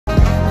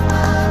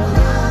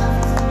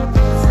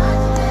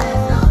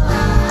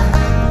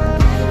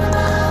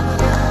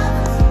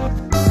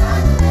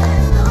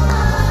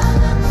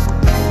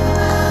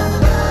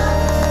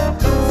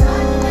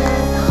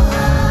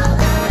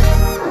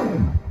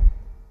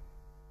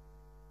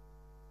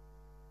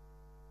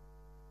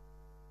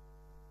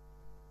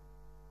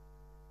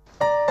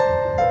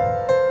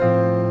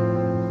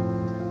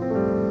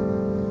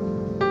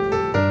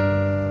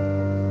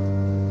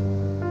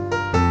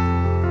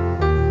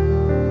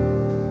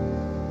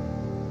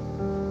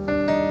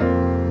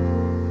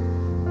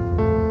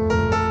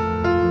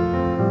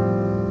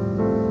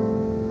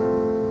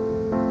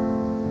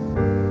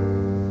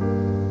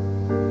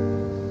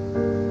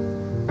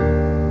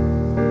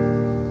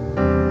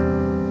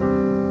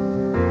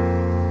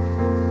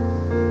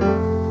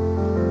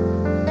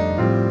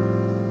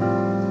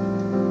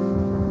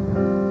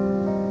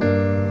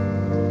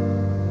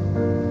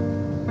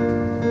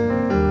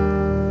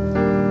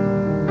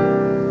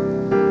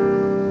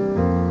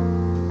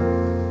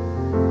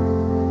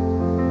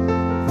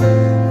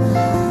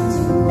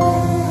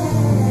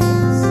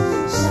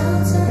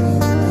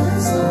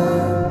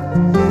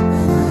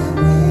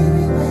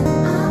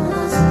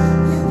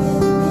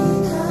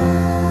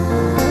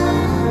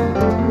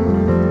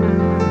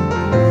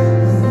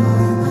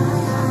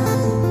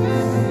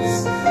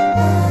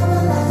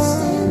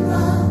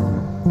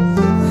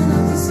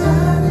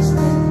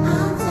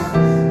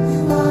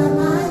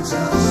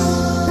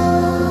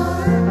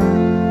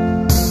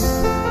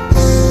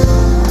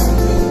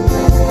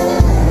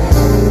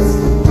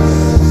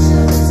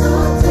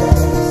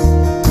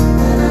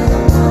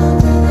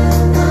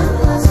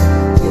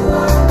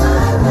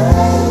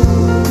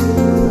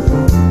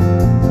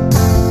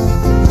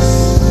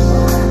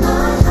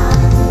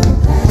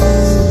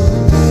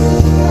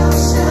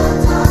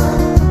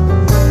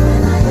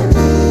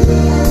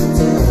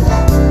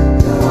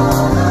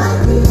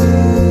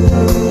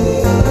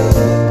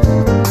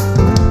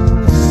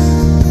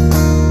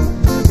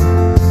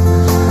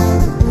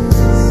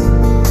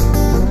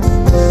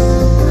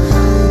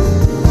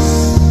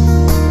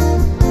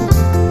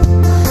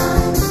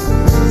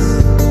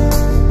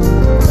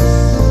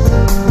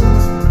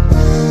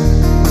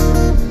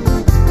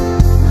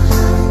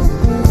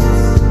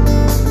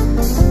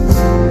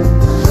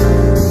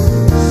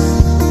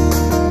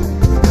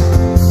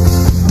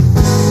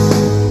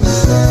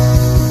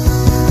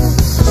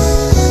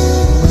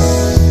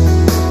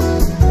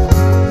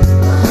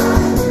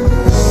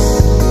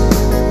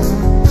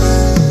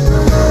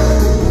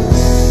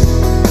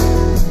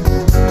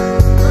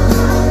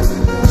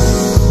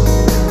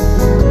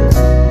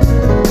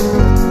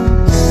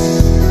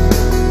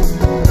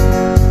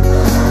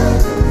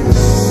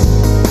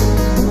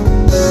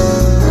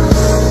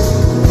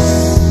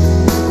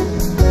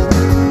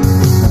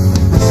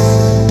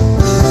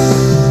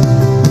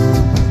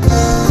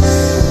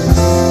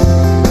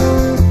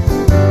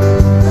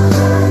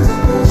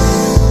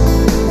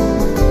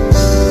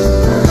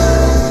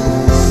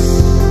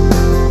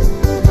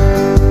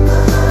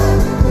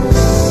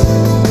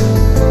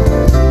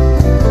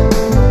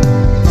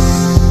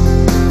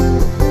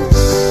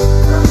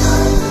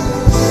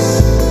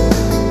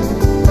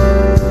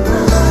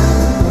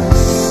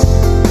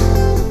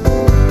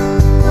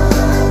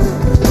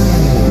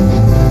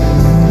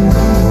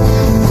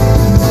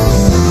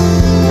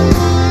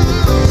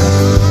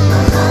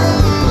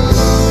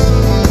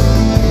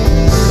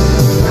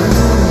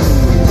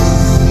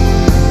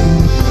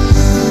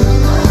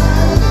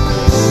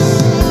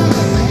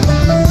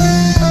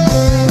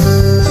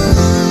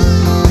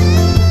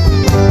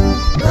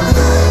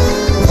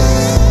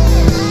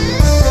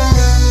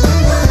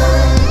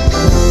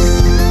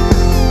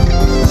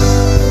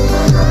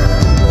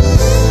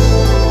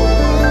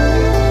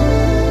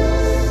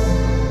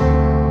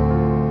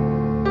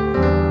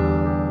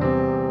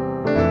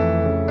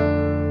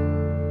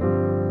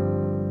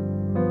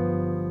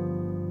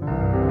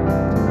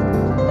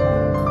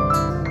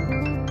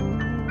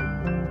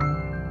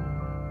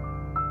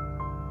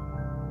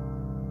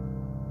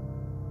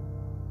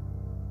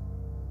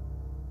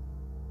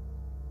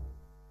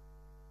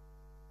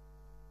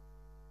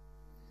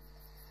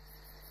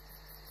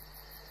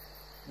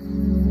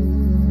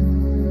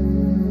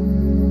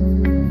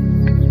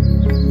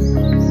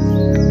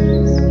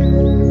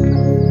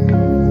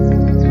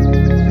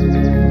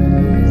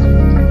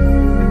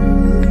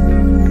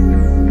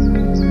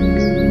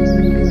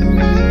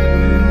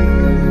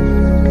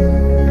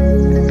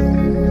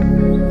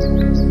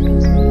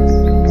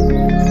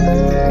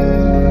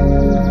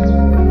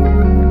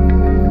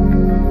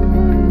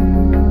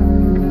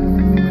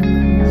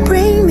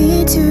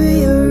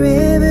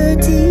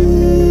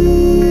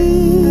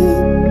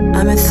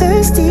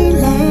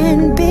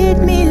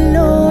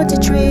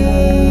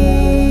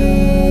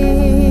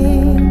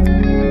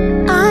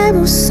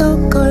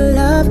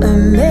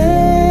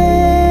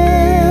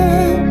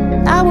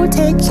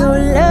make your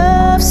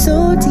love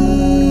so deep.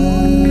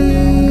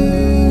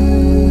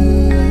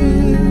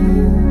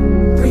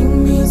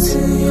 Bring me to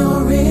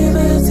your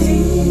river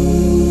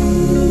deep.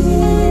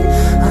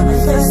 I'm a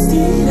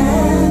thirsty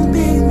land,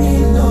 bid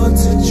me, Lord,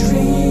 to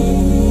drink.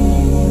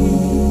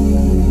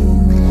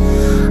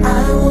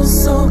 I will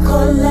soak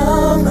or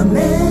love a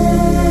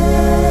man.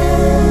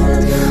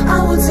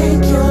 I will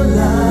take your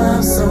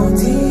love so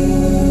deep.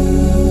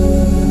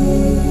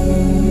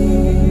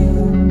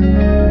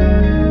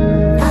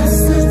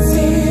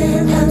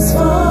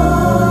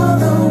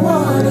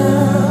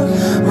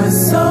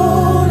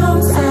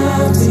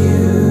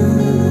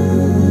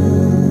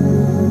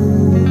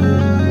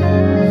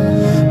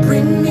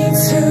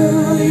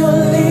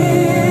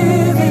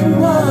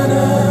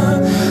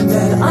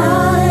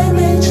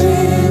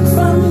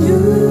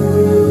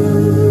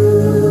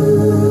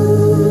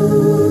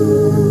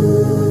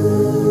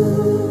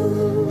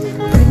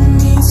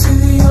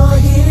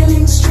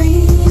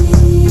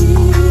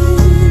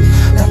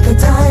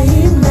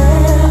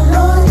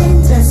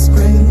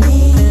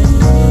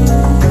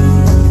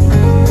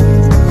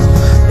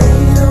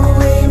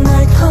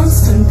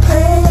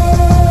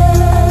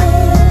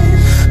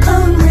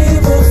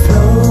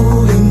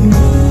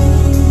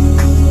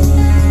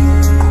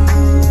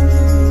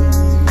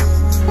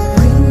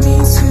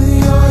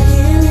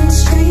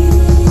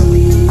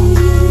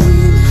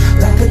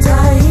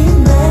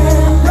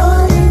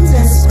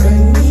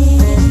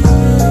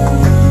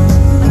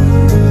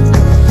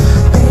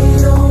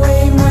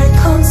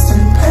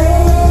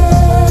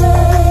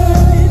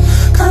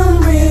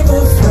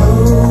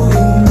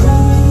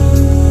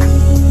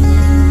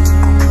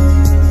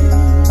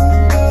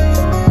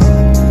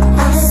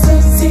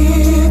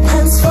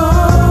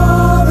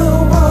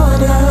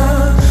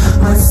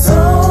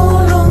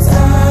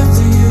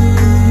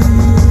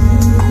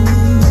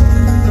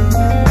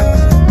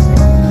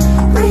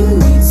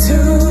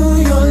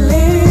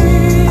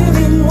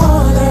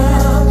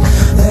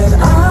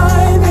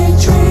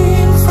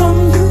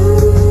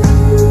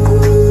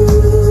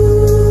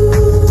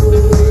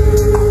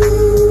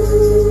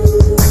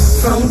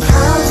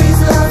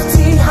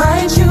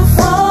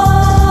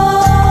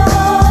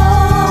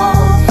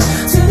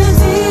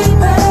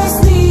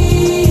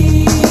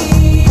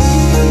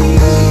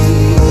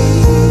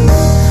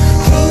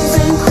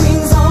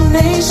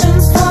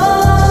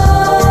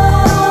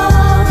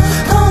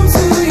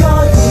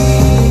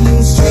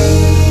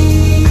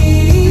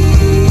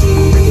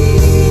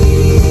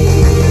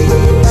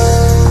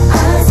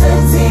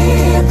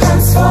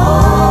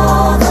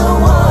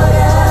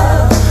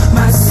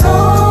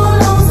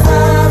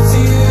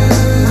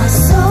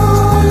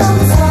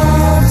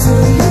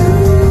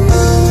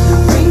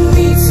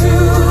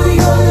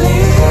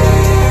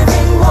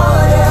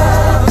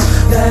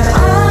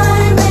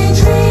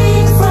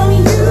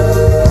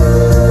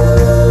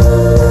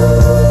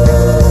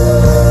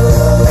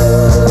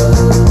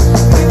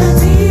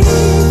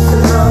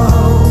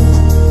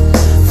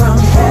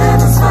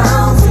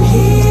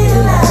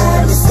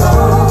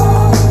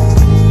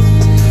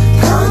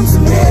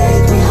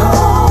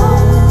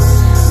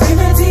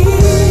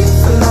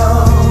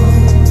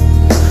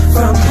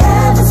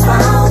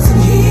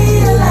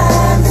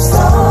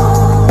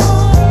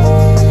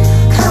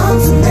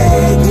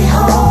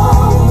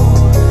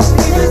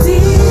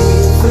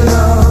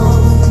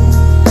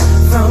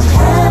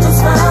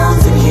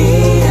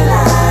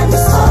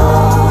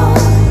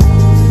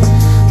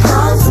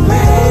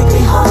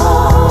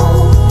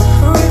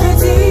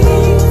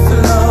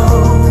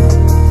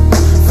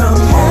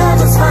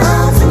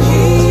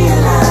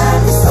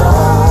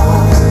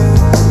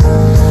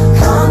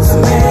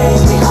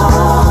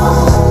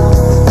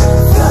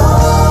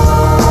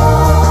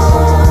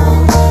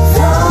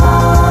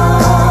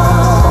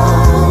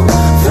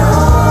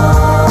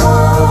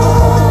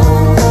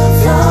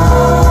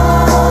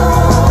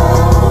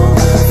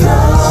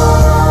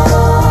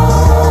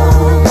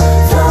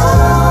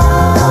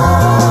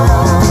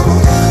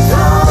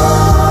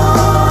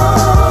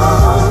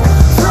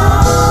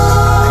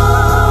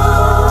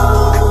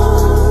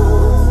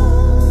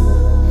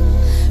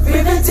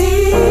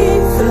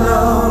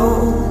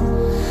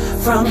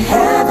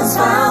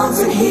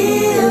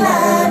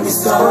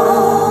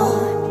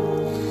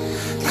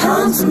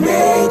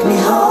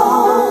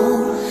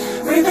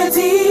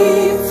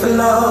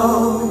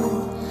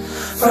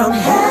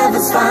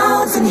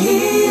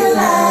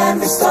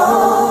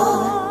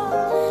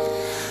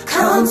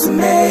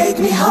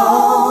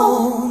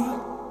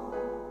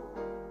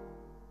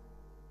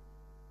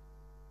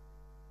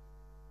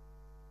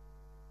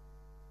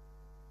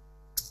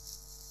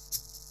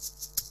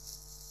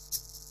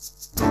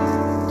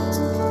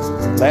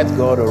 Let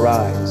God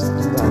arise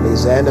and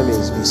his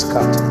enemies be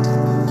scattered.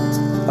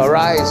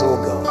 Arise, O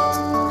God,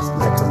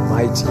 like a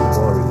mighty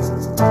warrior.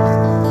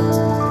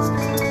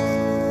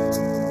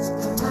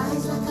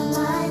 Arise like a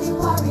mighty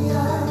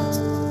warrior.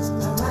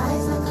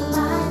 Arise like a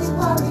mighty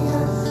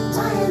warrior.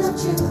 Lion of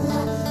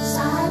Judah,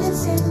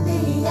 silencing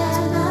the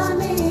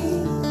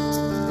enemy.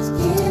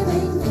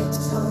 Giving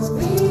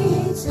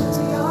victory to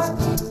your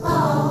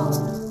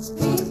people.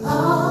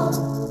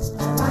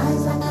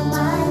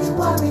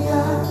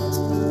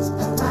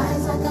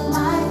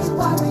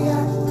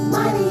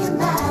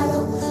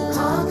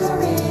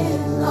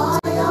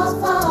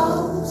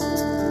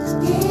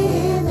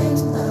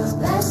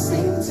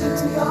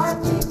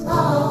 Yeah.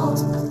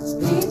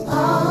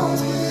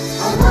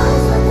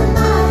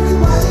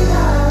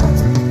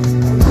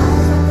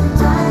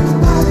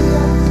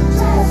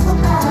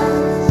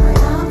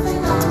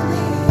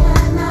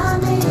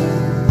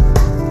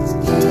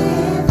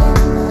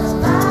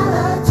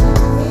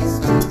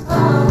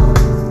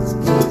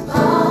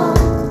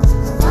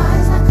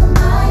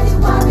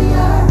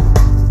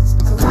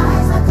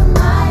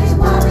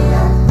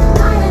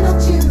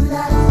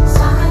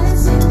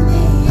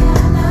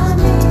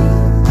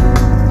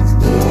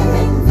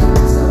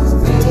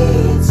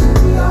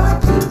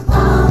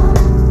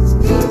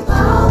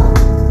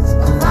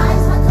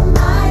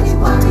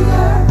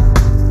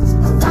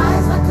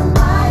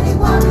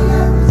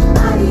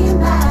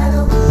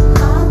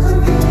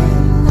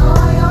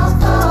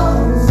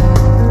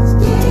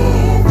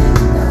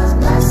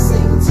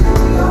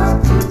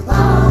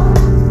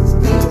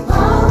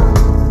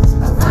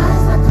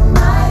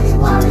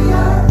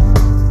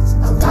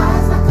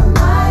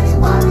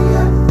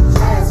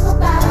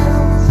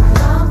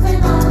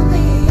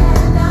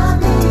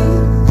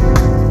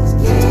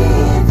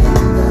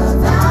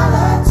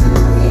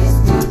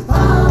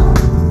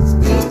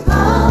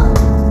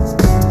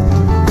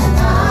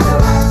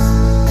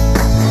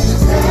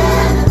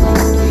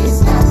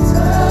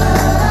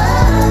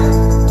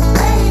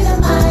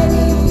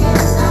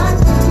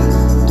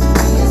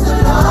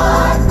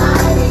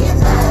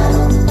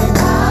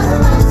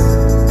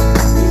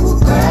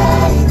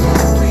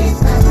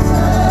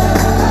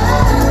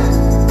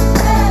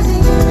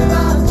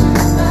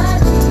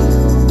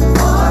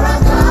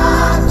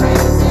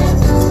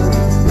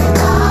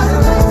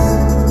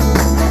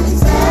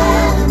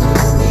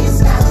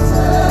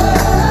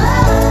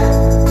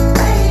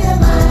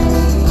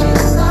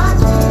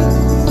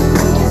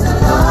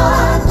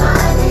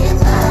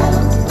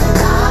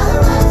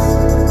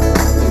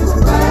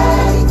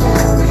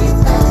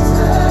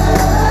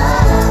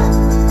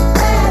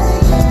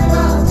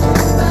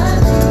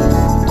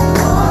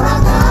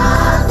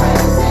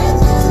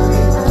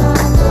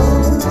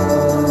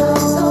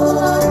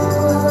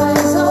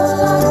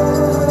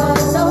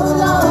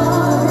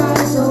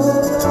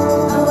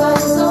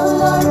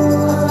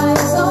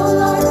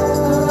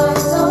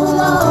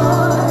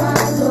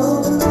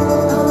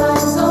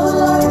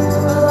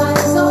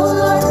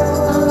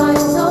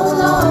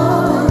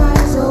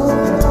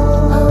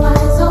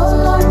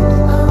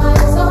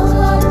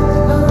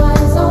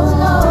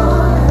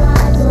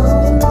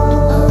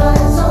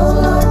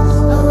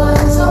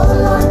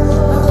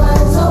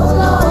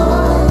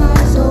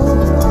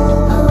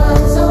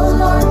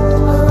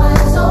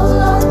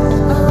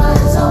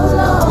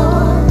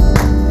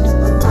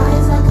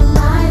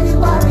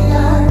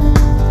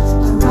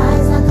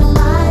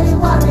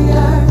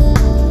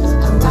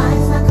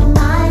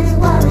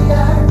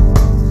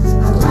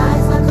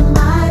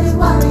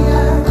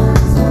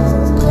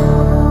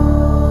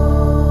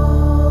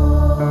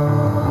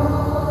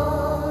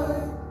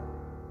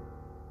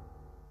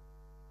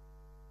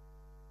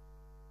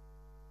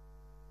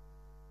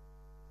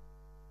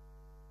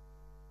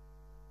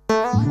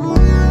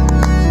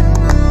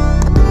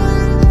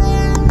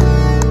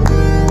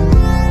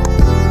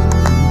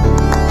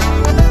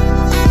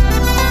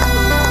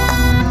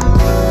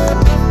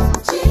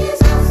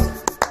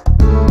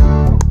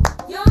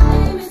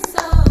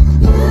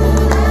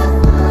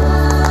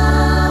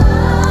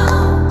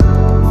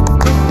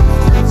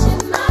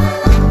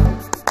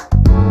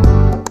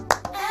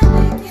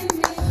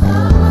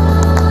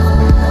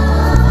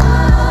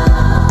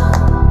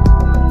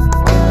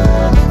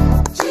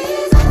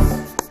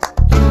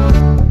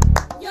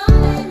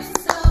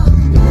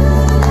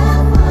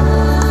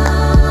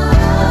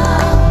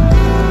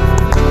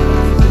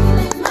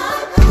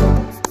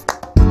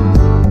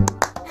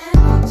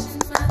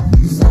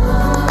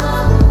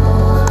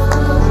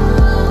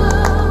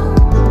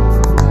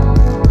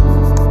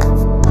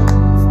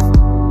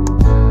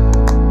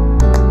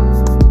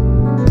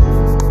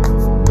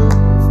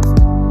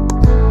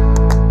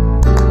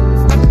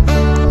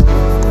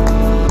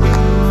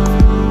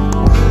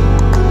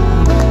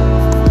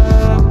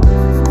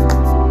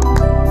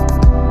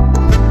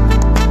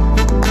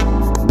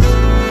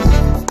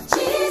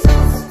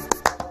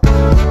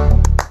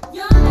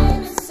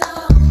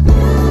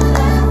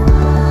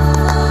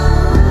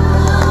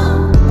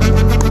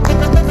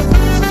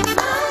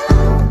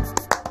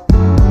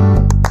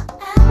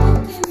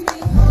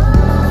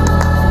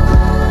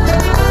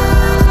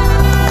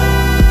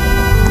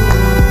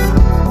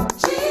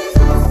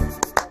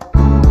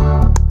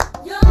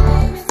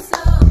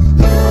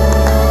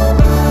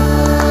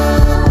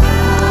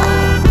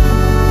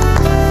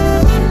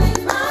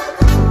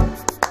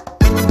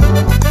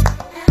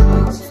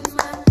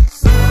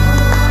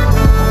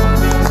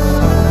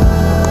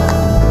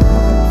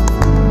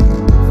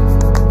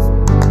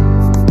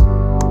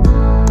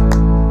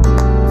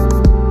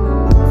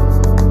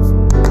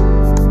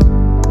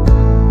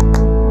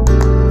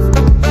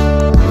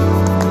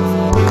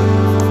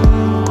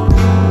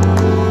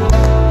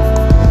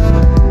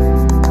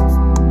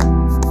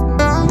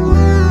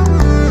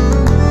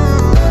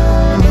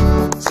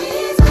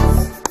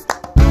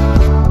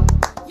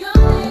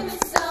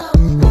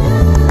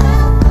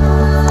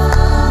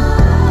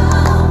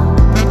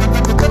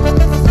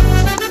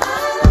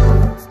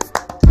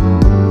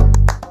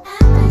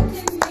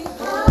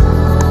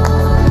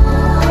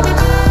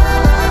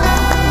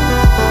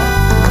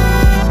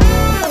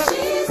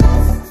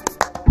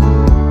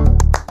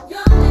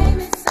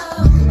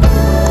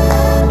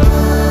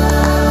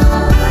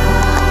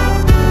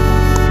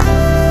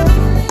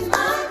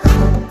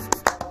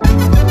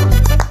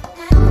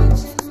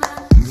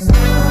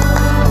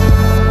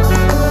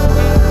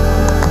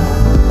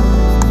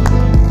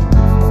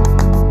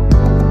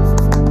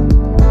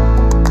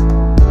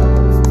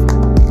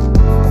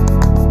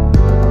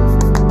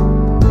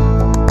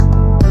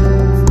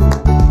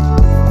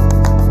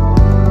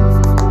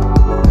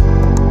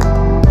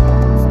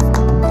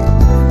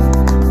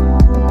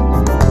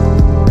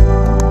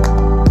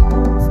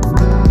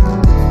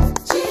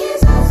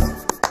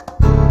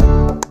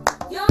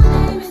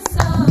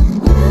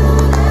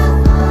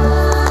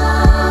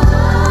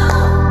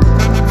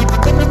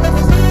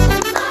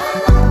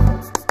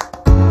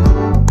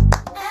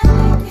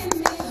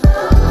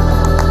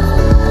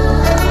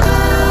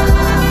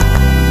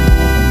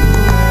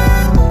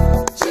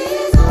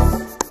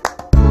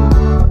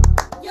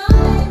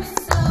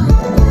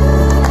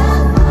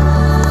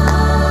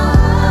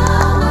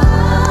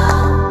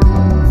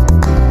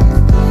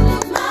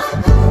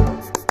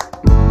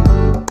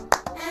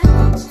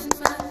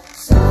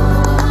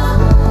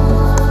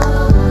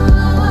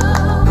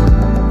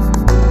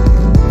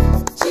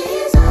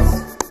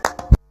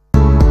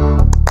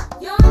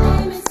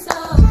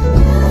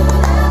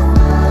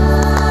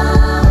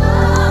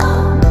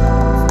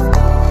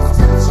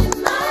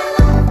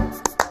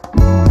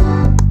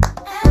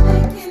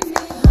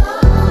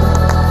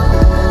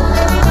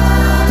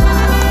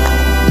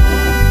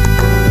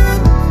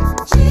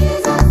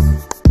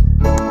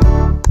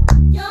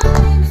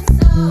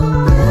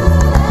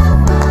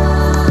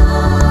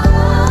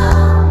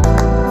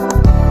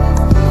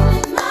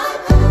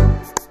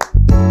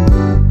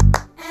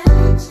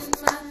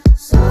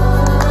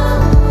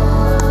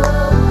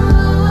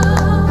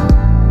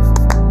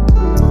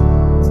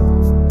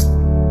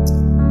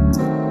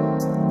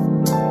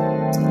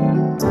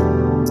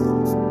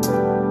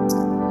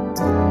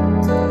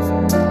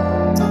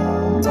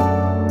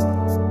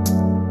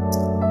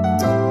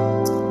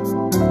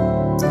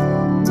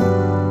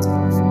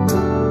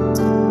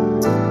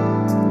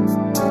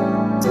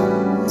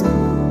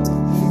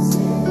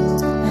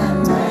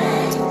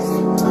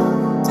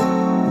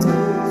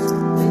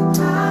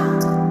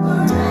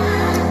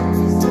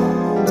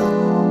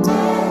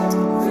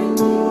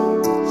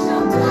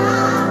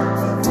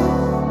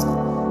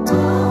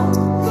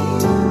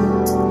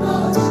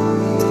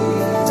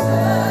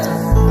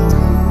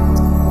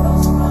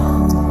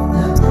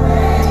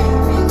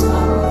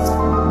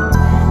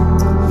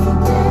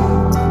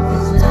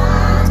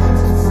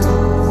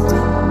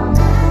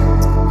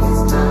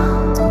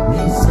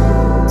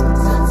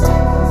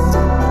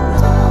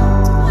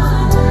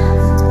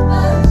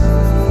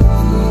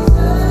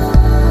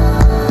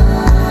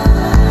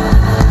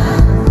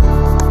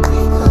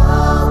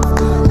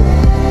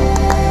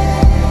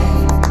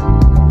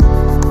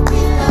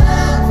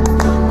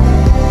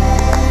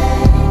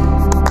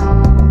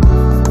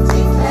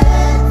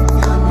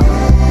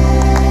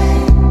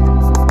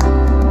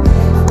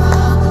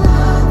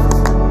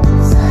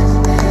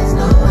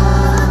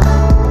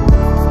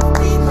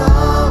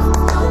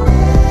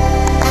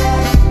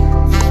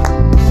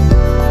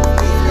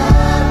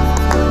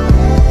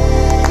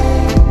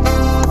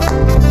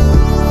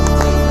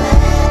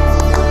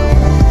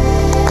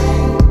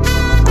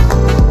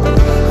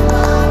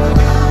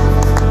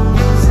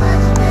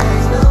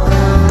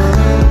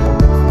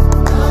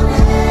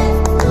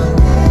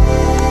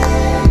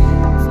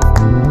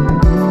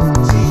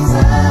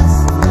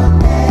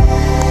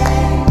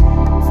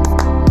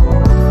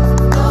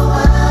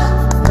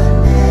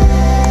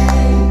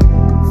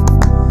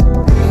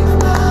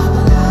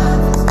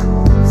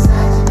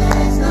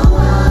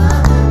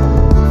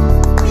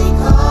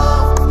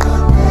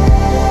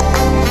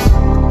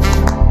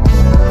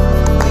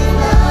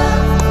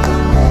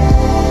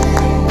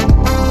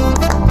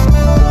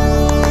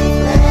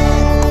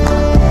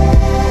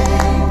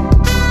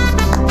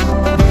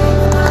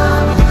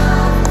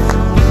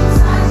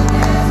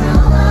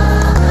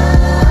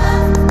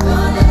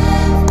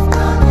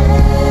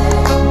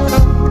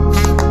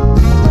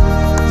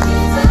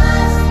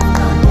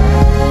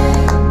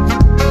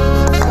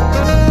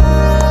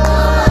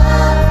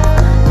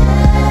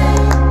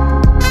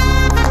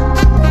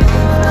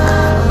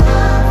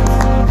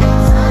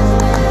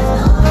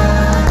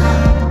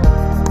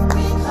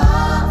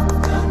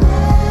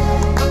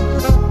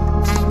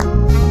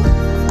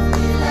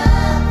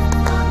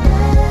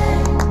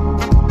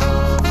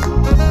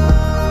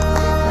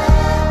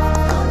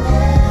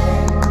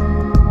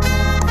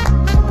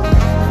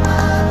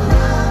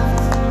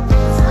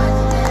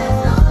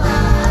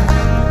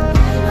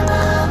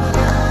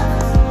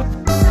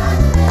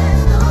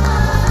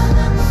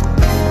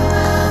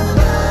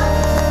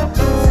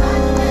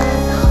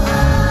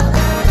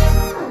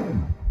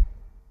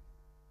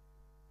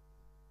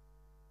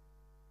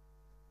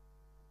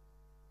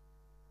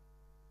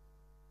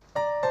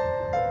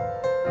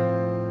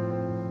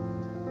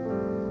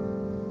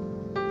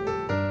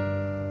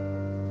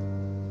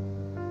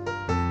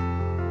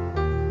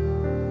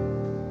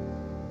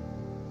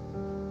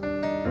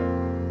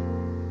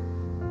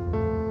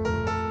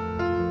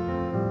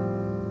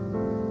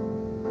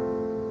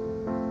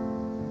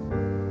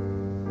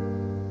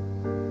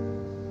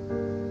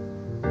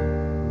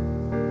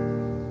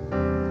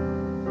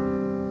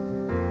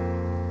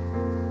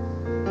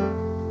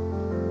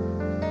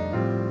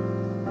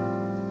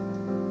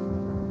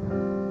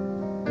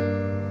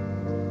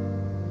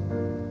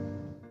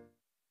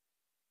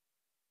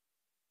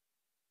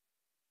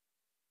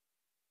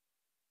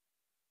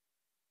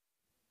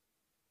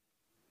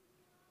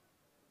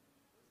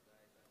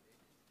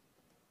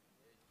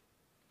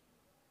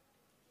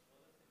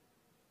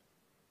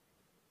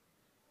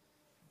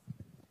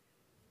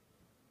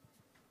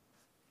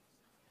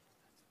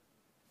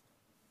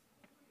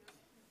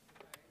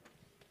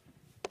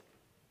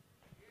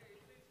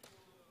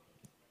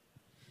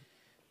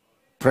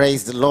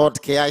 Praise the Lord,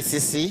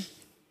 KICC.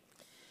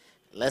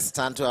 Let's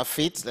stand to our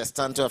feet. Let's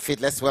stand to our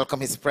feet. Let's welcome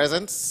his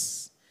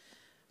presence.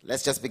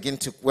 Let's just begin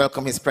to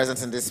welcome his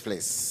presence in this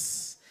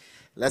place.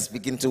 Let's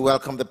begin to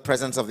welcome the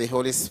presence of the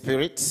Holy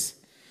Spirit.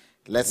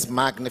 Let's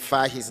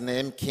magnify his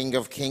name, King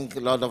of Kings,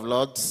 Lord of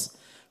Lords.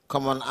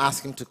 Come on,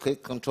 ask him to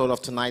take control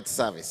of tonight's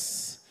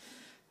service.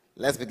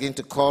 Let's begin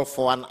to call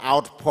for an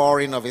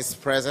outpouring of his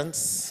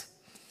presence,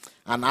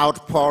 an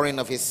outpouring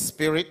of his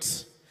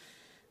spirit,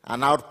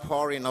 an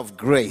outpouring of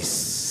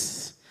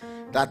grace,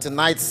 that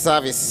tonight's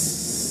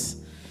service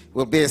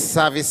will be a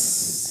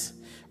service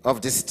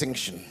of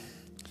distinction,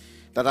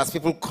 that as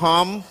people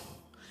come,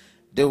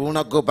 they will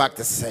not go back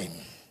the same.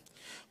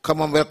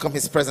 Come on, welcome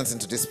his presence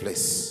into this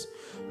place.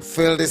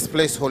 Fill this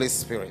place, Holy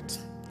Spirit.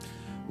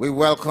 We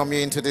welcome you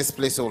into this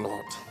place, O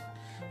Lord.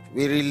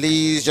 We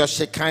release your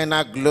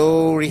Shekinah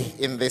glory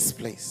in this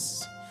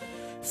place.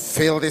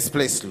 Fill this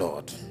place,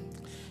 Lord.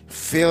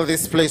 Fill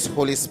this place,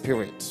 Holy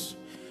Spirit.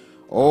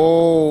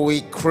 Oh,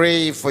 we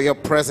crave for your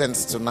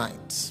presence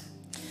tonight.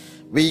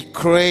 We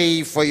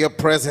crave for your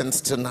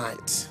presence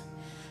tonight.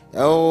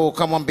 Oh,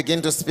 come on,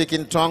 begin to speak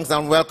in tongues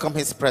and welcome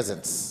his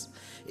presence.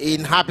 He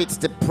inhabits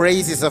the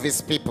praises of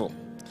his people.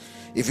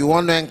 If you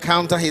want to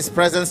encounter his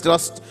presence,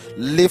 just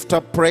lift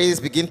up praise,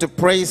 begin to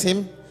praise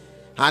him,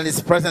 and his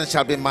presence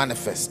shall be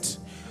manifest.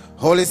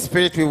 Holy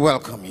Spirit, we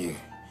welcome you.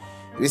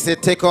 We say,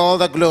 take all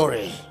the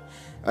glory.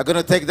 We're going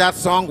to take that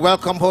song,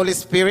 Welcome Holy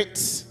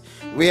Spirit.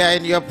 We are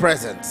in your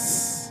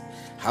presence.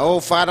 Oh,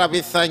 Father, we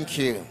thank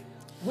you.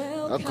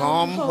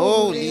 Welcome,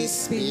 Holy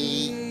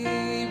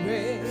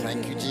Spirit.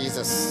 Thank you,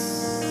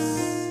 Jesus.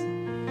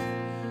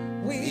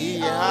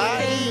 We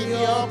are in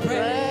your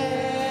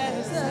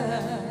presence.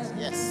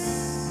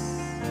 Yes.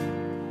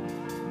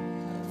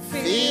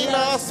 Fill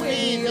us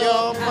with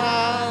your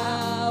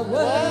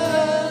power.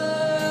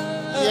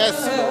 Yes,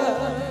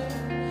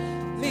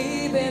 Lord.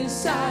 Live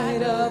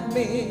inside of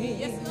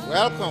me.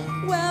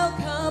 Welcome.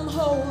 Welcome,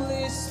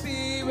 Holy Spirit.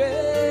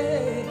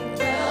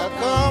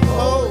 Welcome,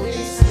 Holy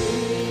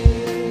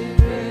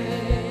Spirit.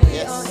 We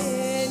are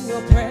in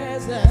your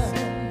presence.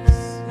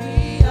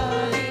 We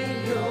are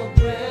in your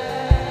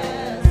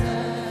presence.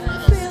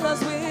 Fill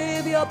us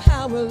with your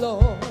power,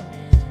 Lord.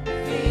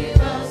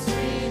 Fill us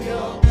with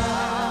your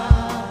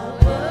power.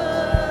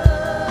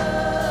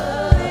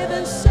 Live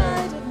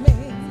inside of me.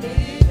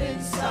 Live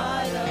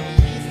inside of me.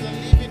 He's the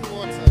living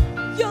water.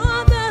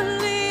 You're the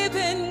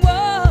living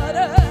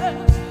water.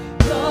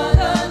 You're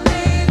the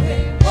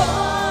living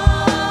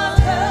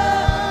water.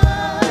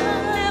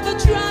 Never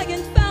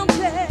drying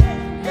fountain.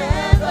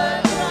 Never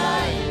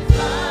drying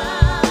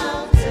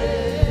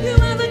fountain. You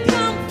are the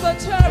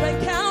comforter and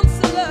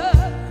counselor.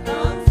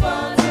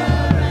 Comforter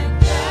and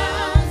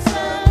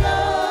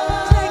counselor.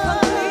 Take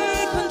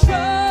complete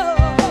control.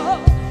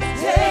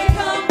 Take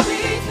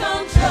complete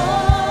control.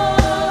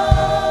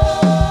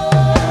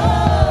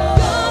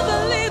 You're the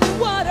living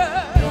water.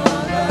 You're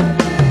the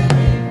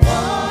living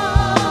water.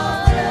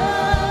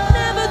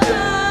 Never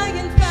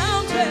drying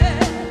fountain.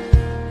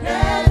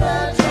 Never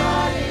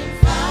drying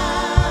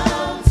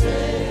fountain.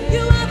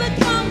 You are the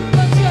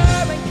comforter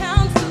and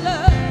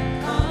counselor.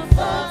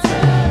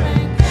 Comforter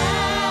and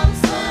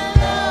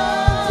counselor.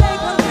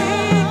 Take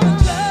complete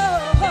control.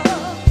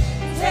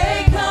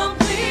 Take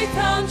complete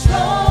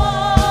control.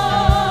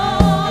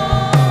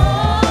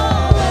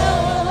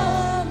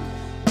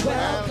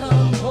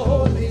 Welcome,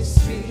 Holy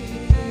Spirit.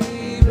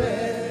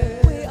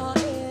 We are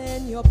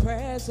in your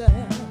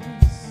presence.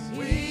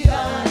 We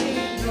are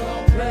in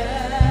your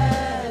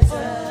presence.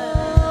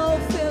 Oh,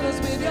 fill us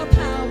with your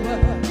power.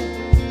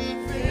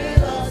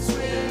 Fill us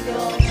with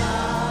your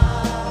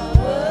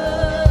power.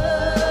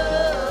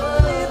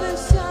 Live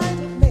inside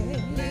of me.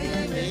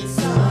 Live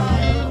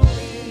inside of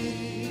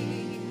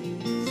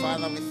me.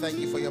 Father, we thank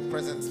you for your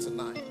presence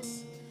tonight.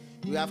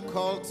 We have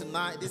called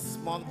tonight, this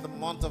month, the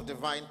month of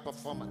divine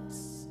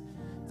performance.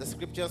 The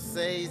scripture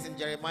says in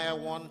Jeremiah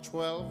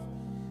 1:12,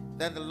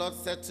 then the Lord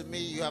said to me,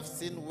 you have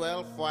seen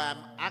well, for I am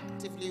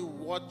actively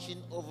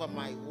watching over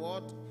my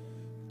word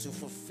to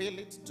fulfill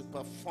it, to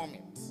perform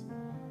it.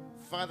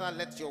 Father,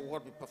 let your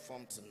word be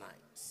performed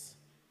tonight.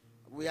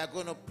 We are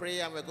going to pray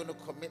and we're going to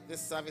commit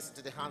this service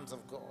into the hands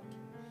of God.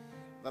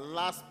 The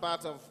last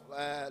part of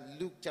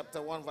Luke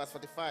chapter 1 verse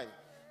 45,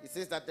 it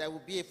says that there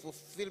will be a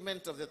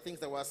fulfillment of the things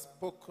that were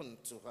spoken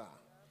to her.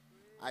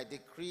 I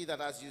decree that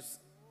as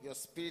your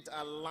spirit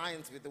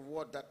aligns with the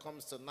word that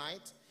comes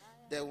tonight,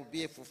 there will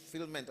be a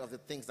fulfillment of the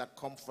things that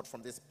come forth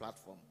from this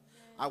platform.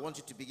 I want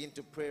you to begin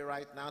to pray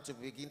right now, to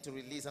begin to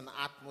release an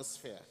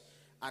atmosphere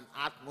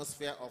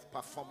of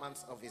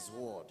performance of his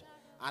word,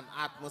 an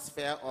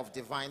atmosphere of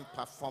divine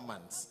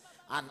performance,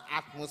 an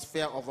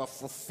atmosphere of a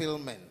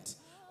fulfillment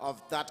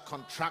of that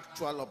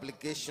contractual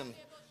obligation,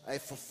 a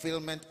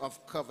fulfillment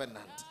of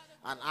covenant,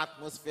 an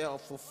atmosphere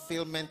of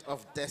fulfillment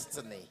of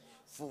destiny,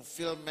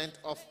 fulfillment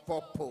of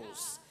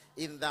purpose,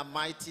 in the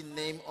mighty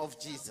name of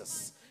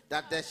Jesus.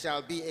 That there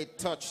shall be a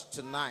touch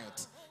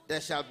tonight. There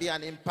shall be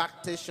an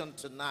impactation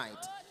tonight.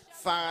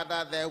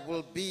 Father, there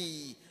will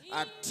be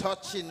a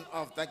touching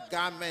of the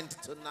garment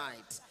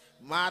tonight.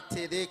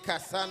 Mate de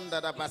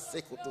kasanda da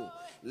basekutu.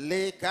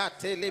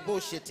 Legate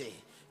leboshete.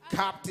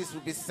 Captives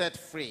will be set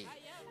free.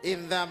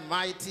 In the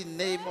mighty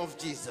name of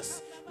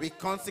Jesus, we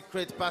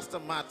consecrate Pastor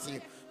Matthew.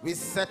 We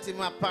set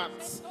him apart.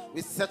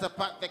 We set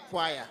apart the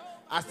choir.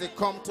 As they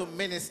come to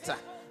minister,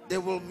 they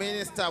will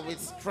minister with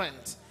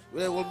strength.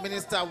 They will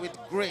minister with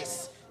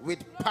grace,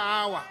 with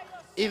power.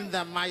 In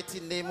the mighty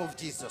name of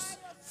Jesus.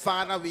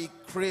 Father, we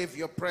crave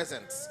your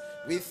presence.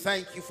 We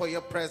thank you for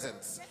your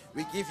presence.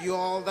 We give you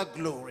all the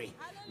glory.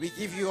 We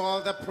give you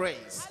all the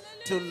praise.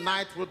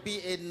 Tonight will be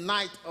a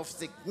night of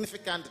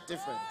significant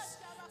difference.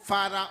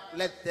 Father,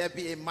 let there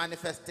be a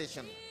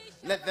manifestation.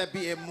 Let there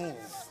be a move.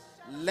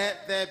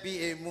 Let there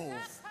be a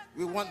move.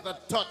 We want the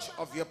touch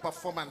of your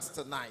performance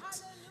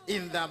tonight.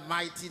 In the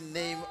mighty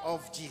name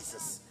of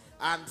Jesus.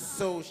 And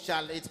so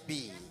shall it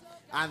be.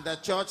 And the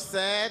church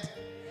said,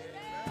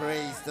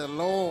 praise the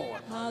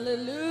Lord.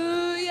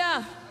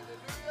 Hallelujah.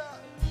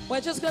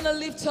 We're just going to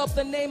lift up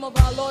the name of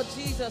our Lord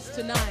Jesus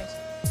tonight.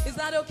 Is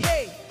that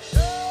okay?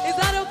 Is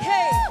that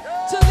okay?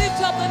 To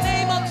lift up the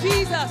name of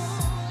Jesus,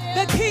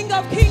 the King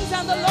of Kings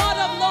and the Lord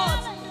of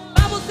Lords.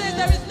 Bible says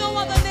there is no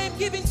other name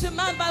given to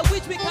man by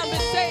which we can be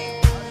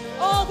saved.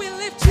 Oh, we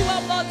lift you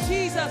up, Lord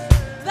Jesus.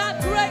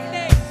 That great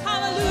name.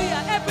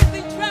 Hallelujah.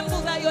 Everything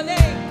trembles at your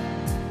name.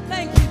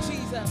 Thank you,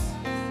 Jesus.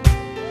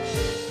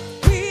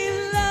 We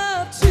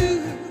love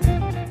to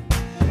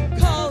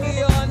call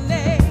your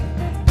name.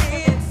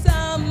 It's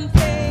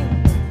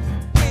something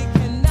we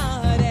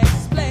cannot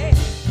explain.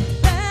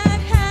 That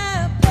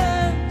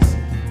happens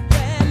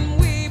when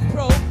we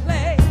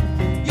proclaim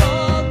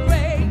your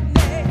great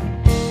name.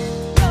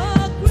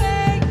 Your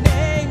great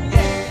name,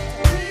 yeah.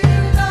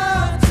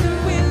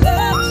 We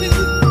love to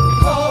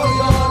call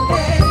your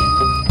name.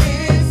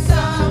 It's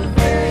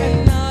something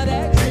we cannot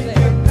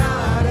explain.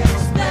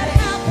 That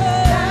happens.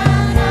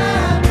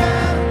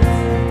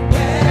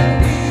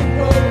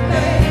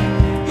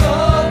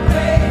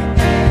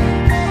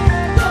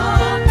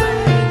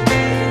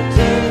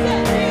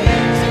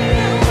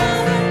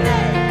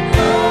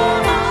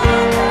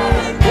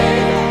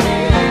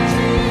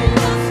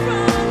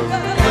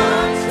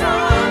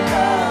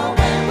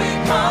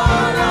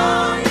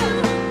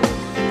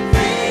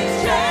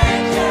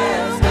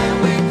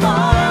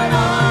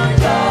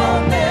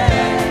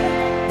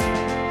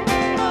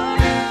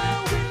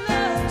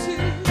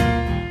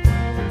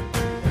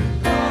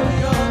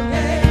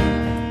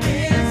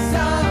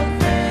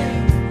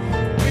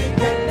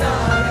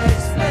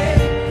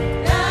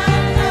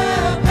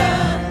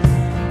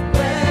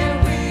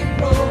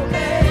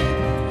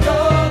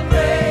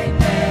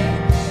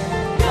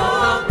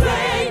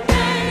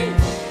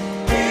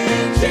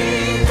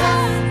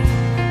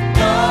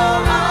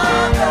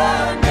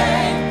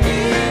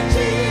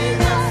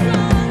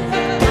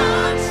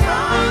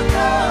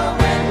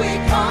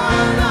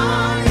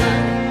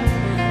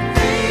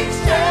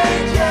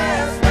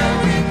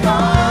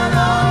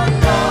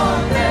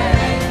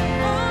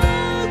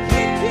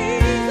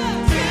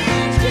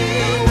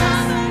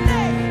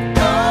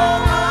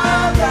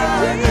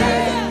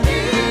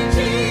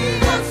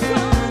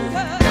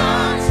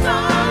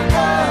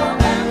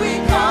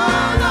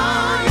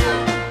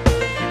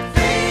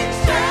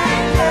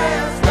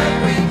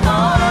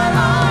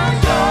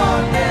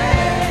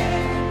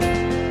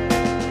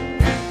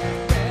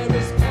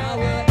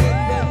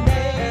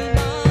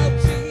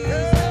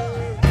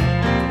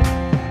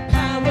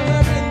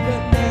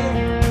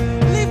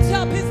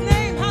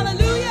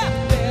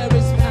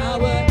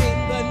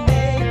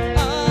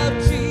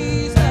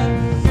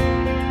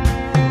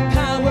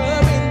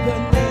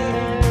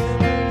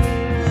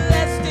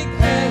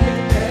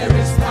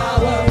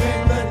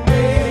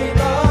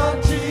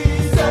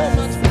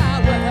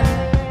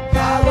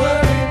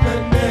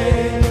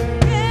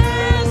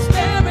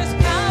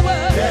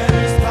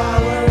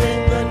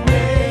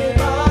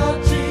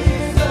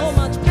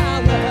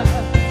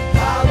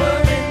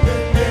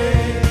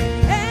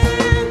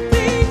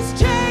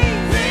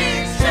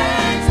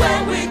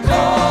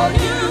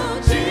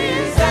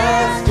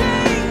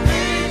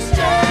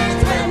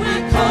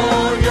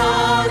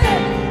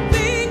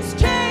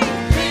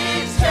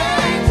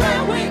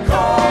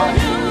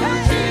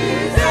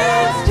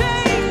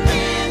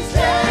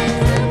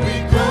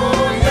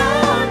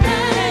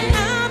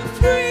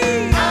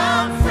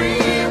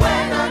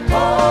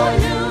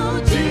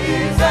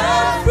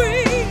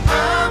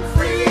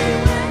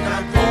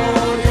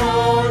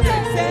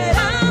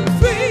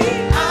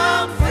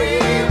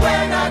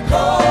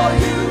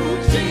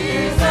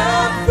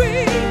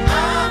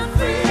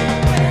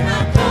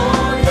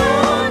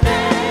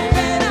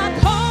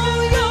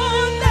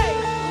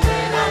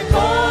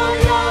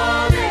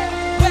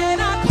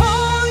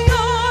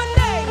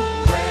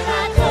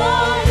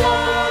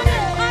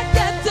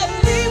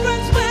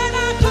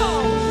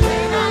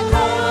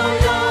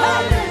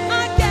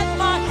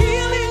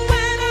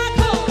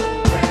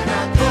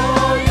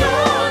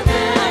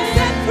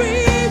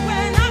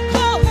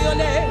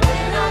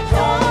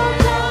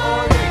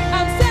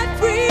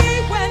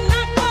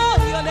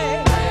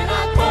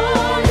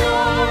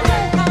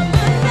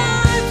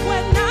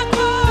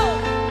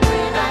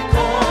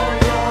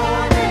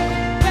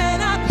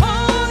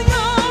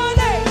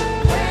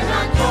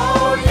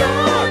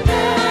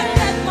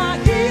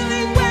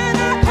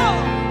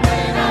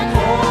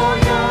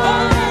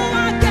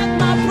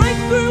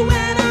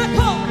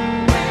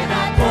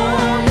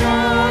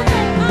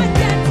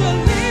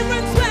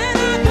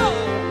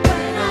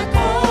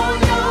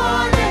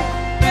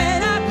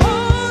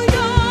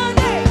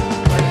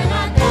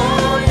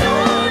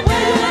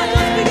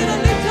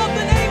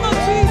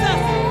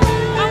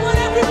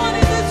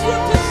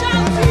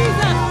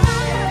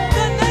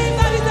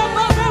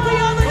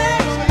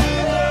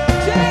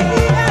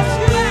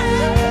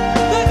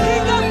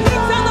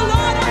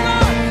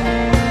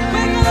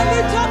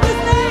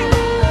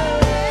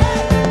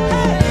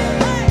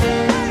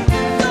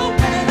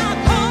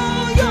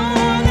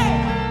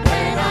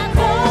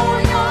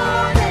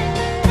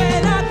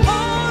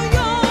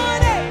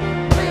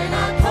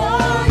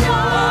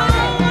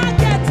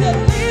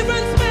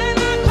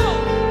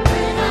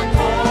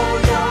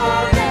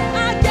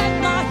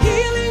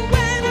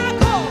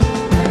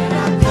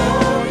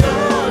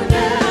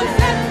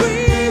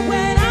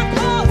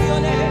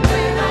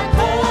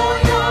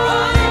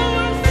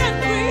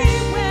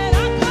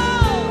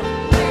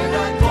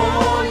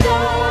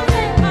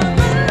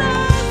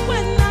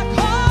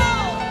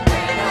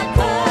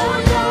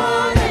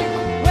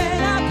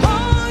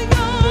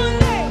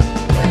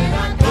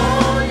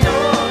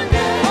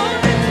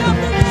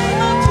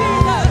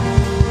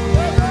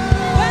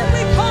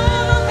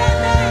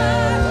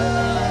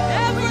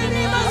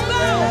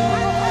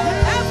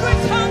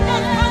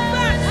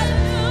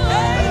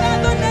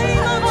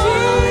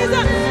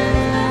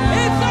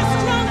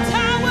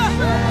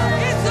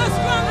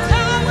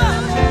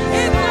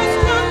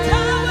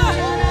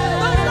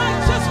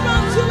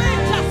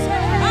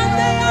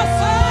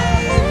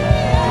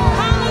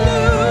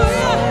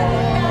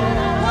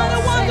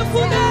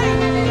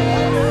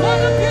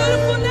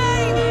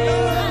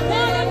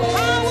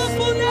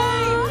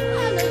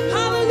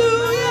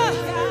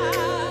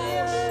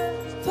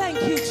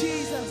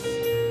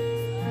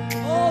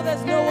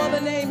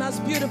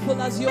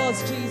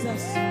 yours,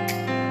 Jesus.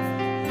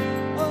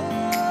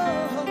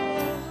 Oh,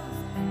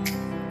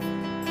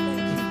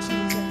 thank you,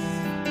 Jesus.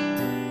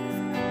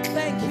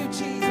 Thank you,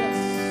 Jesus.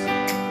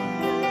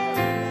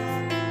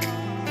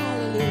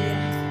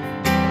 Hallelujah.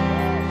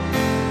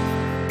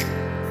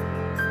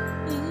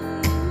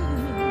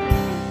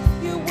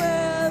 You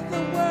were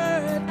the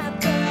word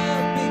at the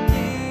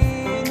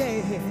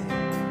beginning.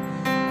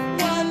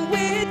 One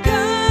with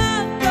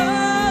God,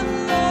 the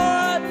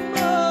Lord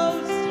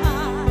Most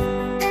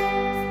High.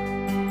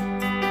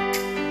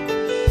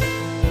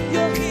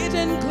 Your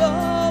hidden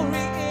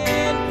glory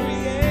in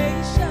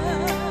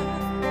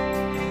creation,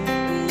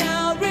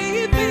 now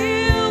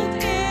revealed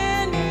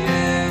in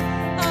you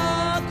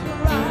are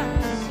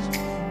Christ.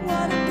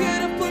 What a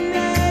beautiful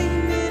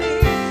name it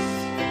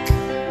is.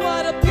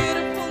 What a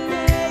beautiful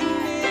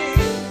name it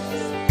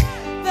is.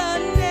 The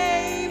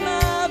name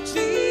of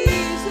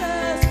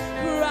Jesus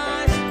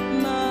Christ,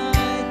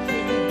 my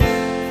King.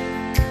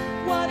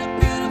 What a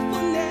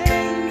beautiful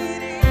name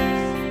it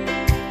is.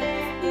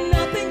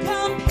 Nothing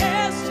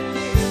compares to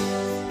this.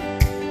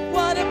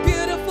 What a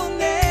beautiful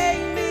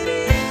name it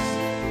is.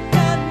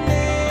 The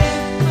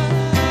name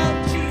of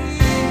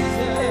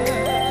Jesus.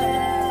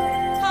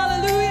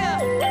 Hallelujah.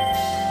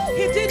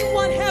 He didn't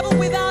want heaven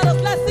without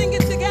us. Let's sing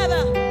it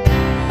together.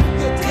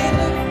 You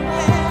didn't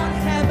want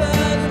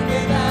heaven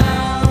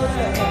without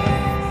us.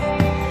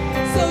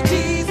 So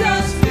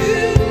Jesus,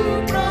 He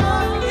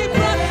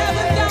brought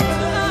heaven down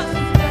to us.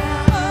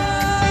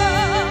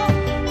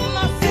 Oh,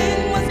 my sin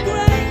was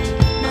great.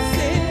 My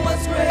sin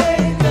was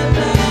great. The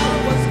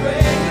love was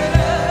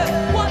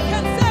greater. What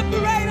can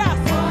separate us?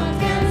 What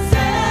can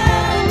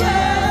separate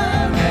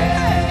us?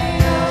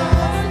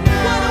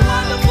 What a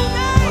wonderful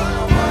name.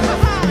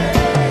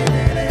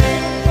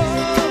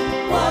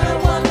 What a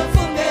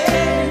wonderful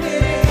name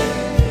it is.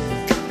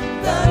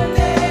 The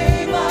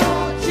name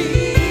of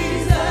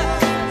Jesus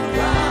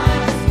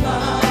Christ,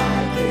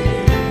 my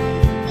King.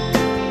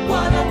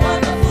 What a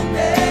wonderful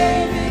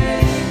name it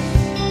is.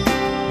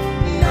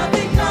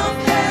 Nothing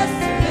compares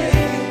to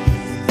this.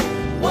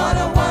 What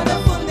a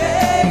wonderful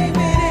name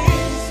it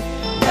is.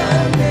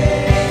 The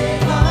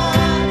name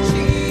of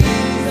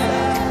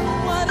Jesus.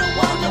 What a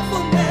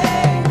wonderful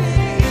name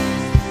it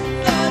is.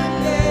 The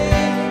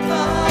name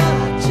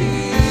of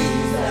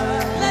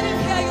Jesus. Let him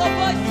hear your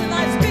voice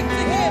tonight. Speak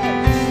to him.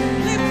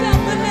 Lift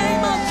up the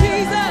name of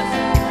Jesus.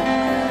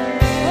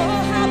 Oh,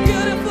 how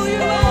beautiful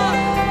you are.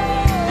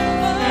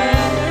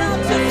 Oh,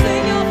 love to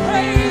sing your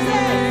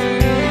praises.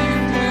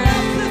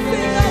 Love to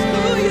sing of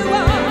who you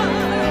are.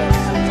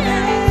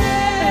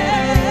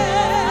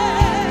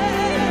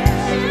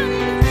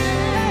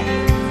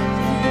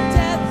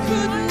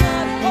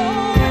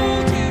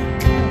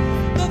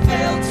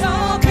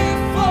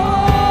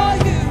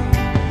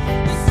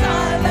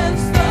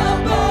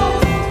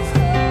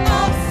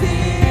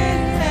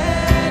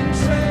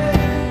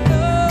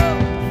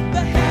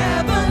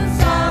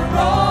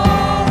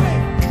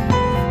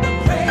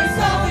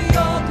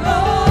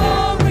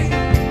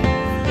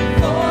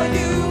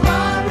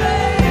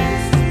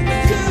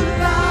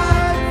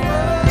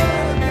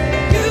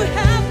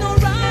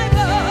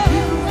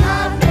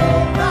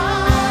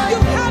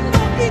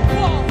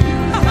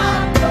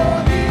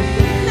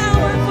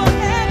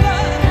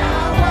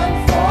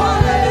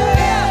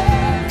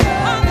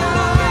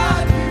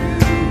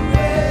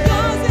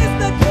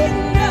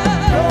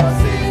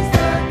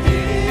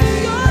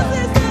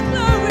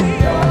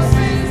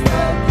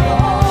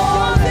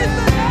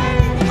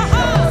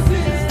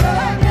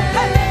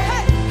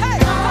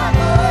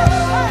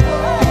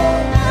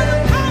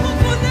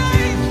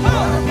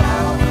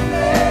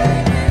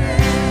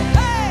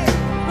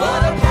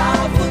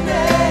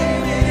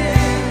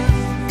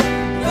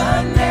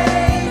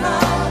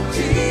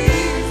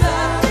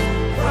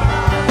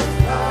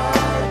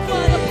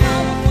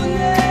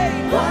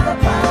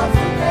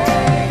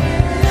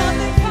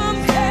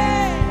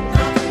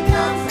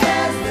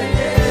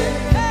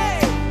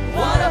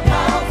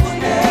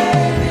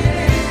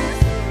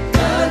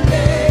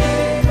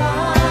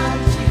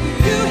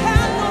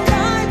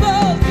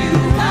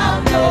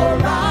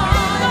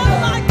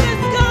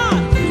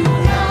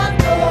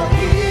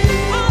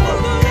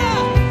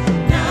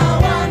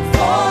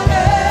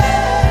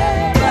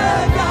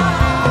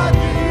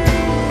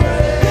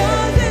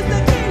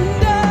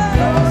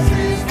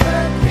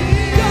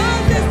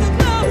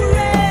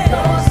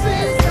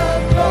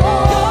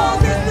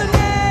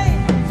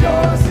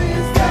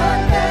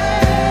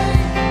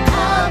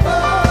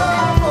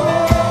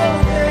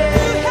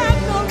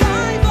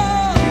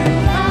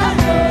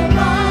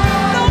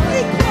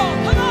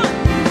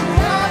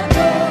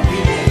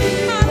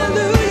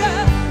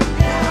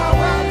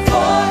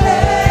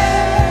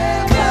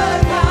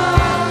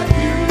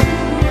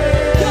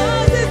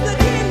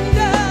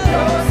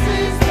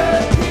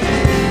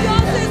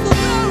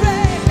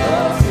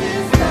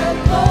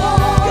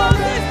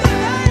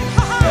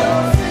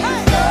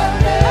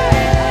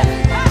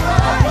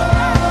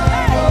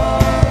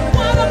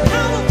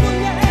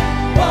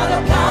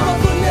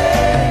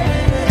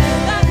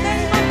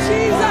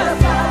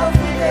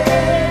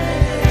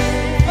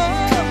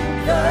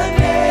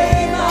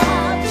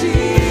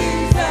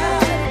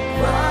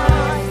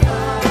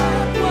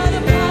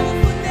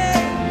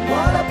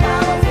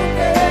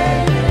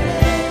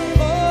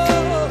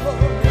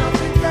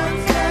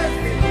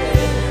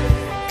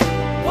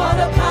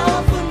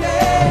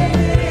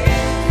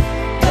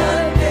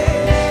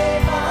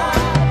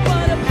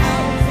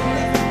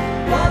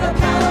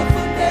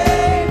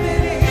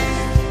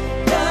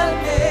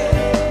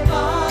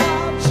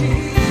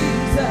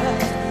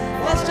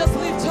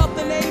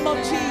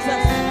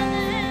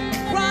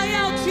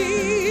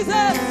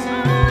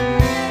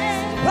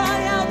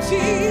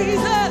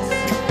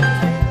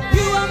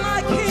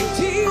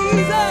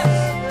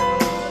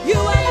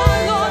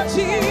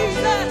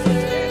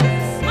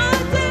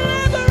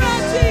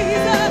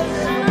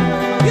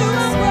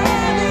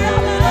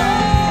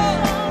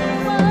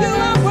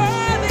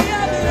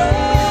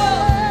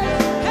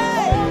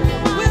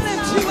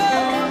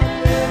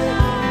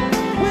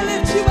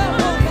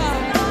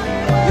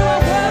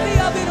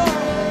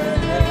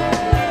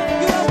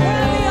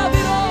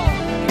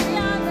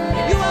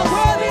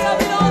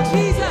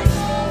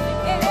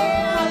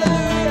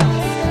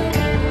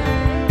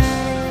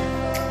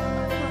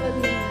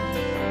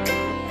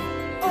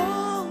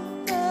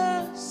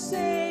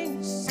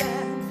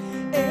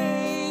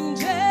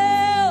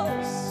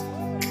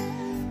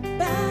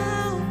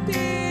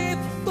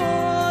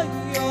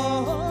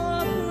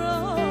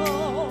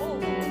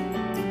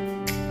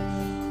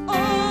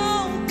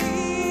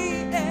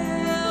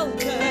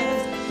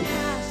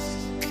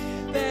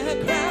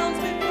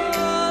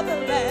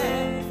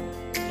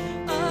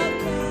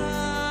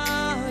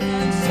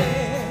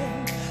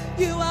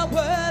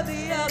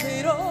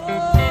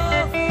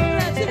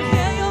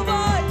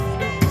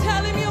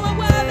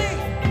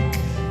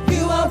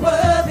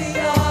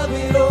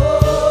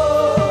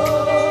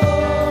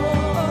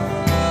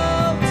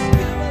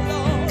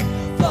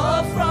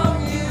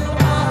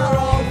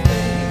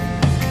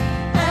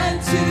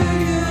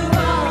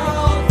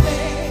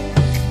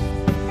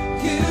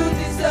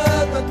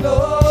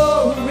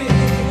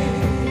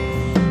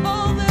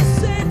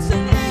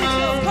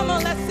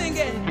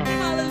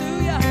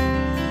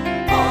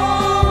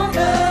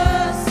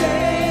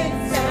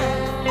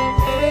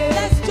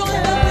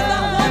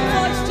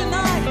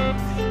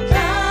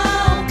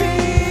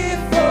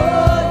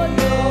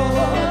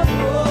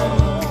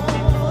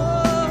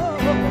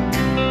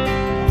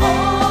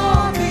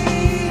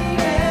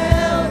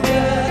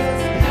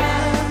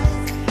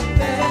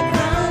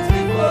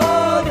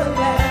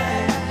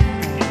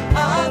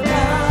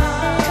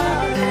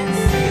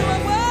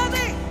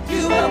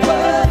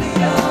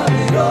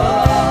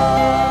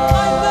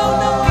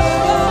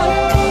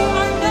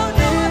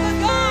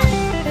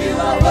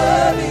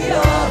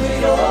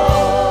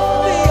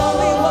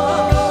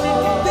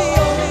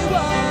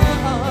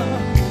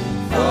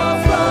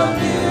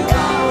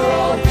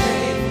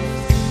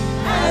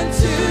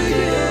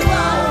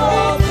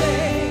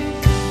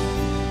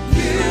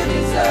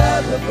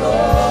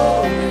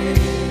 glory.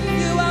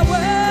 You are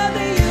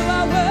worthy, you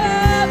are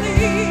worthy.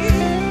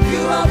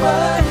 You are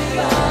worthy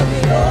of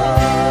it all.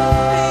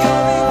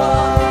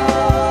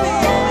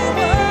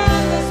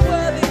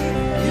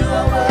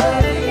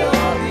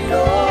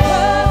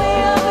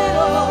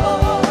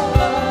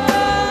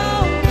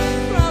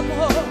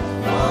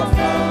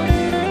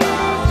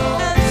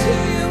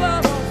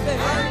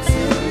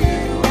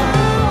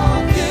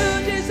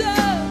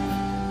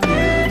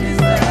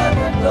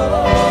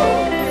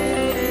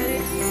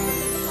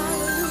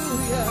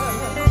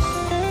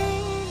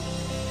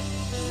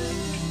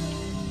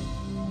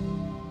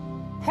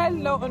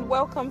 Hello and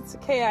welcome to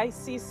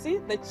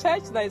KICC, the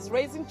church that is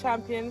raising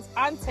champions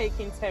and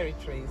taking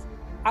territories.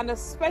 And a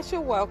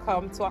special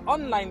welcome to our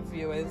online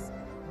viewers.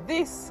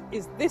 This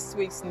is this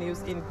week's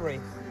news in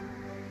brief.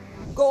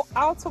 Go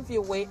out of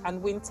your way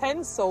and win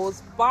 10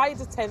 souls by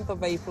the 10th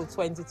of April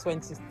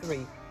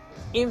 2023.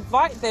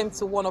 Invite them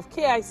to one of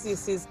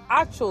KICC's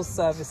actual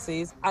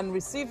services and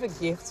receive a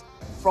gift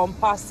from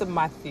Pastor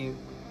Matthew.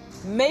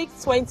 Make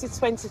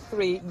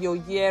 2023 your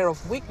year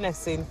of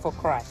witnessing for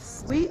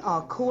Christ. We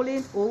are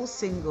calling all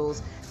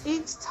singles.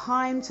 It's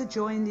time to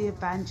join the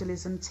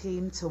evangelism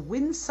team to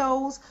win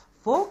souls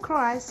for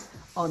Christ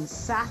on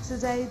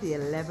Saturday, the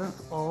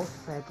 11th of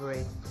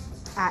February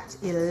at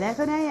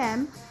 11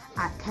 a.m.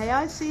 at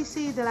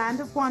KICC, the Land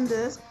of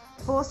Wonders,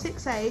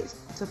 468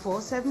 to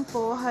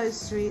 474 Hoe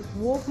Street,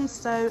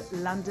 Walthamstow,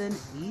 London,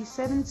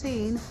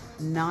 E17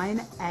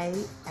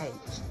 9AH.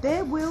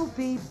 There will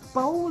be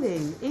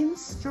bowling in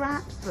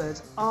Stratford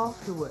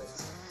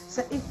afterwards.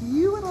 So if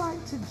you would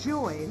like to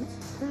join,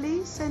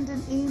 please send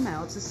an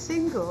email to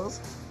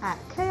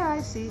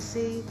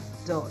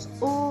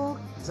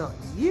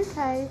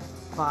singles@kicc.org.uk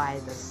by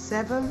the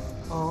 7th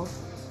of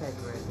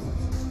February.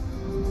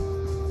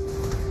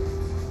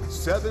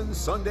 7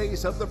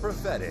 Sundays of the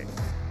Prophetic.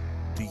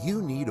 Do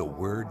you need a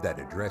word that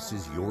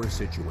addresses your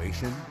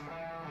situation?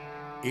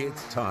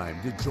 It's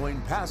time to join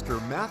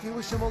Pastor Matthew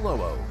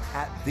Ashimolowo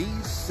at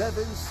these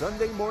 7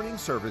 Sunday morning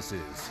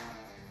services.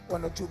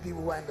 1 or 2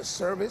 people who are in the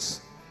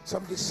service,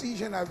 some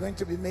decisions are going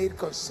to be made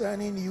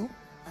concerning you,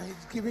 and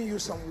it's giving you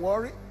some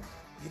worry.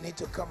 You need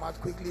to come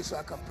out quickly so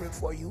I can pray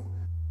for you.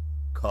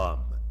 Come,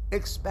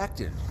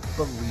 expectant,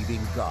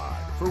 believing God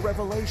for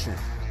revelation,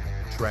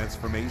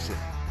 transformation,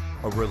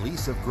 a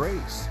release of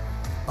grace,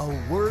 a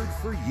word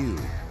for you.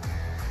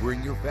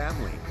 Bring your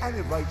family and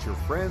invite your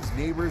friends,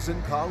 neighbors,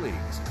 and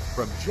colleagues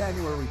from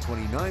January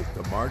 29th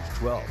to March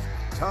 12th.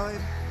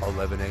 Time,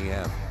 11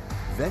 a.m.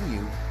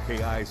 Venue,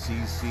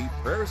 KICC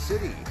Prayer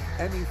City,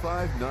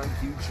 ME5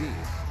 9QG.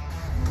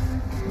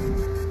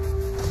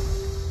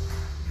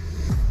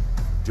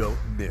 Don't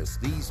miss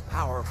these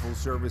powerful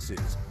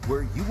services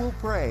where you will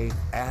pray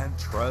and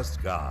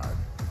trust God.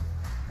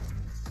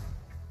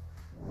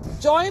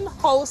 Join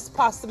host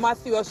Pastor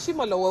Matthew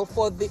Ashimolowo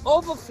for the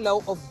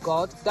overflow of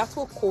God that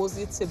will cause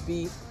you to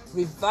be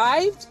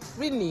revived,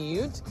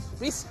 renewed,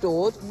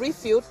 restored,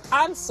 refilled,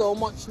 and so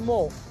much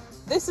more.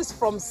 This is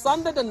from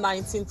Sunday the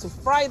 19th to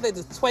Friday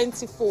the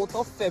 24th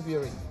of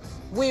February.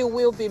 We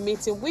will be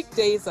meeting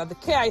weekdays at the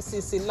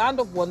KICC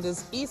Land of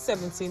Wonders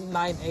E17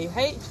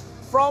 9AH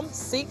from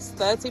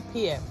 6:30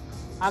 p.m.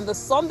 and the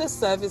Sunday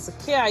service at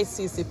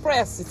KICC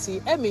Prayer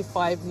City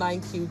ME5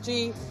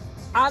 9QG,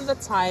 and the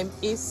time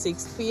is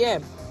 6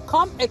 p.m.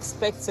 Come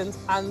expectant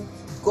and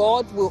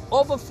God will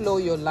overflow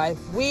your life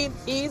with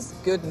His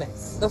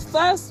goodness. The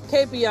first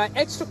KBI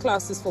extra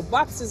classes for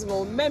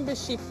baptismal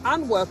membership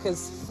and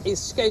workers is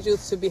scheduled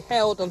to be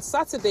held on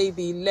Saturday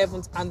the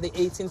 11th and the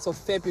 18th of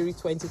February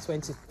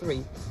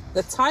 2023.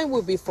 The time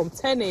will be from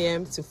 10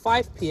 a.m. to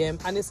 5 p.m.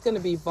 and it's going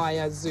to be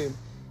via Zoom.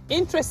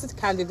 Interested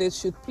candidates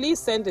should please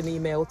send an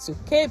email to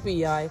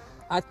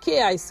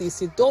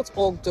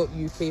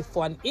kbi@kicc.org.uk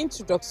for an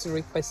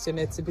introductory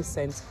questionnaire to be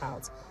sent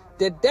out.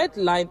 The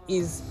deadline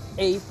is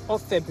 8th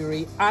of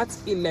February at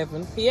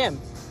 11 p.m.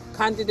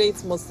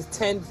 Candidates must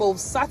attend both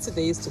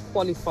Saturdays to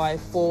qualify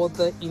for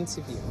the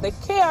interview. The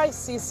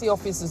KICC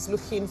office is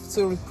looking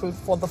to recruit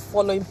for the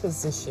following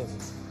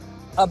positions.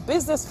 A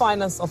business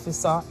finance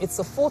officer, it's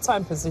a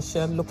full-time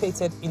position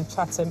located in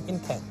Chatham in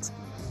Kent.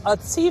 A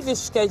TV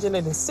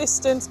scheduling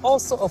assistant,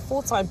 also a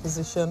full-time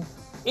position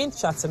in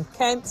Chatham,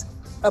 Kent.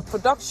 A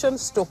production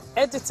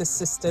 /edit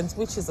assistant,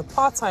 which is a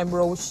part-time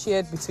role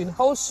shared between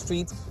Hoe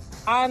Street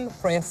and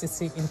Prayer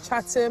City in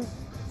Chatham.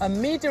 A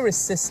media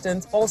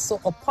assistant, also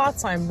a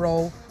part-time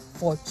role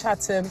for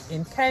Chatham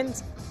in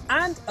Kent.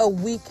 And a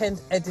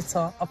weekend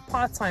editor, a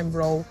part-time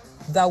role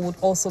that would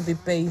also be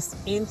based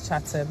in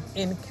Chatham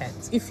in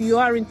Kent. If you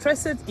are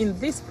interested in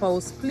this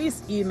post,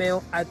 please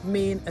email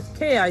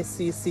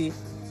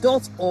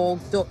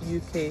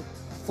admin@kicc.org.uk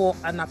for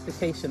an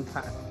application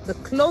pack. The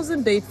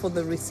closing date for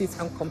the receipt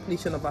and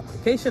completion of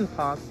application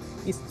pack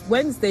is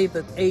Wednesday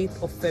the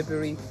 8th of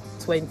February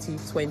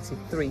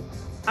 2023.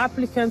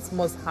 Applicants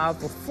must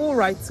have a full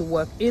right to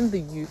work in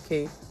the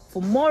UK.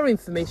 For more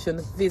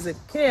information, visit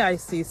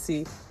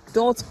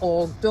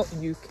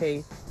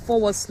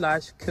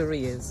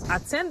kicc.org.uk/careers.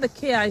 Attend the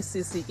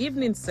KICC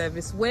evening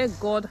service where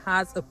God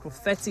has a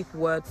prophetic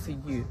word for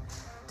you.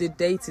 The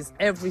date is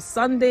every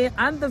Sunday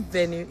and the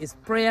venue is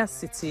Prayer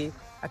City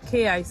at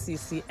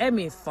KICC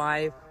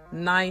ME5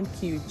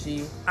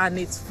 9QG, and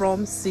it's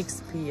from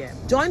 6 p.m.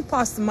 Join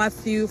Pastor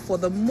Matthew for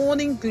the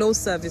morning glow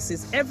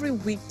services every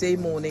weekday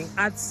morning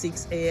at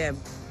 6 a.m.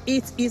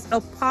 It is a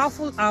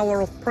powerful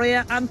hour of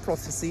prayer and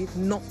prophecy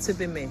not to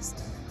be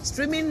missed.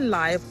 Streaming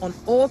live on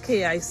all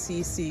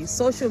KICC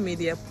social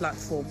media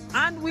platforms,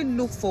 and we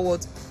look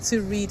forward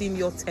to reading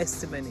your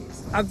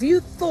testimonies. Have you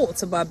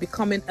thought about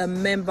becoming a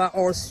member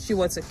or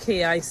steward at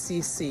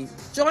KICC?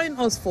 Join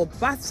us for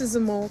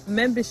baptismal,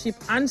 membership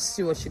and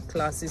stewardship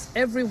classes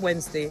every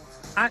Wednesday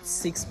at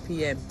 6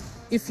 p.m.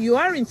 If you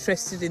are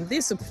interested in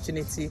this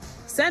opportunity,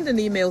 send an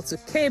email to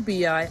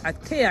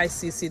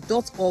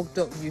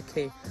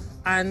kbi@kicc.org.uk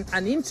and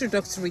an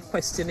introductory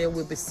questionnaire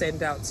will be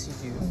sent out to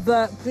you.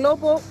 The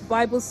Global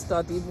Bible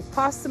Study with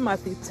Pastor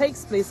Matthew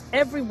takes place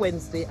every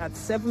Wednesday at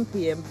 7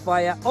 p.m.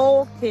 via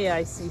all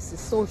KICC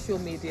social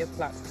media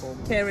platforms.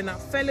 Caring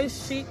Out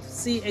Fellowship,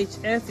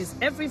 CHF, is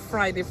every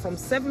Friday from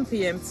 7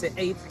 p.m. to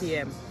 8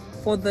 p.m.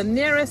 For the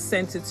nearest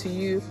centre to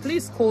you,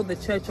 please call the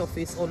church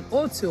office on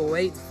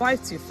 0208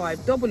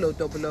 525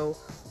 0000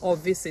 or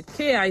visit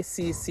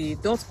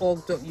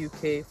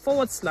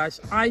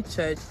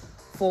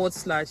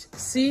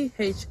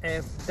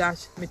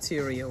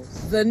kicc.org.uk/ichurch/CHF-materials.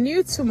 The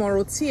New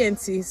Tomorrow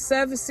TNT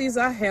services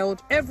are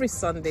held every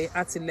Sunday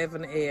at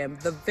 11 a.m.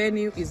 The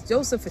venue is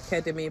Joseph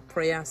Academy,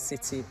 Prayer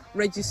City.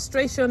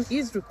 Registration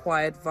is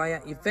required via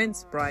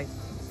Eventbrite.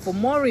 For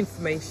more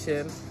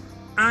information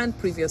and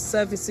previous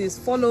services,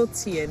 follow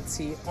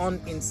TNT on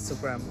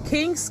Instagram.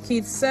 King's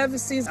Kids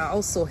services are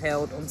also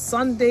held on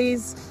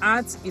Sundays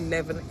at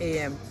 11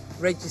 a.m.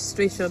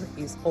 Registration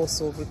is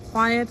also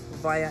required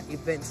via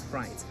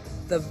Eventbrite.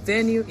 The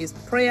venue is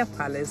Prayer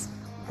Palace,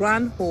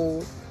 Grand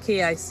Hall,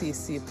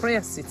 KICC,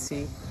 Prayer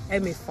City,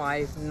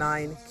 ME5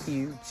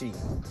 9QG.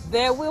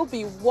 There will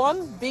be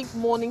one big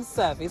morning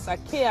service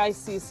at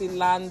KICC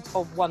Land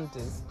of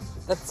Wonders.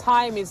 The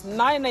time is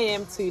 9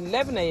 a.m. to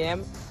 11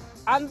 a.m.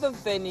 and the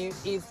venue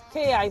is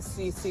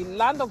KICC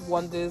Land of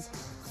Wonders,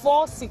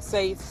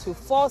 468 to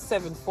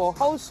 474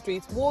 Hull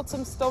Street,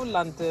 Walthamstow,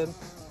 London,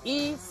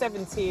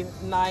 E17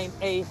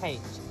 9AH.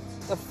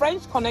 The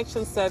French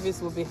Connection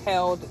service will be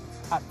held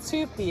at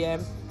 2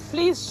 p.m.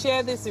 Please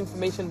share this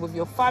information with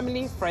your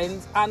family,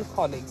 friends, and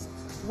colleagues.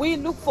 We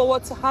look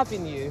forward to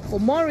having you. For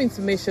more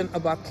information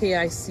about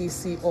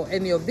KICC or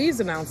any of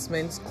these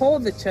announcements, call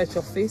the church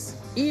office,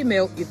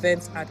 email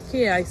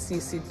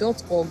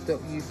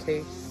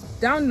events@kicc.org.uk,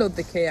 download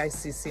the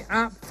KICC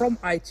app from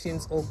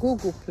iTunes or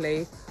Google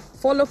Play,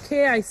 follow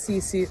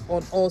KICC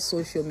on all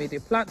social media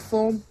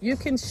platforms. You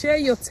can share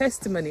your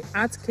testimony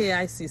at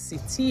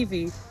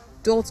kicctv.org.uk.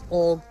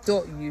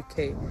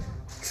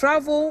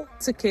 Travel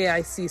to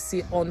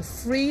KICC on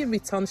free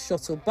return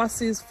shuttle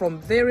buses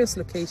from various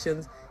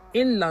locations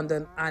in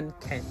London and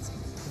Kent.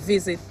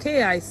 Visit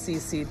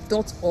kicc.org.uk.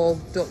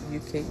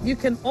 You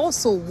can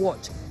also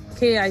watch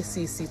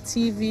KICC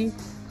TV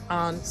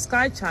on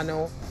Sky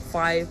Channel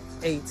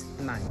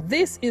 589.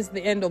 This is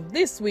the end of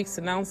this week's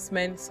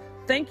announcements.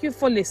 Thank you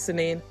for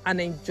listening and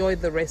enjoy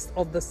the rest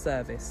of the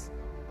service.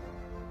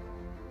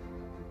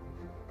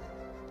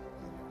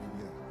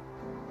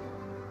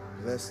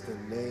 Bless the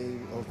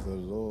name of the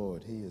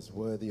Lord. He is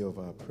worthy of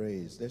our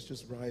praise. Let's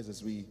just rise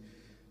as we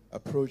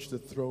approach the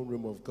throne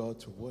room of God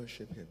to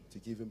worship him, to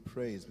give him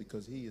praise,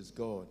 because he is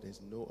God.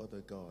 There's no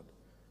other God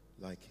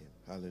like him.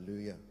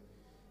 Hallelujah.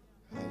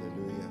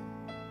 Hallelujah.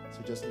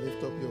 So just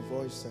lift up your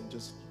voice and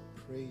just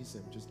praise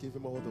him. Just give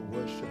him all the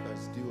worship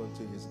that's due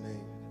unto his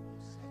name.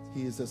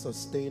 He is the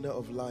sustainer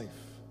of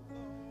life.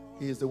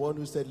 He is the one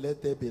who said,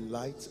 let there be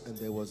light, and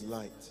there was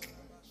light.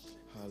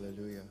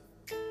 Hallelujah.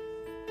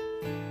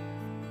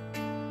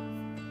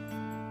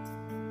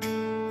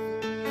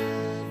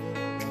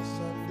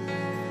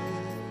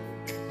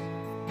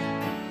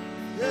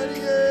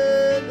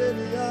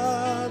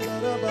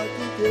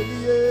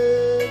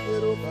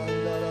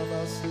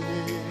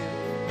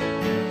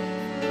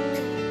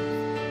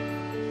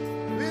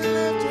 We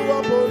lift you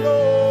up, O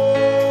Lord.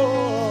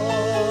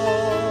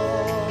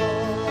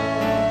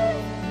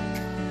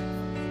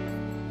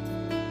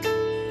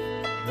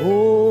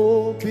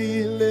 Oh,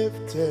 be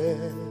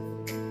lifted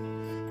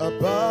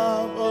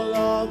above all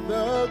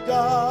other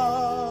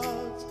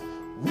gods.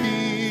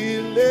 We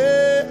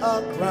lay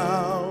our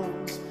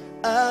crowns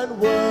and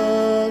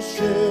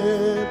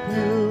worship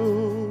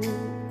you.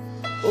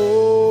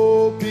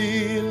 Oh,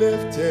 be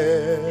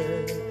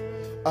lifted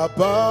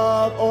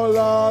above all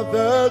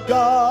other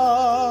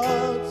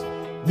gods.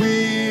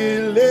 We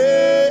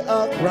lay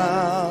our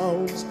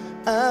crowns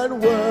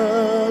and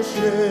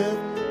worship.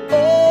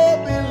 Oh,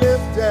 be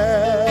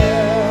lifted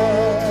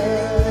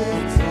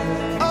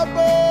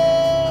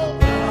above.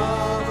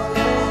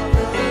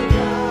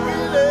 We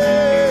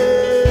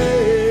lay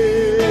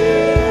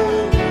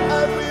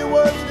and we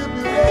worship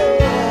you,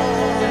 Lord.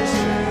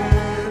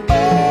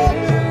 Oh,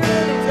 be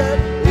lifted.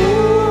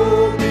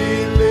 Oh, be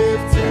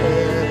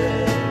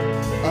lifted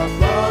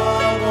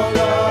above all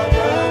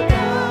other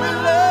gods. We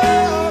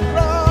lay our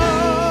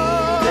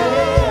crowns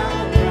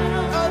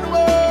and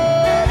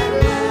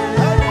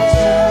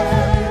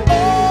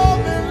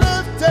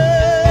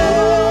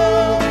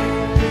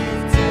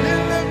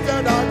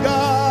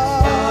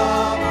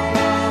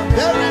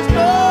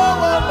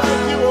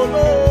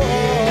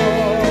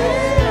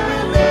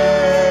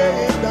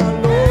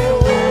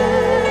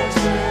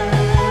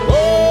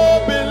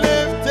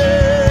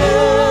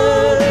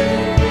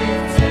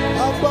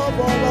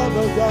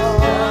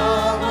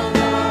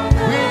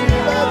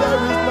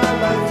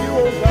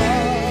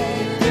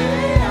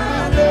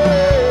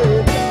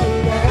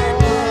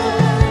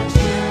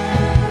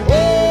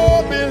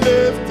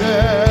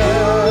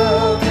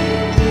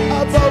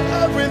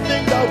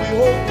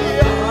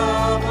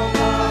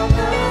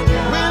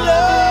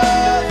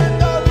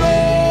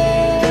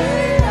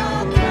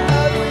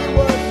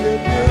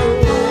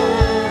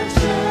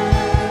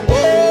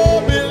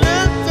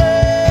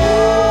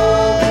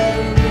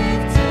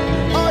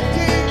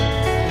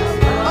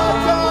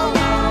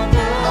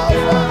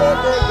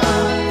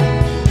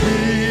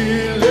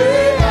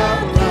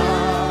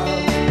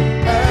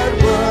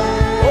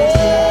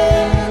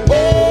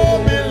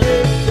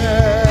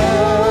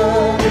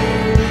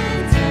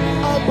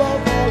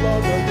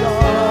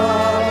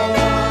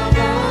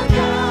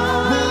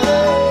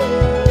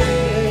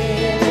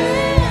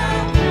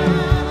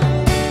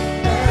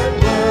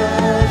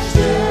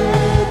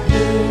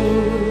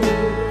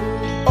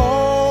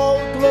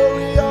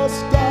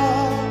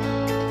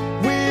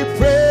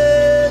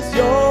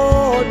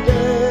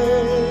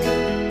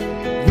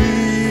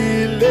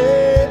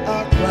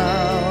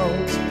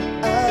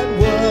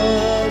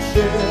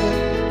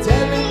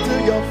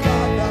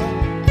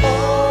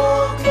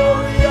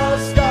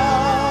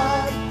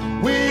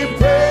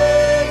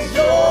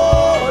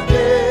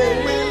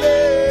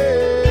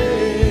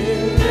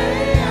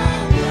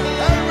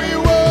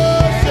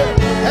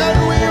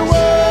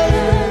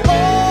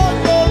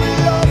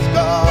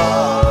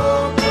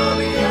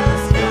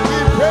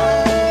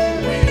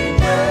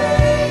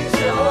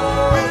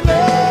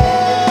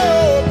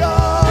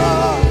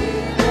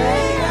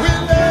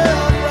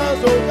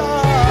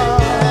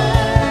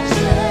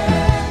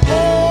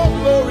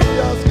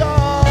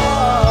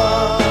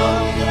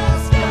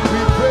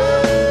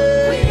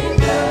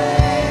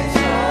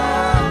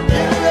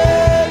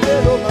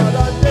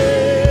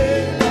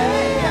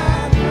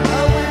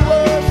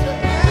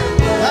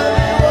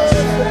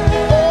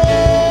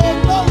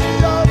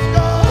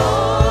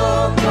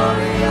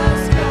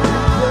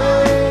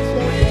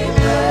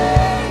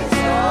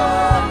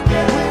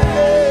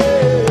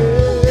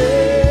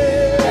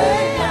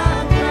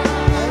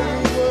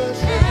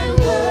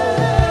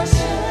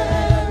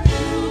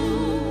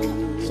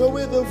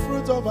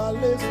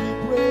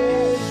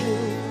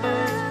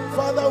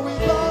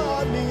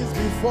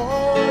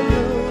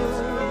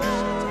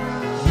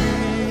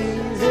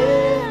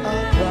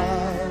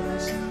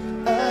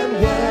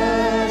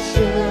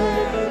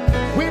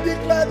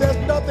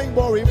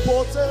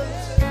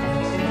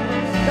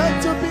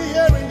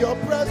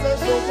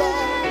oh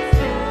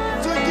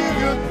God, to give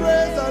you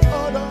praise and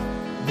honor.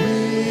 We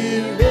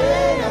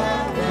lay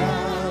our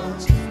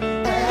crowns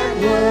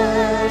and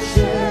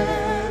worship.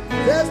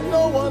 There's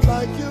no one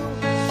like you,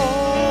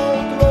 oh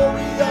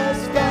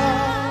glorious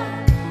God.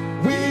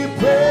 We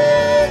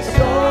praise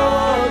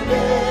your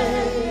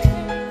name.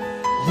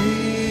 We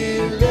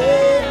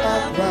lay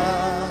our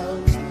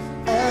crowns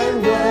and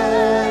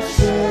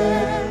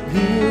worship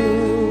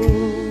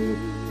you.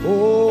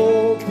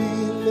 Oh, be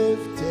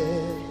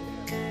lifted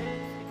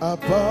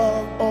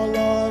above all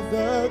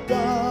other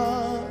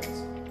gods.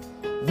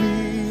 We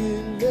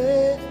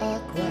lay our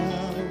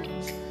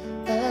crowns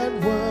and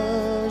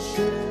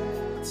worship.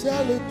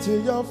 Tell it to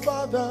your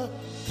Father.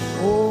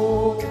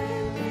 Oh,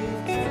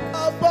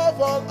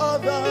 above all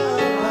other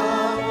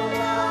gods,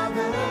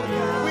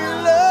 we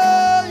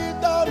lay it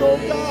down, oh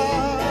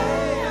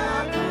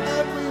God,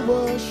 and we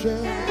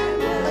worship,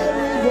 and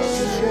we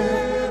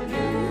worship.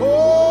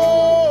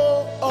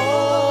 Oh,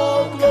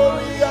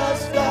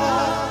 glorious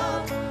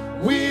God,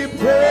 we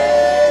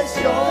praise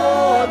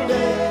your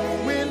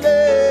name. We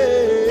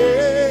lay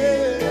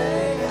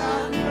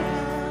our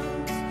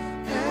crowns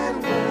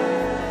and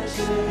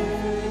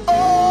worship.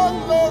 Oh,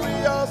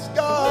 glorious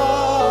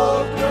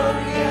God,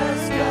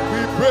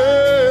 we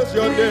praise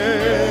your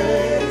name.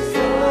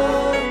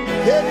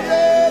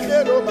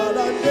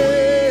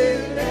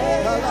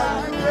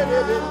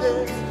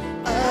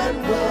 And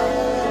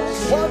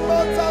one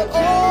more time,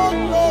 oh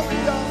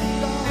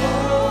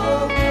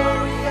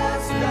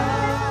glorious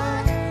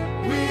God,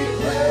 we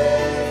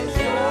praise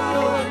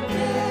your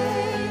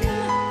name.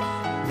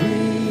 We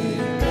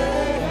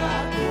lay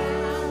our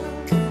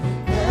crowns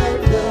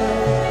and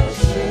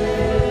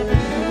worship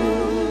you,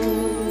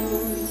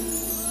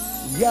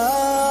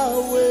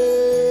 Yahweh,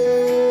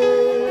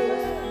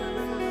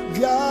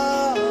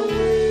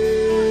 Yahweh,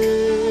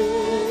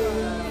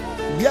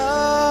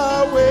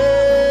 Yahweh.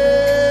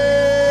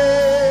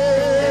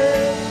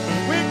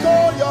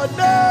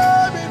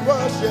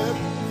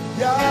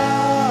 Yahweh,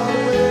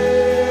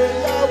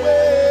 Yahweh,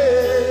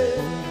 Yahweh,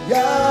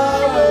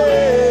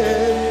 Yahweh,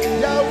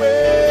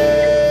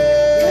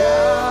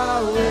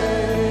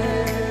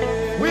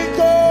 Yahweh. We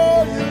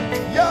call you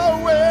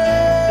Yahweh,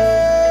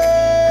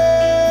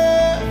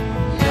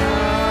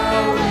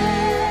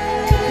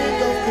 Yahweh,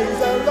 King of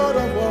kings and Lord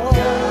of all,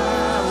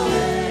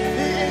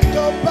 the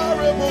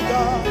incomparable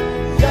God.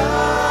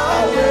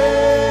 Yahweh,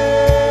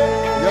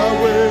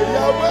 Yahweh,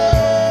 Yahweh.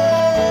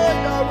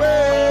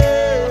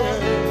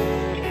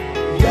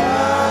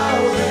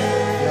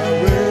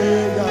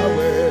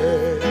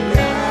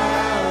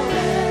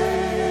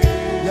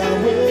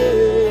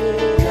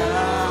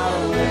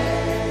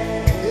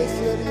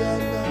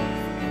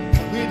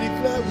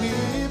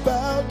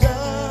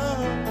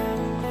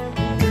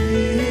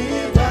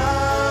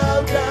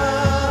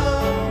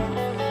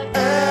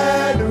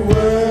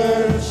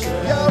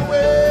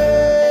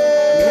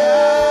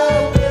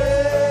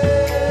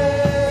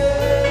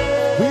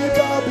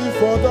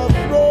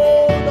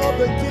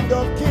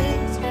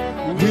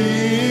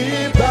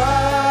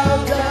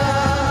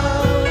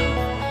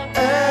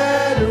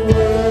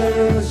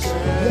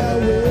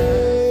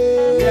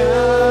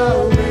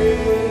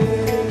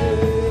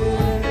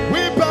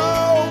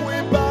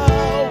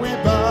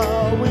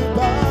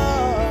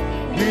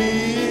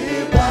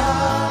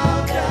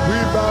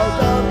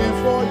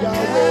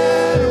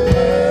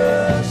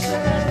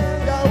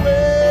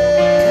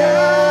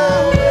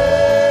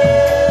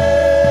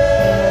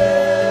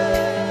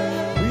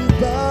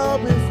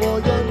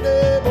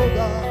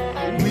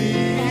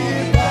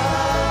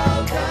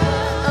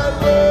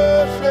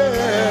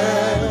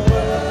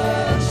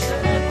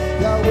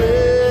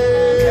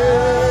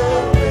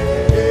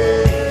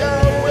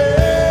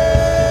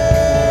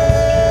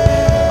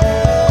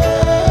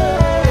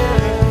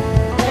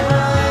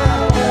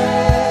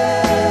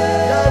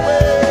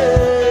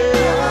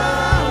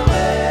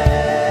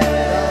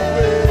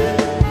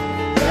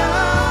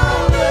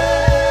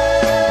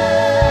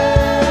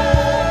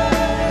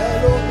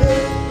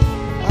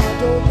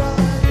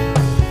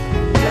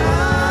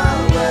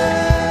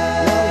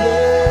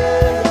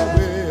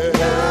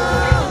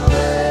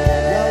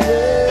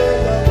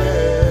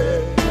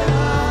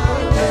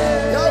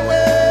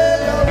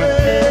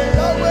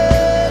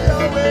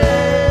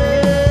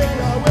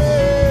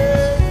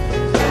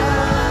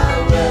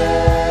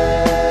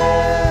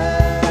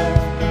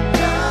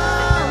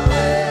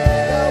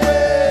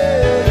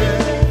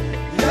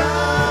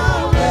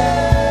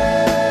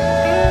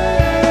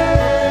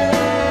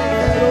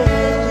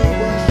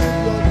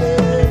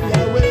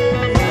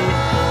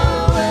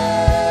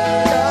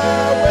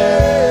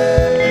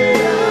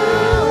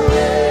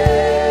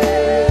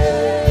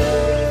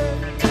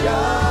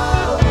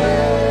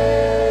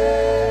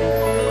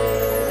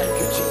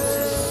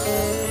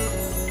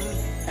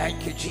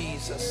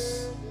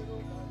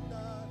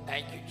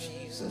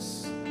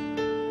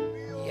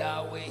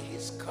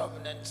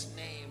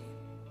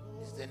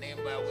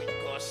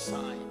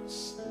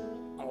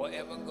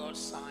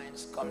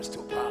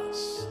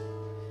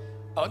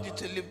 I want you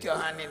to lift your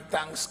hand in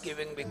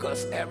thanksgiving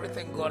because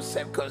everything God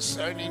said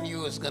concerning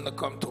you is going to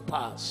come to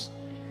pass.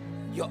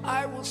 Your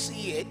eye will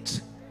see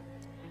it.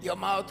 Your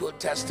mouth will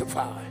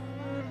testify.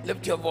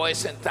 Lift your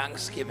voice in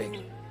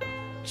thanksgiving.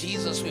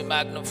 Jesus, we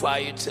magnify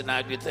you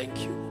tonight. We thank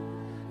you.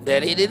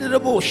 That he did the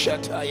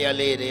bullshit.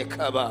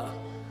 Mambro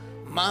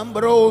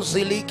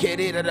zili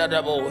kerida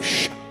da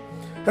bush.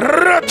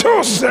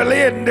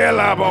 Ratoselinde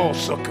la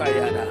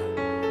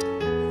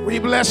bosokayada. We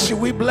bless you,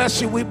 we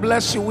bless you, we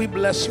bless you, we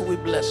bless you, we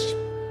bless you.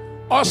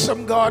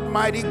 Awesome God,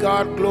 mighty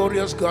God,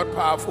 glorious God,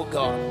 powerful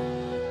God.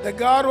 The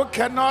God who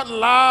cannot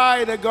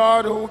lie, the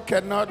God who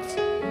cannot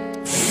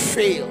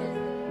fail.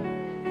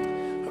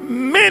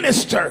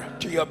 Minister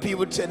to your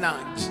people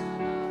tonight.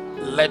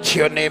 Let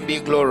your name be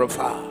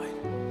glorified.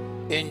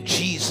 In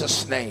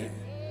Jesus' name.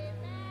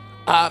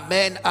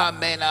 Amen,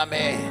 amen,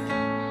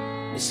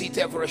 amen. Be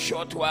seated for a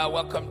short while.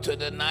 Welcome to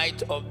the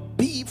night of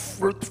Be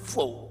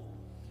Fruitful.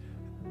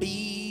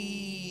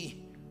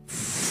 Be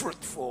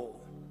fruitful.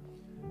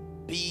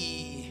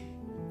 Be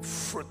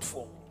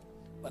fruitful.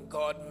 When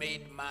God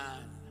made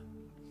man,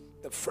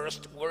 the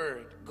first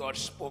word God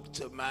spoke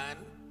to man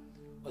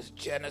was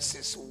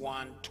Genesis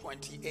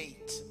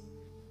 1:28.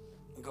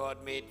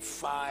 God made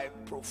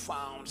 5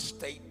 profound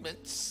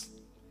statements.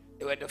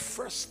 They were the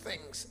first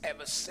things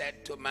ever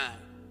said to man.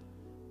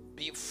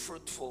 Be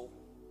fruitful,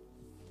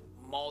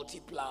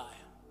 multiply,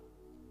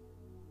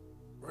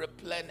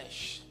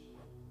 replenish,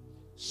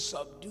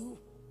 subdue,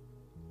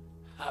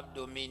 have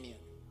dominion.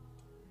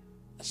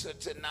 And so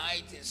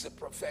tonight is a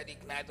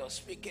prophetic night of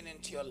speaking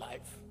into your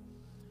life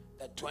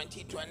that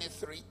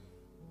 2023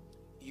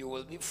 you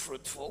will be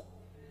fruitful,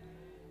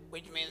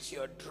 which means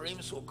your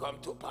dreams will come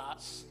to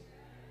pass,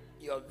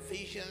 your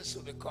visions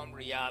will become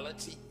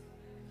reality,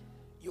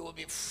 you will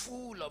be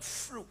full of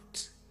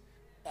fruit,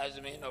 as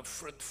the meaning of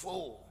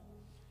fruitful.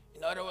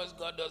 In other words,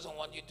 God doesn't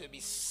want you to be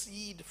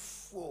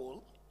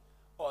seed-full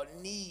or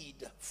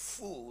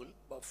need-full,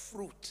 but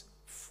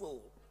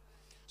fruit-full.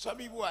 Some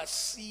people are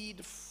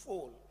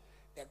seed-full.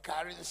 They're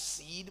carrying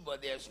seed,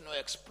 but there's no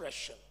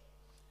expression.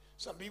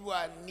 Some people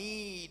are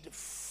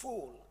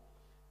need-full.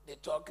 They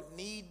talk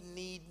need,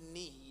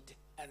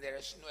 and there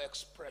is no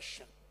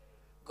expression.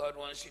 God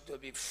wants you to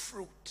be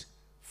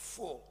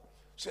fruitful,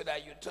 so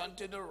that you turn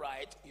to the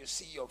right, you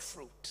see your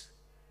fruit.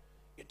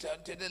 You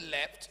turn to the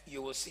left,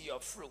 you will see your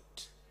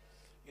fruit.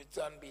 You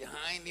turn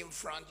behind, in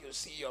front, you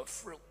see your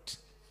fruit.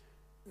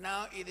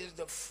 Now it is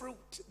the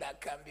fruit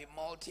that can be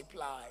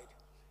multiplied.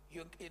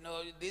 You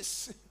know,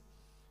 this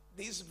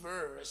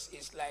verse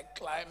is like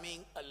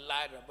climbing a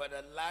ladder, but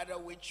a ladder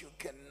which you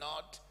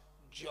cannot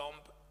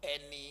jump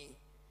any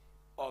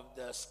of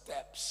the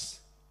steps.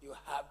 You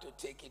have to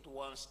take it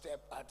one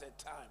step at a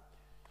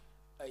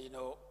time. You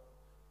know,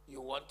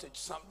 you want to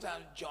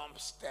sometimes jump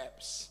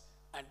steps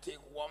and take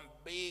one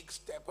big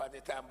step at a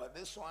time, but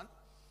this one,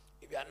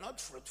 if you are not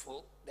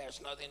fruitful,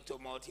 there's nothing to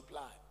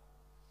multiply.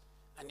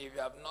 And if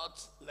you have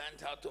not learned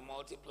how to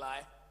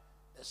multiply,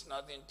 there's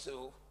nothing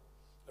to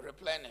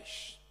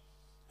replenish.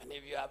 And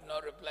if you have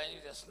not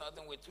replenished, there's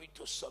nothing with which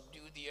to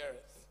subdue the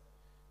earth.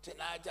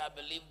 Tonight, I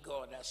believe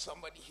God that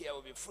somebody here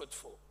will be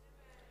fruitful.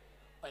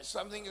 When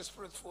something is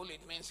fruitful,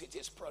 it means it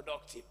is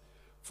productive.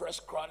 1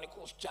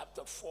 Chronicles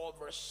chapter 4,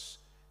 verse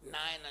 9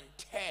 and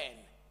 10.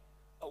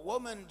 A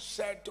woman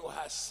said to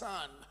her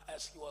son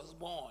as he was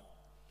born,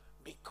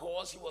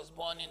 because he was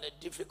born in a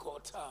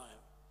difficult time,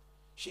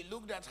 she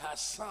looked at her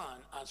son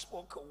and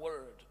spoke a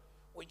word,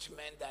 which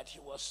meant that he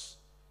was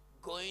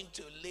going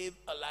to live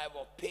a life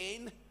of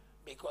pain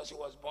because he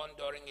was born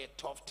during a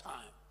tough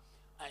time.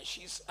 And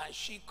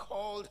she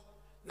called,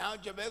 now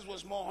Jabez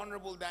was more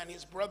honorable than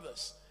his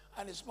brothers,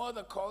 and his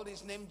mother called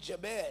his name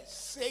Jabez,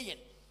 saying,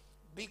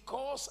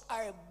 because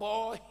I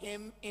bore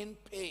him in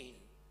pain.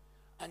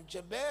 And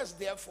Jabez,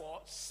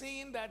 therefore,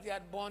 seeing that he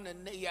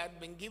had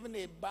been given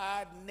a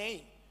bad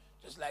name,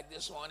 just like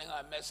this morning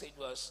our message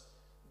was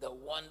the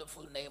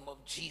wonderful name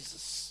of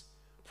Jesus.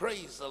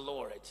 Praise the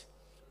Lord.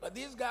 But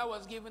this guy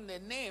was given a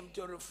name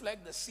to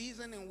reflect the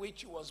season in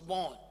which he was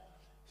born.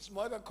 His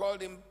mother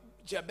called him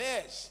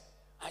Jabez,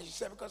 and she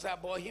said, because I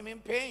bore him in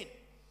pain.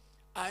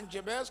 And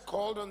Jabez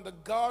called on the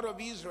God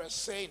of Israel,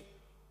 saying,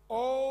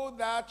 oh,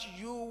 that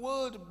you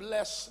would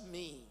bless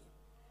me,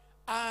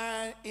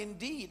 and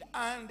indeed,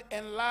 and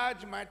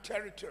enlarge my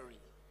territory,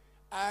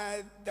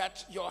 and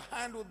that your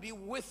hand will be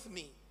with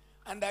me,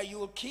 and that you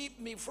will keep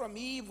me from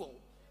evil,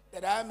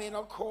 that I may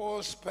not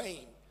cause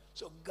pain.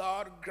 So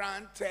God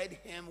granted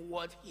him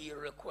what he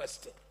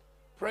requested.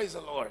 Praise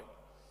the Lord.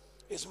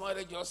 His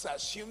mother just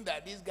assumed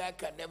that this guy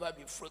can never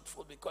be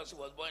fruitful because he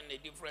was born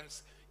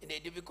in a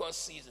difficult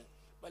season.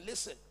 But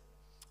listen,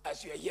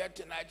 as you are here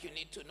tonight, you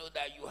need to know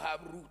that you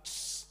have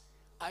roots,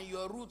 and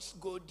your roots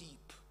go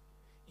deep.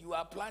 You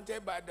are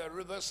planted by the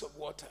rivers of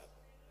water.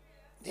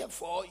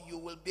 Therefore, you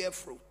will bear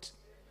fruit.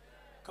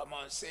 Come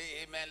on,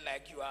 say amen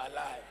like you are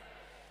alive.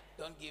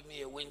 Don't give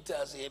me a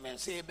winter's amen.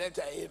 Say a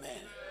better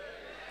amen.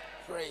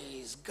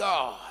 Praise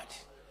God.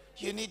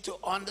 You need to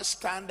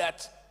understand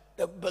that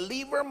the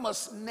believer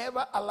must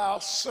never allow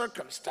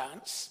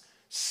circumstance,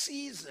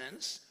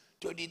 seasons,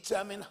 to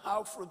determine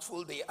how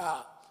fruitful they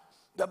are.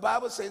 The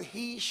Bible says,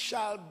 he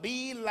shall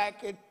be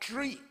like a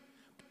tree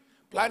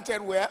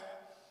planted where?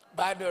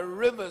 By the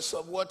rivers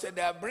of water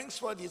that brings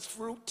forth its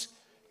fruit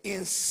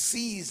in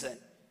season.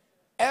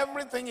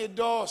 Everything it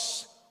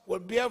does will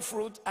bear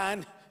fruit.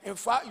 And in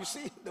fact, you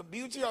see, the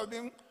beauty of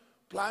being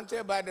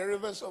planted by the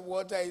rivers of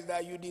water is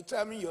that you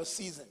determine your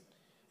season.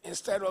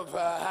 Instead of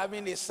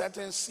having a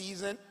certain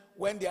season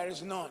when there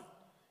is none,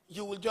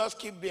 you will just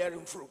keep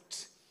bearing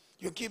fruit.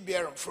 You keep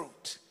bearing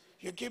fruit.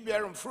 You keep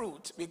bearing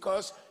fruit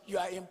because you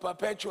are in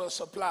perpetual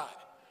supply.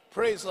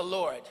 Praise the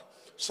Lord.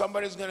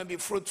 Somebody's going to be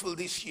fruitful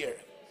this year.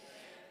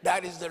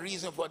 That is the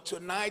reason for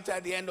tonight,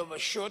 at the end of a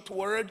short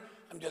word,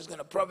 I'm just going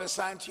to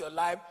prophesy into your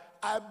life.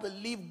 I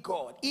believe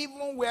God.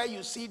 Even where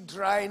you see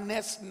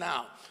dryness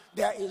now,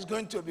 there is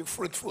going to be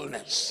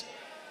fruitfulness.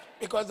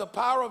 Because the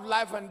power of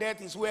life and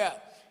death is where?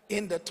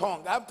 In the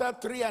tongue. After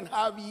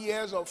 3.5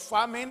 years of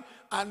famine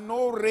and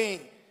no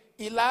rain,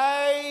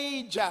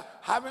 Elijah,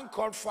 having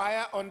caught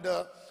fire on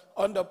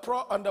the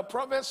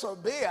prophets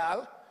of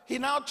Baal, he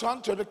now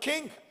turned to the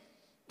king.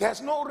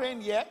 There's no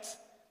rain yet.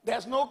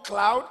 There's no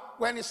cloud.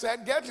 When he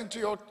said, get into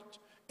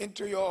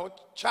your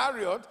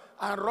chariot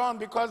and run,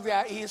 because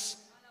there is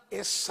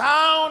a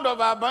sound of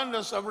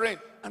abundance of rain.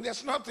 And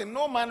there's nothing,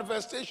 no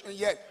manifestation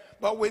yet.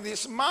 But with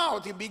his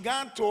mouth, he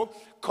began to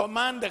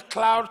command the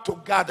cloud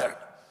to gather.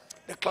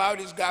 The cloud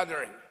is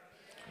gathering.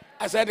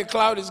 I said the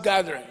cloud is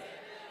gathering.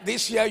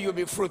 This year you'll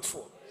be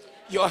fruitful.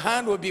 Your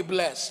hand will be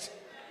blessed.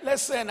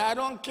 Listen, I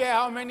don't care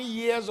how many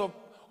years of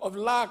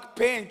lack,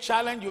 pain,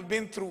 challenge you've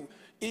been through.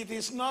 It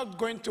is not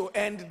going to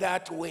end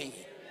that way.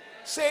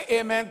 Say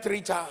amen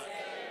 3 times.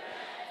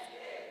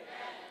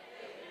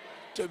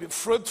 To be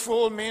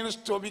fruitful means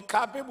to be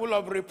capable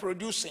of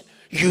reproducing.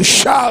 You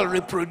shall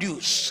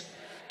reproduce.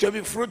 To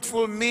be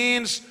fruitful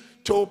means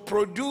to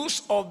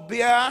produce or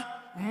bear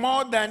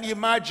more than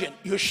imagine.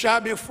 You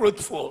shall be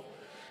fruitful.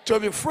 To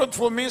be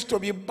fruitful means to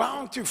be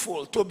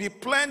bountiful, to be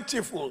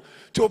plentiful,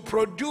 to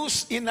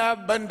produce in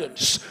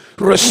abundance.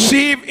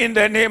 Receive in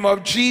the name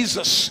of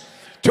Jesus.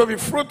 To be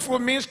fruitful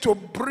means to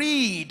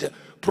breed,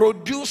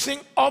 producing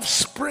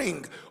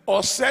offspring,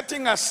 or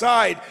setting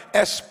aside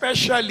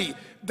especially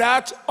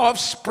that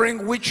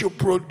offspring which you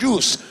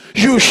produce.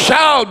 You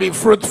shall be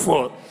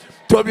fruitful.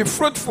 To be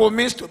fruitful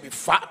means to be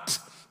fat,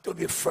 to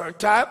be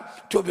fertile,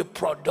 to be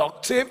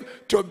productive,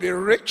 to be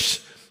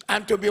rich,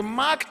 and to be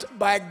marked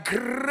by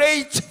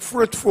great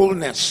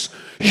fruitfulness.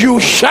 You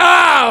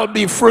shall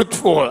be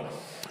fruitful.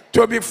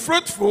 To be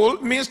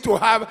fruitful means to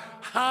have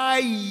high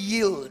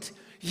yield,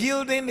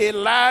 yielding a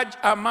large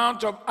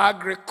amount of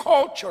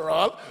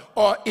agricultural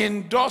or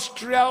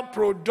industrial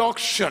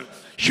production.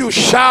 You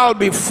shall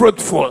be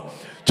fruitful.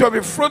 To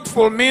be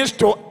fruitful means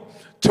to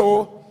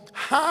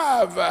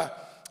have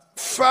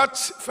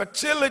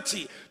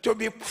fertility, to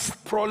be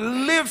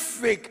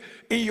prolific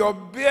in your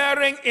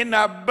bearing in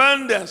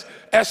abundance,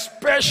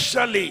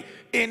 especially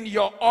in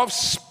your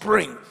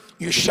offspring.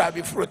 You shall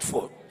be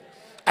fruitful.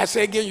 I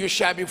say again, you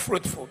shall be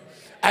fruitful.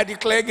 I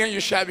declare again, you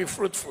shall be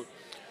fruitful.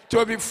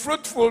 To be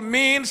fruitful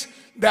means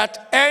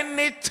that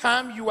any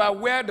time you are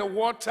where the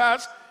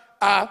waters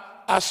are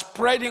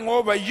spreading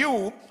over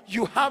you,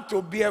 you have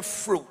to bear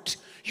fruit.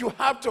 You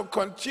have to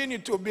continue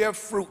to bear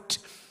fruit.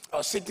 I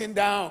was sitting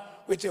down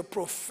with a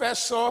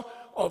professor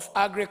of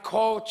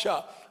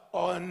agriculture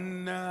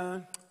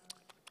on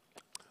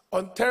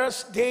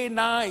Thursday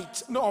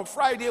night, no, on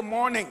Friday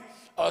morning.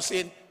 I was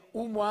in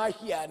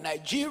Umuahia,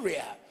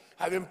 Nigeria,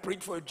 having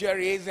preached for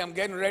Jerry Aze. I'm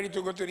getting ready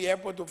to go to the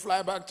airport to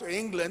fly back to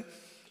England.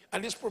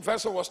 And this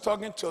professor was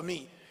talking to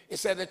me. He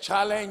said the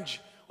challenge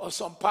of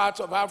some parts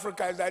of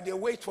Africa is that they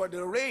wait for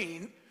the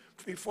rain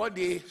before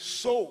they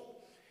sow.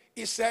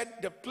 He said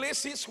the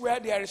places where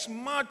there is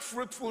much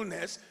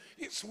fruitfulness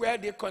is where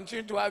they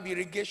continue to have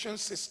irrigation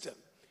system.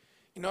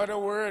 In other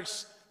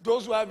words,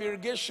 those who have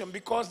irrigation,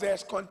 because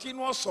there's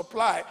continuous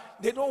supply,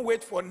 they don't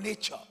wait for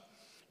nature.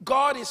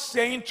 God is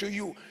saying to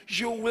you,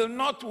 you will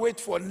not wait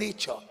for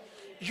nature.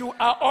 You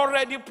are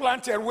already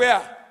planted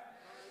where?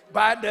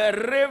 By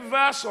the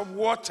rivers of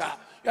water.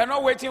 You are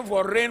not waiting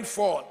for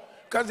rainfall.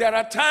 Because there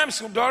are times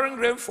during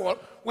rainfall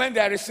when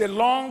there is a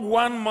long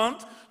 1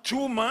 month,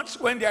 2 months,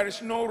 when there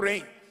is no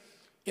rain.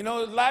 You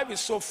know, life is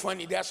so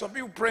funny. There are some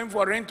people praying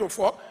for rain to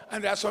fall,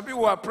 and there are some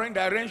people who are praying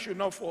that rain should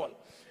not fall.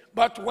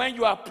 But when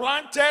you are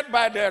planted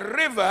by the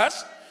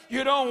rivers,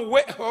 you don't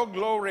wait. Oh,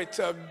 glory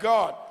to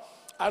God.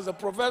 As the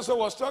professor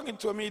was talking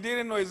to me, he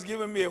didn't know he's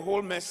giving me a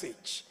whole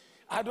message.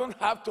 I don't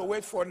have to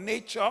wait for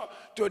nature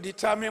to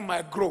determine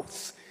my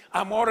growth.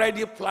 I'm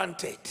already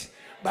planted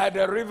by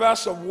the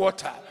rivers of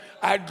water.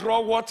 I draw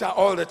water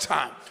all the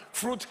time.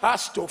 Fruit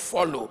has to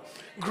follow.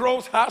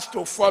 Growth has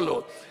to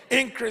follow.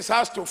 Increase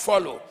has to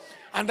follow.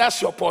 And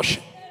that's your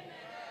portion.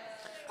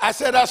 I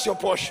said that's your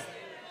portion.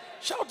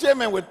 Shout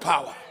amen with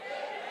power.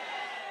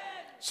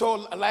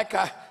 So like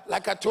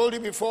I told you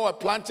before, I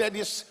planted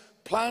these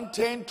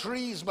plantain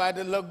trees by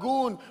the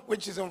lagoon,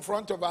 which is in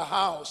front of our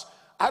house.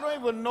 I don't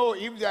even know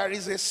if there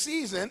is a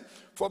season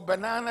for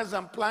bananas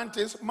and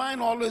plantains.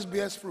 Mine always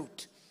bears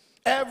fruit.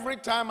 Every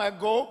time I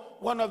go,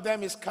 one of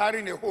them is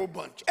carrying a whole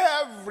bunch.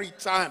 Every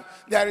time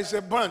there is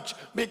a bunch,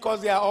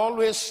 because they are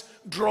always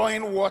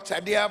drawing water.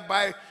 They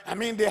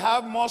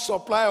have more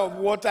supply of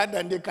water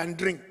than they can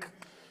drink.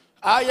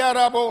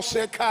 Ayarabo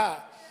Seka.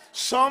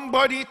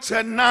 Somebody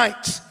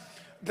tonight,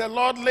 the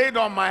Lord laid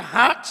on my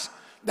heart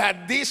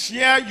that this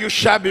year you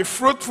shall be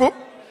fruitful.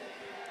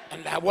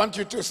 And I want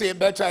you to say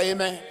better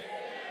amen.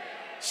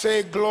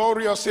 Say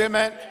glorious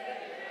amen.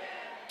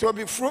 To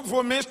be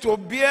fruitful means to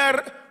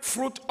bear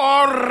fruit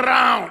all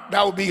round.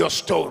 That will be your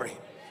story.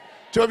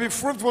 To be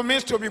fruitful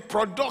means to be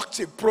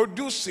productive,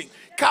 producing,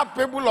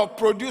 capable of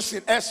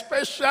producing,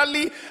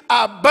 especially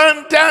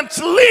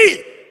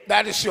abundantly.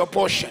 That is your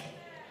portion.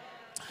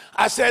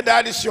 I said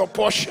that is your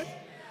portion.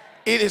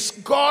 It is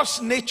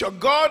God's nature.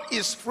 God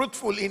is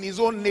fruitful in his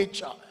own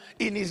nature,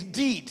 in his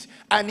deeds,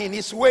 and in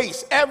his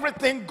ways.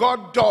 Everything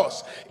God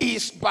does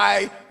is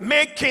by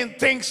making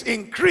things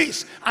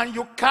increase. And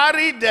you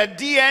carry the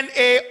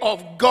DNA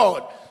of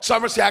God.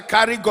 Somebody say, I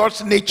carry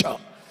God's nature.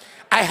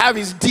 I have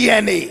his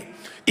DNA.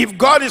 If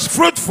God is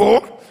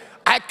fruitful,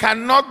 I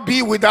cannot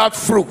be without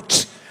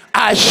fruit.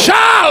 I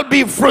shall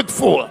be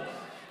fruitful.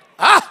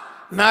 God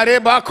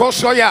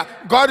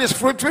is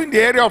fruitful in the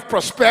area of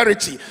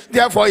prosperity.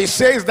 Therefore, he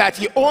says that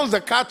he owns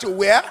the cattle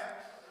where?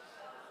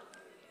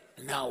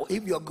 Now,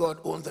 if your God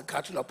owns the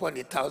cattle upon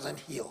 1,000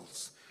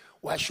 hills,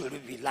 why should we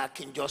be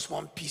lacking just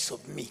one piece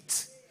of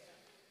meat?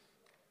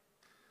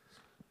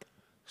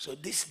 So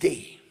this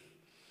day,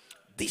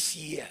 this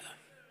year,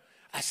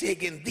 I say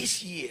again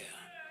this year,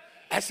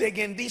 I say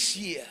again this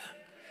year,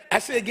 I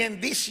say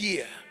again this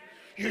year,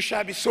 you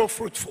shall be so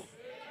fruitful.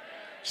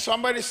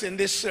 Somebody's in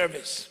this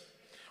service.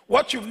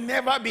 What you've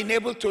never been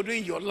able to do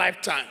in your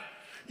lifetime,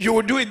 you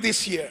will do it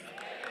this year.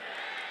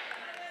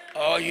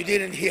 Oh, you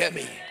didn't hear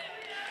me.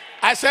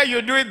 I said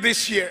you do it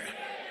this year.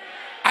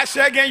 I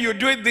say again, you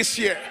do it this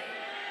year.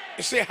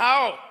 You say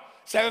how?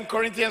 2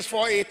 Corinthians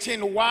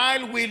 4:18.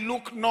 While we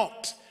look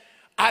not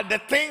at the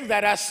things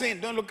that are seen.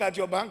 Don't look at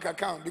your bank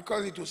account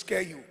because it will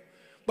scare you.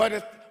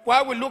 But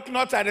while we look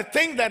not at the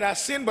things that are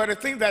seen, but the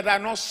things that are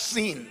not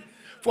seen.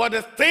 For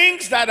the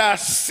things that are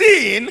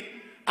seen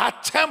are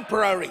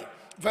temporary.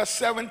 Verse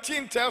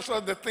 17 tells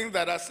us the things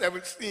that are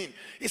seen.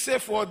 He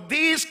said, for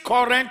this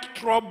current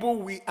trouble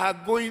we are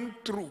going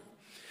through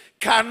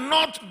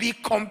cannot be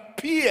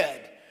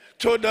compared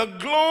to the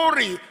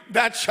glory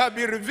that shall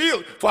be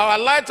revealed. For our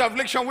light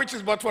affliction, which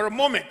is but for a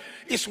moment,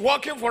 is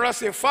working for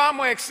us a far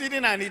more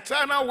exceeding and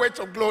eternal weight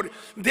of glory.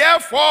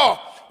 Therefore,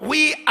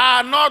 we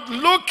are not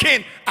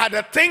looking at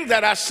the things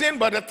that are seen,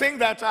 but the things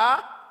that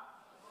are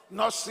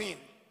not seen.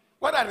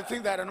 What are the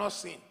things that are not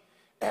seen?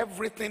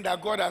 Everything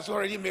that God has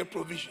already made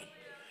provision.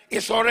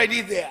 It's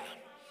already there.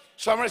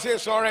 Somebody say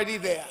it's already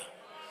there.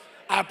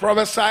 I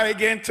prophesy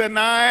again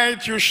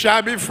tonight, you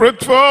shall be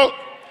fruitful.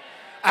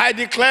 I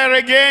declare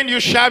again, you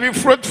shall be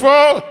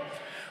fruitful.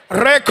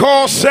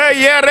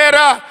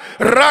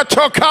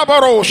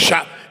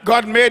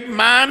 God made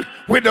man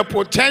with the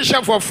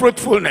potential for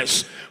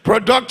fruitfulness.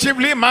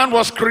 Productively, man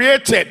was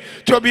created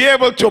to be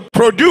able to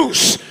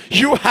produce.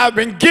 You have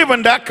been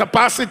given that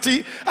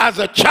capacity as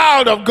a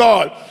child of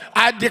God.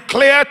 I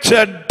declare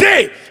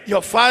today,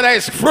 your father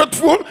is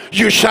fruitful,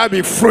 you shall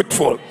be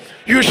fruitful.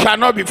 You shall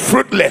not be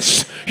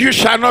fruitless. You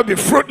shall not be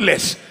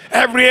fruitless.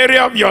 Every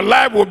area of your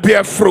life will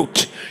bear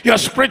fruit. Your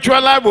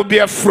spiritual life will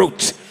bear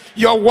fruit.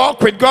 Your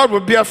walk with God will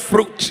bear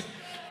fruit.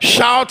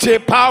 Shout a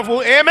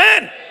powerful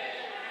amen.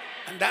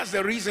 And that's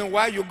the reason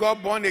why you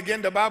got born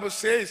again. The Bible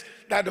says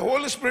that the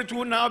Holy Spirit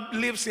who now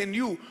lives in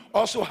you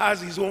also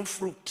has his own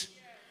fruit.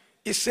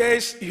 It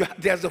says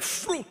there's a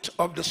fruit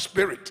of the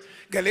Spirit.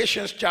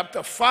 Galatians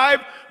chapter 5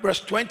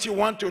 verse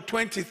 21 to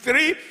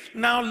 23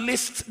 now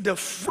lists the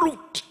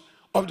fruit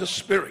of the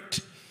Spirit.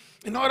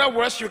 In other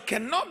words, you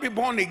cannot be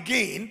born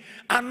again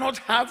and not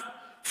have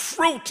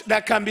fruit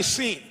that can be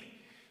seen.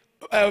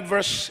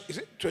 Verse is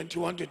it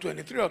 21 to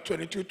 23 or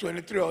 22,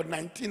 23 or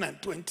 19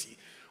 and 20?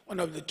 One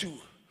of the two.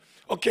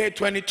 Okay,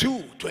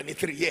 22,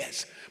 23,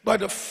 yes.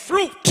 But the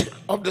fruit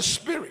of the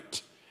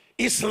Spirit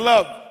is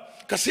love.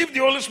 Because if the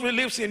Holy Spirit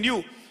lives in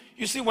you,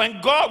 you see, when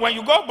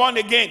you got born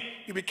again,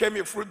 you became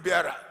a fruit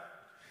bearer.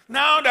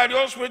 Now that the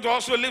Holy Spirit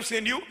also lives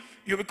in you,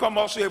 you become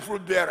also a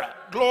fruit bearer.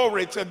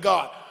 Glory to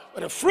God.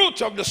 But the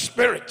fruit of the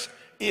Spirit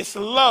is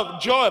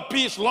love, joy,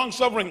 peace,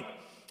 long-suffering.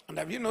 And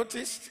have you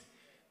noticed?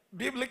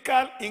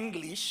 Biblical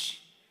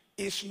English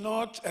is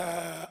not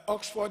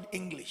Oxford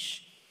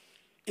English.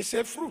 It's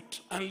a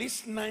fruit and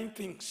lists 9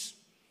 things.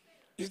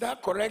 Is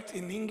that correct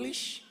in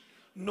English?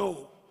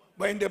 No.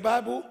 But in the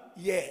Bible,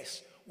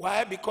 yes.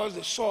 Why? Because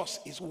the source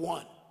is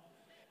one.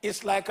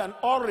 It's like an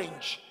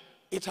orange.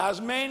 It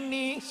has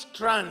many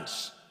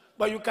strands.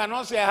 But you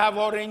cannot say I have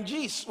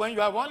oranges when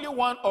you have only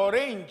one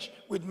orange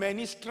with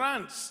many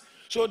strands.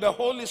 So the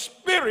Holy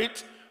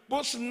Spirit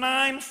puts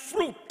 9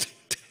 fruit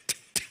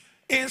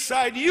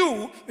inside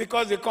you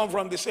because they come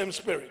from the same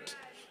Spirit.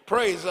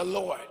 Praise the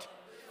Lord.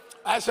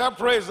 I said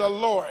praise the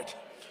Lord.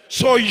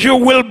 So you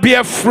will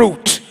bear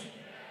fruit.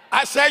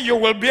 I said you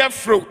will bear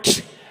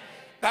fruit.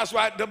 That's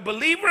why the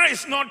believer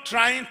is not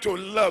trying to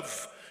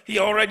love. he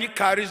already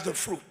carries the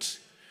fruit.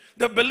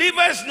 The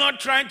believer is not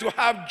trying to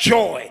have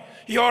joy,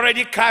 he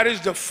already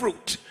carries the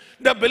fruit.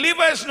 The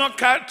believer is not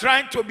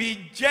trying to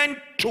be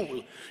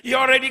gentle, he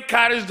already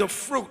carries the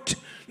fruit.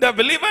 The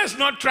believer is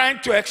not trying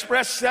to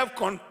express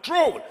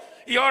self-control,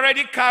 he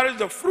already carries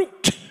the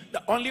fruit.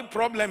 The only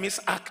problem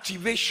is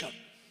activation.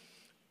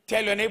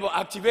 Tell your neighbor,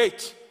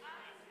 activate.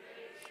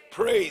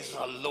 Praise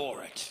the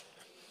Lord.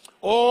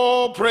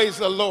 Oh, praise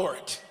the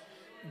Lord.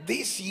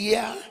 This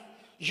year,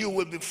 you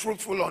will be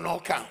fruitful on all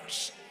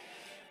counts.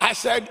 I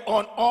said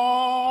on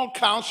all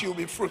counts, you'll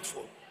be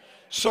fruitful.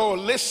 So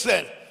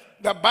listen,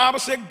 the Bible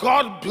said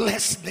God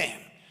blessed them.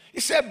 He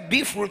said,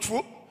 be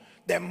fruitful,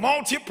 then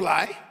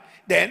multiply,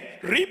 then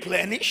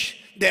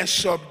replenish, then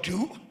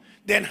subdue,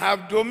 then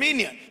have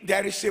dominion.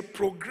 There is a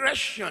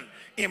progression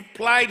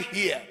implied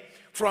here.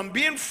 From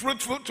being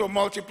fruitful to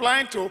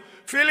multiplying to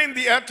filling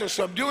the earth to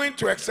subduing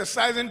to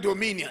exercising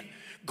dominion.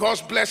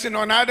 God's blessing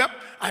on Adam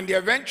and the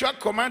eventual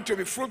command to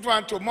be fruitful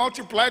and to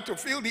multiply to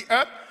fill the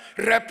earth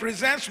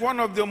represents one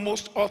of the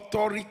most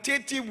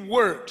authoritative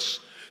words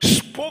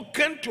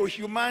spoken to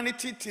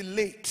humanity till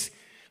late.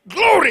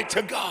 Glory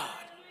to God.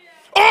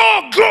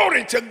 Oh,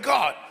 glory to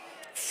God.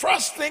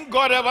 First thing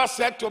God ever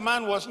said to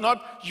man was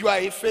not, you are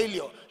a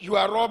failure, you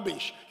are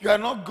rubbish, you are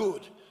not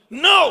good.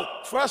 No,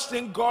 first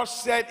thing God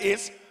said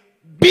is,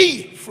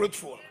 be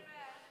fruitful.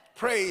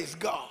 Praise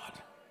God.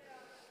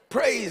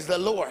 Praise the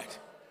Lord.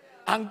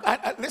 And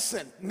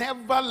listen,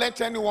 never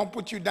let anyone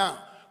put you down.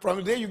 From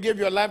the day you gave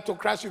your life to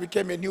Christ, you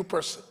became a new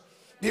person.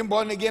 Being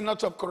born again,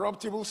 not of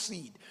corruptible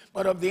seed,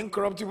 but of the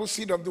incorruptible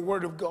seed of the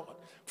word of God.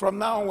 From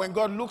now on, when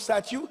God looks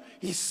at you,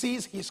 he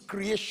sees his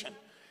creation.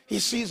 He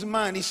sees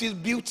man, he sees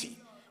beauty.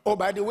 Oh,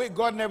 by the way,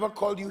 God never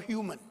called you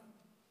human.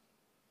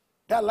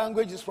 That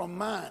language is from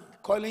man,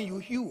 calling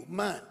you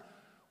man,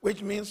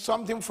 which means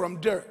something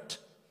from dirt.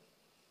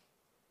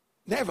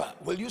 Never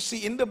will you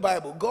see in the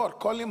Bible God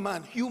calling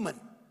man human.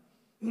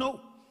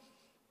 No.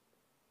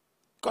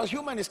 Because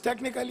human is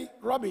technically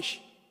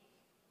rubbish.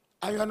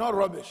 And you're not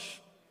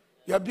rubbish.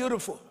 You're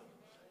beautiful.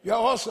 You're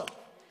awesome.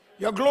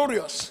 You're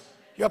glorious.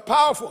 You're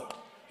powerful.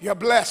 You're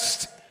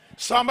blessed.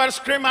 Somebody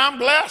scream, I'm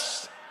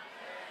blessed.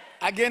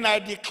 Again, I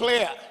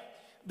declare,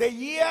 the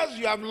years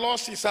you have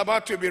lost is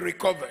about to be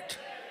recovered.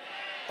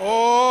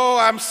 Oh,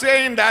 I'm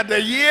saying that the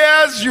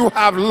years you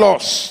have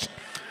lost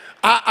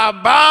are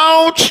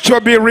about to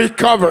be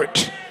recovered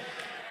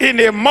in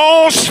a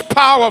most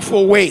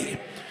powerful way.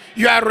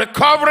 You are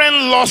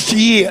recovering lost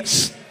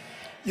years.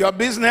 Your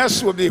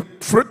business will be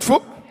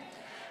fruitful.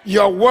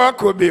 Your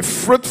work will be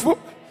fruitful.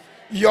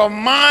 Your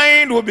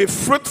mind will be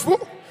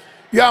fruitful.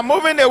 You are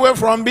moving away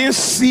from being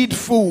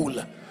seedful.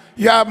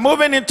 You are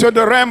moving into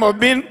the realm of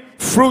being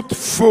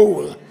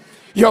fruitful.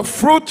 Your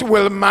fruit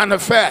will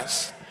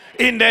manifest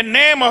in the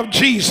name of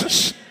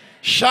Jesus.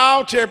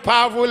 Shout a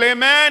powerful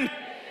amen.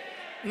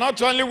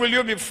 Not only will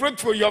you be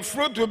fruitful, your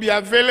fruit will be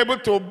available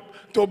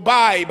to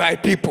buy by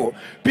people.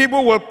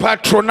 People will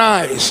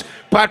patronize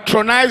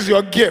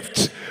your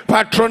gifts,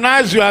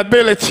 patronize your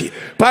ability,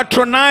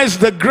 patronize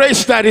the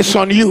grace that is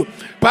on you,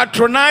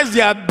 patronize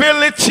the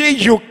ability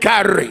you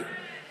carry.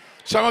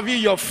 Some of you,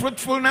 your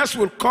fruitfulness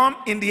will come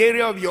in the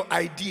area of your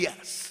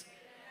ideas.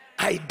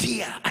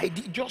 Idea,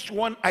 just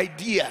one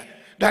idea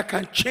that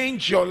can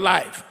change your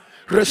life.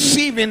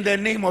 Receive in the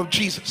name of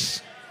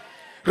Jesus.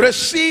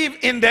 Receive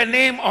in the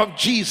name of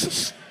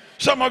Jesus.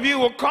 Some of you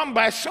will come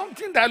by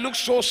something that looks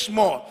so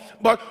small,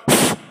 but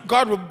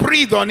God will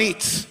breathe on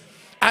it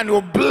and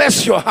will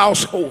bless your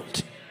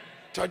household.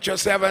 Touch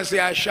yourself and say,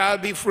 I shall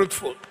be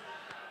fruitful.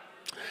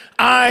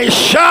 I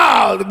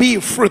shall be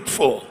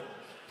fruitful.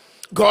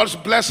 God's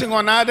blessing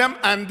on Adam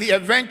and the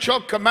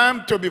eventual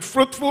command to be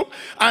fruitful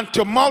and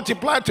to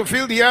multiply, to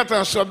fill the earth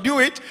and subdue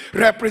it,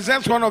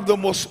 represents one of the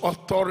most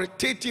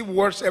authoritative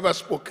words ever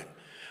spoken.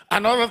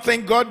 Another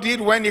thing God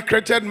did when he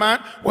created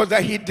man was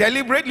that he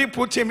deliberately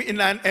put him in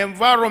an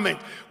environment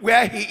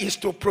where he is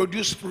to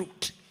produce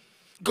fruit.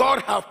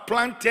 God has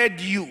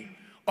planted you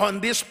on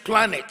this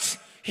planet.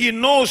 He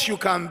knows you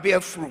can bear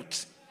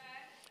fruit.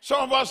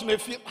 Some of us may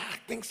feel,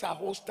 things are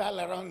hostile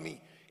around me.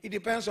 It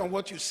depends on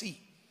what you see.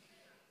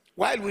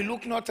 While we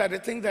look not at the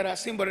things that are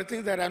seen, but the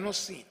things that are not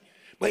seen.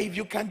 But if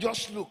you can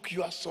just look,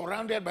 you are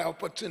surrounded by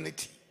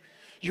opportunity.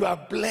 You are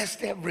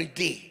blessed every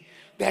day.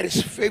 There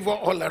is favor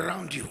all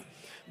around you.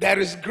 There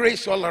is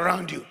grace all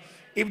around you.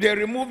 If they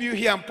remove you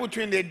here and put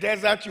you in the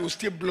desert, you will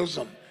still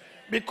blossom.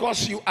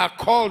 Because you are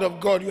called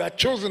of God. You are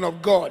chosen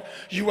of God.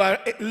 You are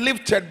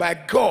lifted by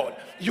God.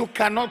 You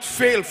cannot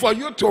fail. For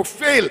you to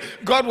fail,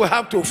 God will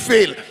have to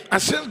fail.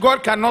 And since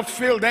God cannot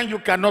fail, then you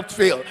cannot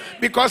fail.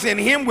 Because in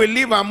him we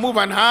live and move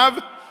and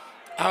have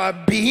our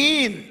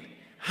being.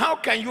 How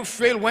can you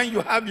fail when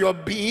you have your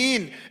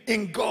being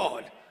in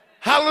God?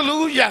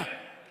 Hallelujah.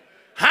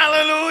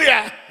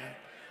 Hallelujah.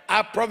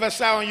 I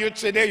prophesy on you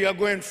today, you are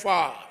going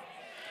far.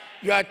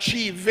 You are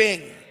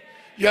achieving.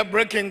 You are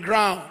breaking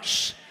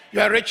grounds. You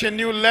are reaching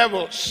new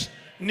levels,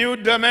 new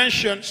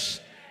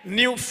dimensions,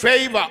 new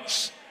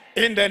favors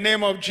in the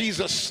name of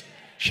Jesus.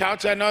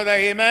 Shout another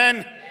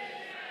amen.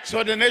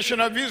 So the nation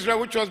of Israel,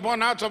 which was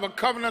born out of a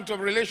covenant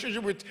of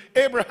relationship with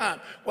Abraham,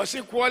 was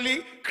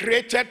equally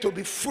created to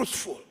be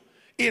fruitful.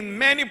 In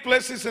many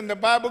places in the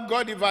Bible,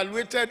 God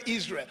evaluated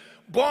Israel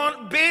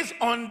born based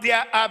on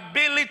their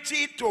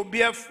ability to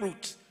bear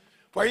fruit.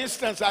 For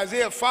instance,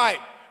 Isaiah 5,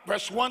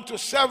 verse 1 to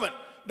 7,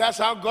 that's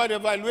how God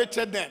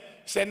evaluated them.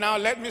 He said, now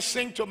let me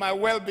sing to my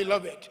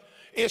well-beloved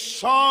a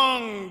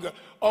song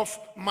of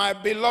my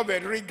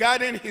beloved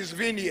regarding his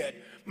vineyard.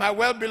 My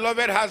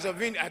well-beloved has a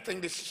vineyard. I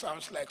think this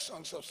sounds like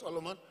Songs of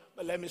Solomon,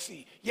 but let me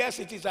see. Yes,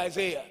 it is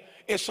Isaiah.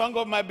 A song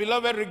of my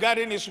beloved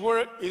regarding his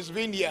word, his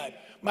vineyard.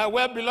 My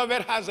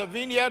well-beloved has a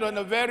vineyard on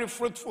a very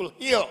fruitful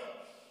hill.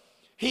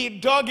 He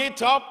dug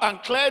it up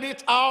and cleared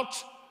it out,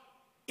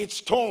 its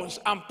stones,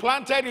 and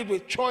planted it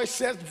with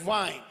choicest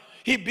vine.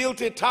 He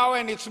built a tower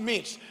in its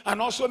midst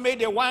and also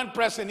made a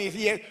winepress in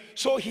it.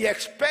 So he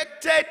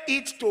expected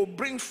it to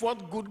bring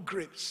forth good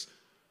grapes,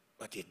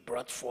 but it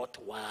brought forth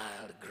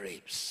wild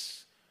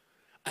grapes.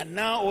 And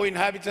now, O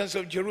inhabitants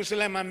of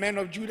Jerusalem and men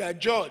of Judah,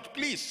 judge,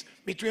 please,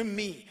 between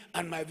me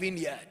and my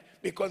vineyard,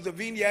 because the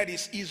vineyard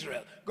is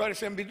Israel. God is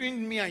saying,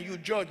 between me and you,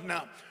 judge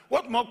now.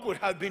 What more could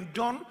have been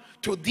done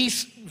to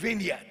this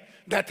vineyard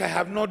that I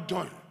have not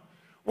done?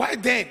 Why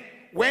then,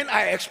 when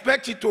I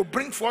expect it to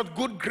bring forth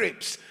good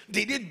grapes,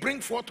 did it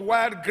bring forth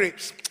wild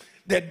grapes?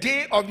 The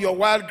day of your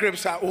wild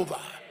grapes are over.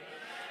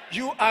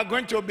 You are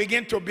going to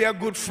begin to bear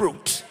good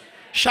fruit.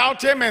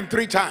 Shout amen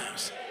 3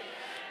 times.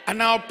 And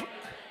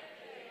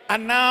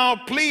now,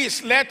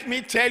 please let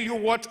me tell you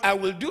what I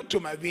will do to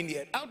my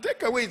vineyard. I'll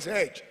take away its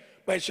hedge,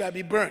 but it shall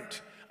be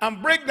burnt,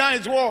 and break down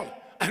its wall,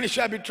 and it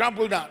shall be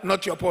trampled down.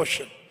 Not your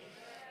portion.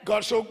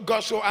 God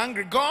so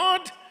angry.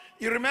 God,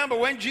 you remember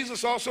when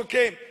Jesus also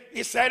came,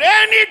 he said,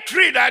 any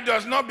tree that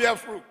does not bear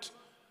fruit,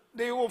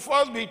 they will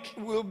first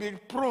will be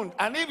pruned.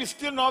 And if it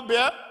still not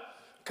bear,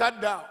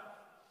 cut down.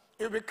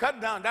 It will be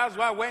cut down. That's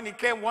why when he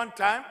came one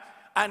time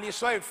and he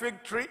saw a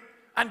fig tree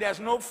and there's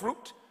no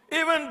fruit,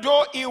 even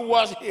though it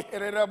was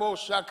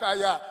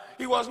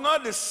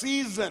not the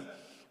season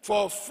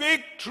for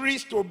fig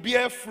trees to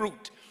bear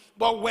fruit.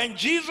 But when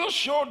Jesus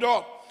showed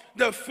up,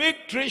 the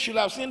fig tree should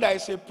have seen that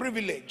it's a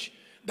privilege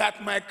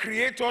that my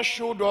Creator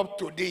showed up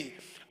today.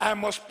 I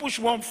must push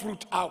one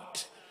fruit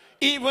out,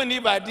 even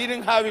if I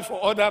didn't have it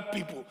for other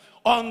people.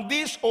 On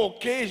this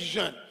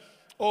occasion,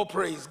 oh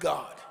praise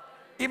God.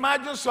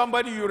 Imagine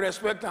somebody you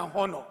respect and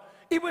honor.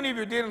 Even if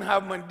you didn't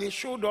have money, they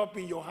showed up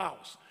in your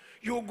house.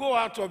 You go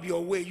out of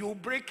your way, you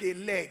break a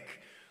leg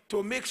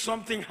to make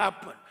something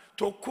happen,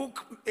 to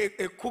cook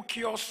a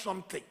cookie or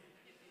something.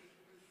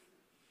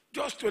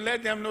 Just to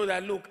let them know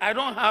that, look, I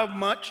don't have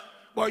much,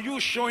 but you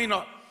showing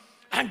up.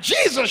 And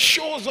Jesus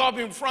shows up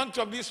in front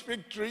of this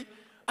fig tree,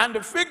 and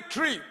the fig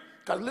tree,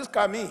 because look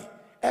at me,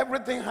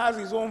 everything has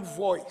its own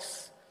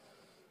voice.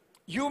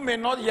 You may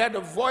not hear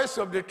the voice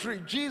of the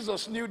tree.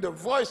 Jesus knew the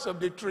voice of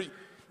the tree.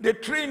 The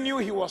tree knew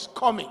he was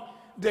coming.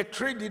 The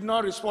tree did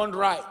not respond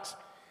right.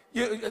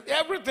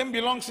 Everything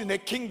belongs in the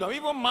kingdom.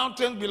 Even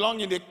mountains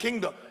belong in the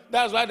kingdom.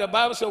 That's why the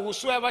Bible says,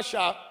 whosoever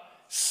shall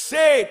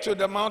say to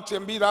the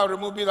mountain, be thou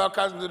removed, be thou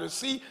cast into the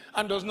sea,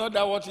 and does not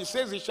doubt what he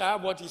says, he shall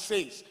have what he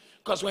says.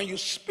 Because when you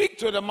speak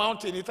to the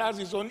mountain, it has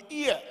its own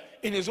ear,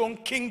 in his own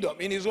kingdom,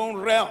 in his own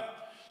realm.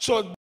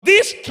 So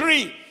this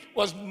tree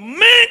was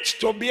meant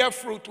to bear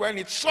fruit. When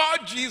it saw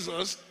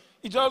Jesus,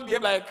 it just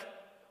gave like,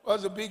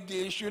 what's the big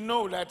deal? You should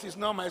know that it's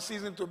not my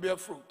season to bear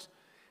fruit.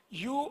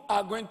 You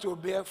are going to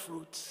bear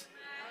fruit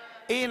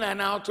in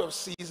and out of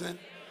season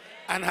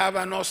and have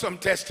an awesome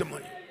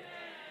testimony.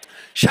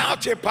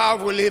 Shout a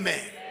powerful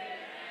amen.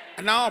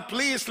 And now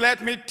please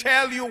let me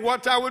tell you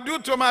what I will do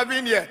to my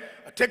vineyard.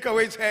 I'll take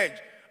away its hedge,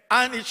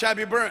 and it shall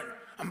be burned,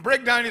 and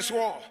break down its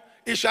wall.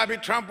 It shall be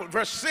trampled.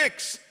 Verse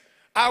 6,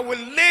 I will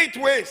lay it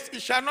waste.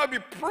 It shall not be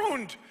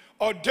pruned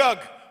or dug,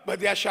 but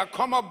there shall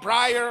come up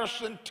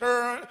briars and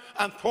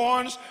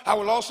thorns. I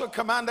will also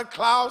command the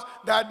clouds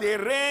that they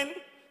rain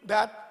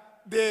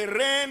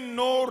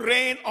no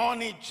rain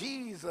on it.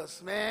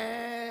 Jesus,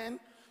 man.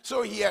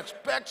 So he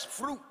expects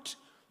fruit.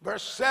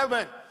 Verse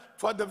 7,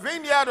 for the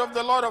vineyard of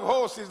the Lord of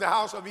hosts is the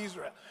house of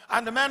Israel,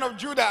 and the men of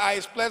Judah are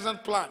his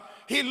pleasant plant.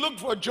 He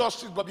looked for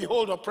justice, but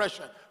behold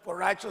oppression. For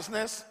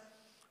righteousness,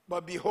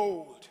 but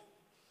behold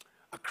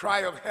a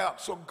cry of help.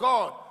 So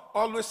God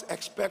always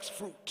expects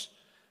fruit.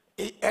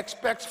 He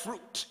expects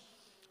fruit.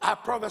 I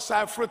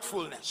prophesy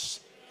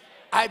fruitfulness.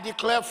 I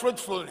declare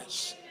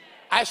fruitfulness.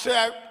 I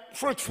say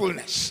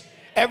fruitfulness.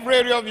 Every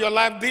area of your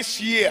life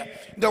this year,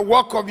 the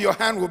work of your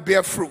hand will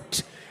bear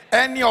fruit.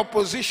 Any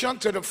opposition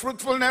to the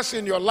fruitfulness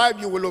in your life,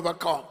 you will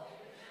overcome.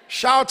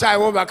 Shout, I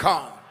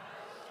overcome.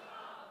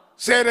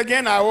 Say it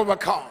again, I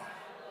overcome.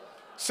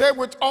 Say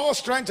with all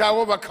strength, I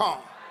overcome.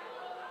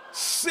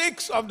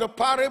 6 of the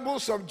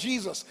parables of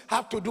Jesus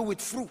have to do with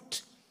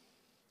fruit.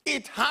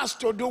 It has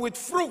to do with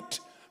fruit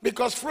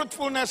because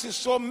fruitfulness is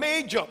so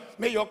major.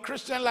 May your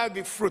Christian life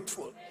be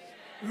fruitful.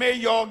 May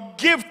your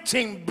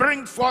gifting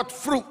bring forth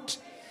fruit.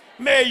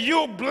 May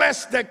you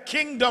bless the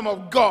kingdom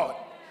of God.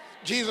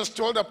 Jesus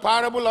told the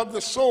parable of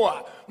the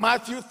sower,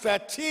 Matthew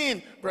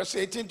 13, verse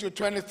 18 to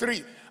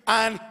 23.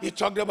 And he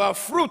talked about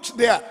fruit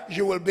there.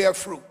 You will bear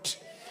fruit.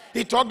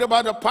 He talked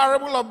about the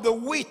parable of the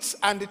wheat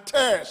and the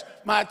tares,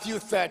 Matthew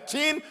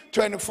 13,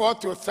 24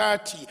 to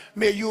 30.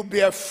 May you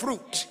bear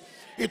fruit.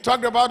 He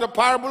talked about the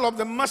parable of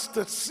the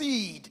mustard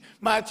seed,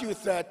 Matthew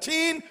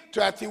 13,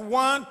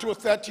 31 to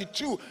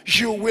 32.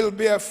 You will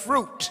bear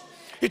fruit.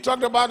 He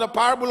talked about the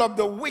parable of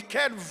the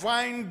wicked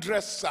vine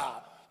dresser,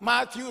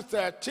 Matthew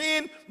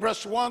 13,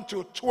 verse 1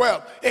 to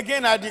 12.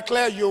 Again, I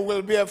declare you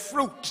will bear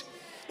fruit.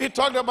 He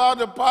talked about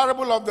the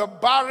parable of the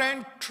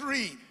barren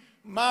tree,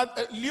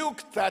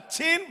 Luke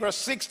 13, verse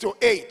 6 to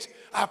 8.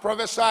 I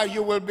prophesy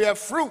you will bear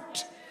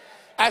fruit.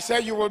 I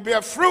said you will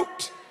bear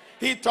fruit.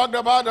 He talked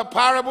about the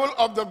parable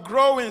of the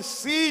growing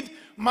seed,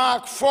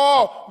 Mark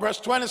 4, verse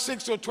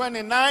 26 to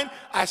 29.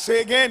 I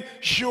say again,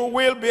 you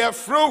will bear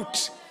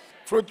fruit.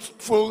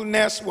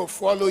 Fruitfulness will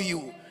follow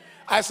you.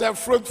 I said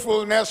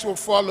fruitfulness will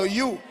follow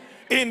you.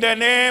 In the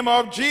name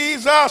of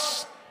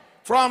Jesus,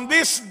 from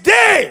this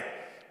day,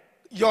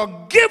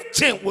 your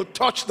gifting will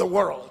touch the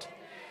world.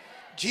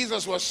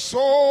 Jesus was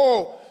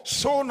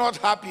so not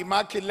happy.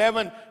 Mark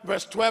 11,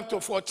 verse 12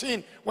 to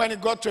 14, when he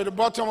got to the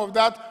bottom of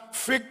that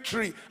fig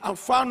tree and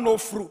found no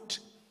fruit.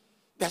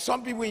 There's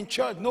some people in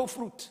church, no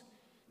fruit.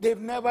 They've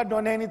never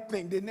done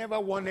anything. They never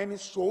won any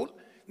soul,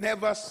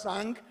 never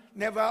sang,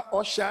 never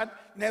ushered,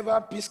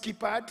 never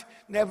peacekeepered,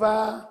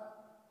 never.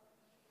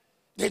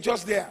 They're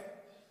just there.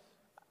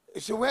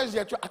 So where's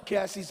your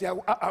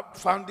KICC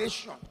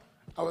foundation?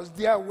 I was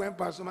there when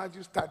Pastor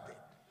Matthew started.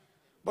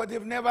 But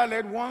they've never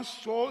led one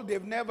soul.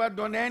 They've never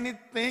done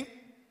anything.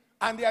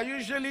 And they are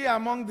usually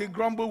among the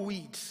grumble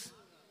weeds.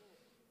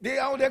 They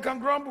can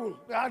grumble.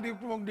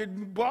 The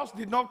boss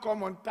did not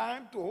come on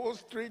time to hold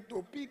straight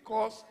to pick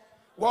us.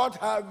 What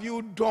have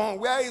you done?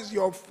 Where is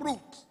your fruit?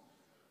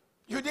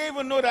 You didn't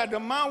even know that the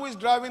man who is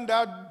driving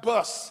that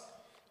bus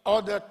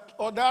or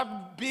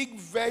that big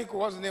vehicle,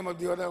 what's the name of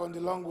the other one, the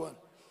long one?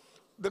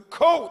 The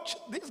coach,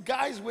 these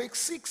guys wake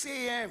 6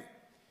 a.m.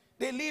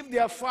 They leave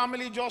their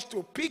family just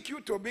to pick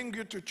you, to bring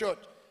you to church.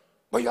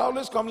 But you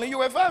always complain. You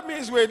were 5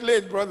 minutes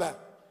late, brother.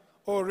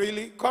 Oh,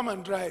 really? Come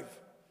and drive.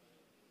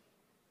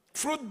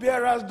 Fruit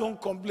bearers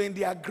don't complain.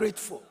 They are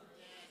grateful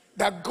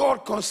that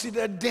God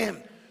considered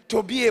them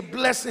to be a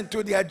blessing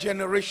to their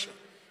generation.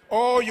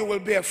 Oh, you will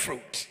bear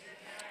fruit.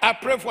 I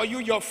pray for you,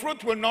 your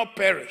fruit will not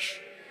perish.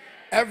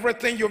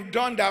 Everything you've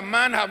done that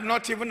man have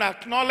not even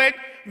acknowledged,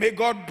 may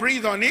God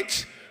breathe on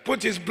it,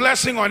 put his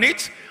blessing on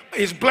it,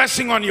 his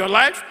blessing on your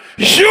life.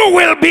 You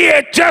will be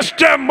a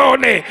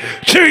testimony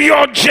to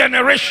your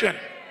generation.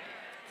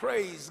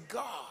 Praise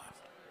God.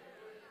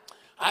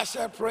 I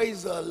said,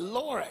 praise the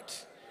Lord.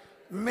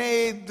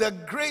 May the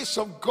grace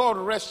of God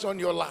rest on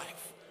your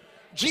life.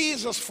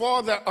 Jesus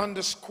further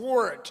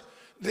underscored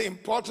the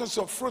importance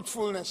of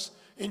fruitfulness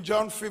in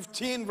John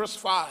 15, verse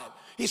 5.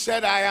 He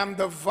said, I am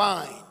the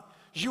vine,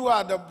 you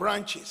are the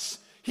branches.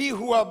 He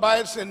who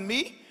abides in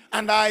me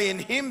and I in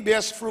him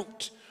bears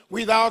fruit.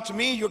 Without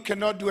me, you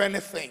cannot do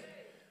anything.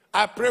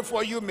 I pray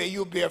for you, may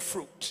you bear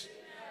fruit.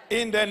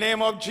 In the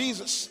name of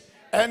Jesus.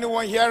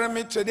 Anyone hearing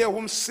me today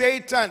whom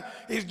Satan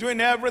is doing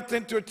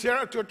everything to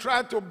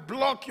try to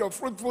block your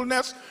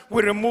fruitfulness,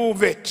 we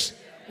remove it.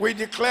 We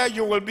declare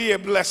you will be a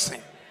blessing.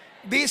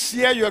 This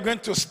year you are going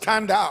to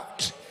stand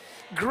out.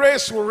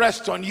 Grace will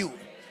rest on you.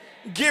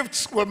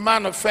 Gifts will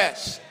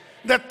manifest.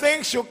 The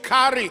things you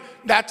carry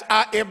that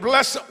are a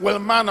blessing will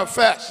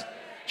manifest.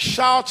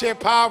 Shout a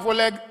powerful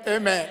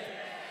amen.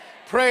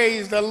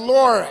 Praise the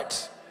Lord.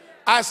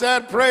 I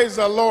said praise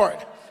the Lord.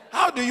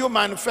 How do you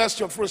manifest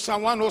your fruit?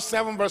 Psalm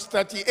 107 verse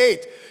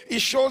 38. It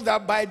shows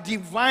that by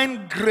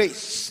divine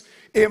grace,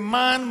 a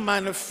man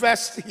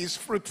manifests his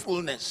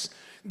fruitfulness.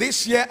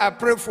 This year I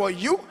pray for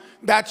you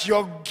that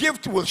your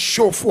gift will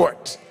show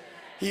forth.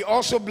 He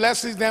also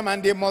blesses them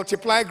and they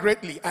multiply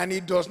greatly, and he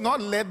does not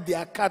let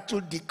their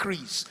cattle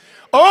decrease.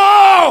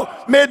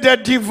 Oh, may the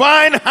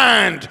divine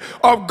hand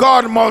of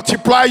God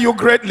multiply you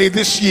greatly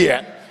this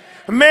year.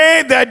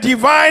 May the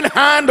divine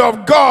hand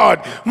of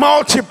God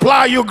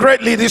multiply you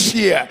greatly this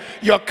year.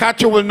 Your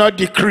cattle will not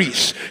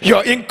decrease.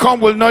 Your income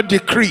will not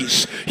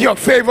decrease. Your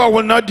favor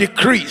will not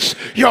decrease.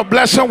 Your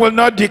blessing will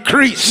not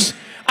decrease.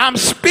 I'm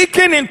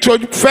speaking into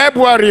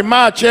February,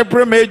 March,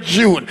 April, May,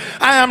 June.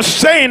 I am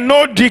saying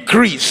no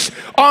decrease,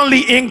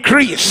 only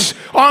increase,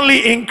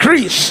 only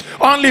increase,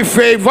 only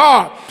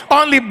favor,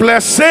 only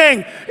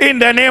blessing in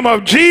the name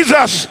of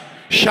Jesus.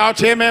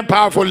 Shout amen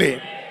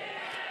powerfully.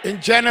 In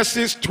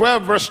Genesis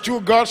 12 verse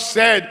 2, God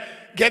said,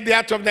 get thee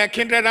out of their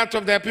kindred, out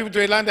of their people,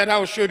 to a land that I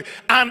will show thee,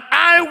 and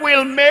I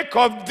will make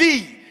of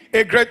thee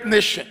a great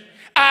nation.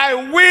 I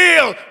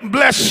will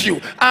bless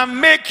you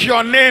and make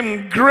your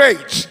name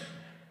great.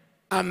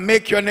 And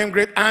make your name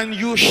great, and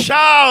you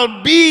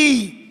shall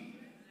be.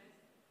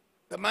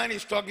 The man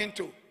he's talking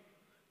to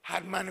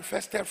had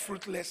manifested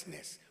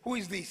fruitlessness. Who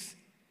is this?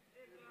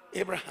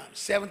 Abraham.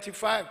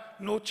 75,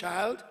 no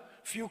child,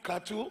 few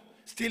cattle,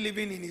 still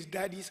living in his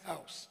daddy's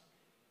house.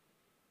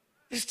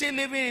 He's still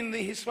living in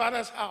his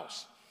father's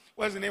house.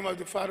 What's the name of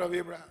the father of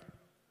Abraham?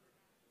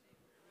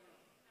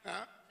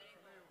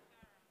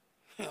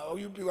 Oh,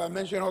 you people are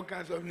mentioning all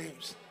kinds of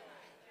names.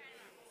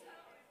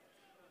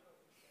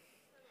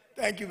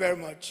 Thank you very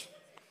much.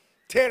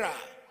 Tara.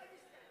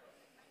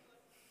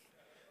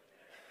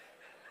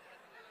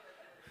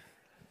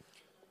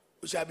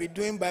 We shall be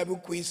doing Bible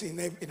quiz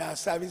in our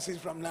services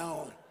from now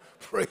on.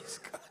 Praise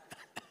God.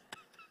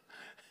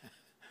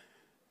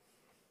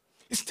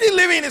 He's still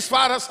living in his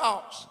father's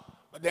house.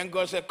 But then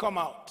God said, come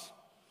out.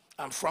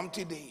 And from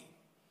today,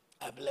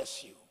 I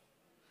bless you.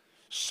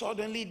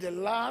 Suddenly, the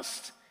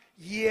last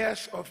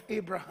years of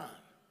Abraham,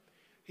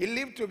 he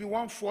lived to be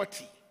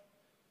 140.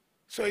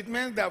 So it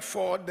meant that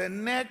for the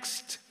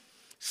next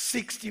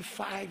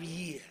 65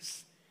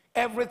 years,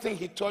 everything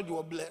he told you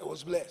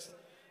was blessed.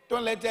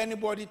 Don't let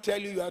anybody tell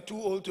you you are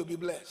too old to be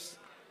blessed.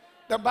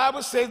 The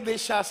Bible says they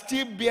shall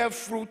still bear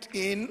fruit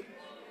in.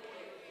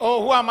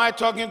 Oh, who am I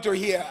talking to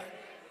here?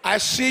 I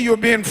see you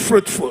being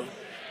fruitful.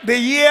 The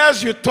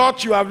years you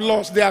thought you have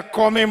lost, they are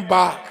coming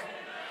back.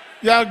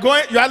 You are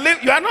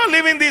not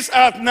living this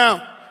earth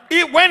now.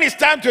 When it's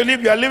time to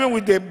live, you are living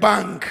with a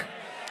bang.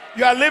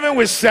 You are living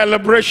with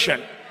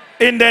celebration.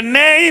 In the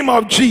name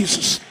of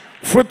Jesus,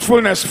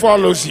 fruitfulness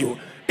follows you.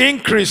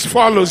 Increase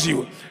follows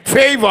you.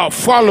 Favor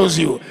follows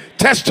you.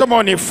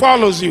 Testimony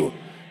follows you.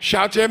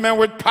 Shout amen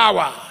with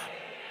power.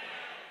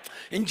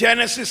 In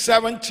Genesis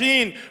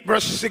 17,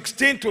 verse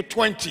 16 to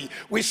 20,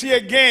 we see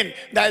again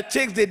that it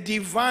takes the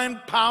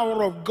divine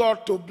power of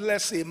God to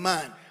bless a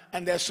man.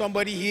 And there's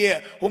somebody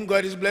here whom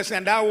God is blessing,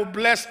 and I will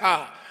bless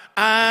her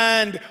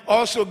and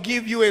also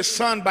give you a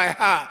son by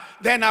her.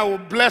 Then I will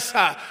bless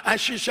her, and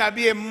she shall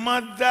be a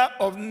mother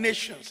of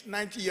nations.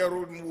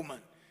 90-year-old woman.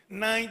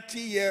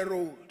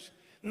 90-year-old.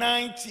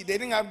 90. They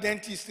didn't have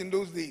dentists in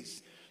those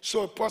days.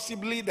 So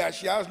possibly that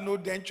she has no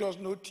dentures,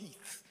 no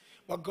teeth.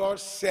 But God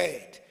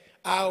said,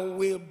 I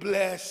will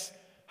bless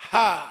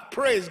her.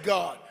 Praise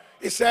God.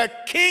 It said,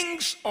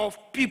 kings of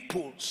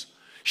peoples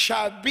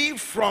shall be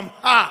from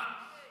her.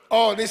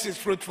 Oh, this is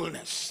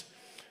fruitfulness.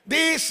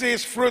 This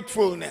is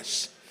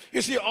fruitfulness.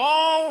 You see,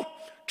 all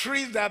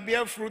trees that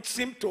bear fruit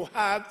seem to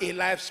have a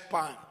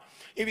lifespan.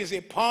 If it's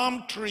a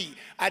palm tree,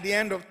 at the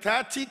end of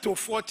 30 to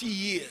 40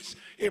 years,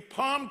 a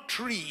palm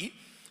tree,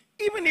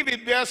 even if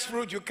it bears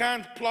fruit, you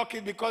can't pluck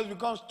it because it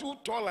becomes too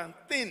tall and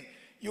thin.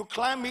 You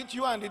climb it,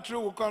 you and the tree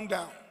will come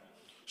down.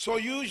 So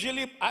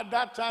usually at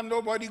that time,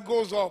 nobody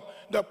goes up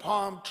the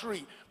palm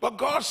tree. But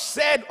God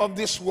said of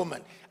this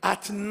woman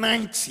at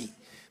 90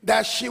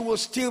 that she will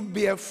still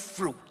bear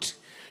fruit.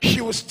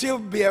 She will still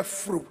bear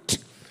fruit.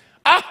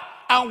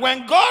 And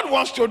when God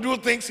wants to do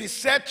things, he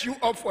sets you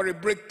up for a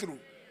breakthrough.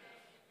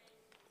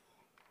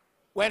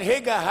 When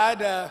Hagar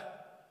had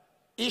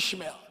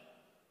Ishmael,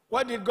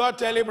 what did God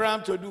tell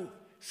Abraham to do?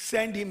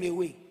 Send him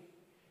away.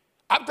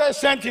 After he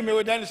sent him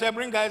away, then he said,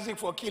 bring Isaac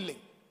for killing.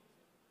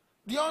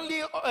 The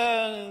only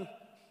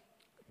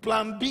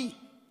plan B,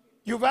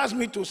 you've asked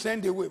me to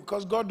send away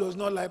because God does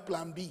not like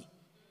plan B.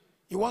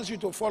 He wants you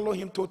to follow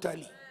him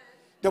totally.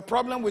 The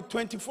problem with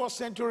 21st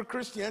century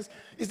Christians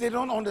is they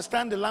don't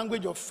understand the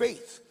language of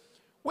faith.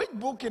 Which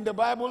book in the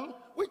Bible,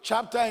 which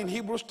chapter in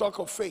Hebrews talk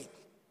of faith?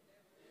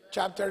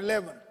 Chapter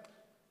 11.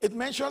 It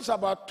mentions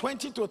about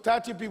 20 to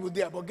 30 people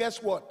there, but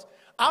guess what?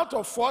 Out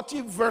of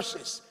 40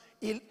 verses,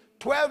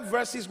 12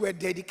 verses were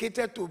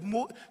dedicated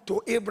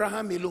to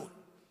Abraham alone.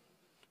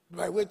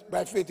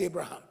 By faith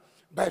Abraham.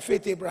 By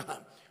faith Abraham.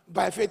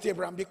 By faith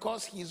Abraham.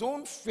 Because his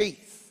own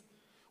faith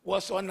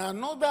was on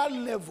another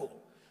level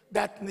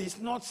that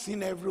is not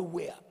seen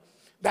everywhere.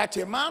 That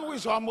a man who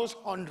is almost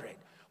 100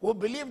 will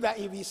believe that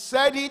if he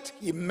said it,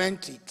 he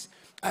meant it.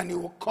 And it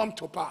will come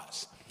to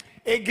pass.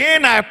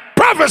 Again, I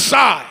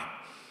prophesy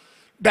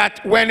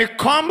that when it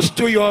comes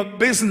to your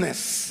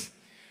business,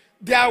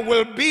 there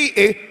will be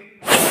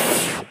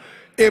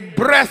a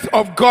breath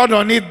of God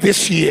on it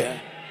this year.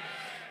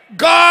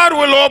 God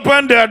will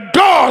open the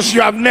doors you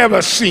have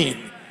never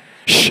seen.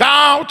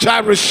 Shout, I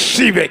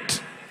receive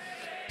it.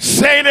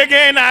 Say it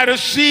again, I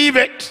receive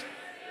it.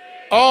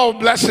 All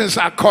blessings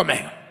are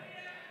coming.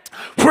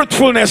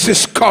 Fruitfulness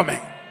is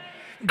coming.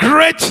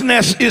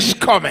 Greatness is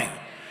coming.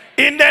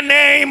 In the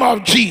name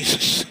of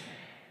Jesus,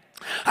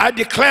 I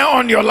declare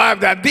on your life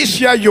that this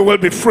year you will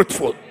be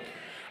fruitful.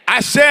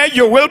 I say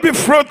you will be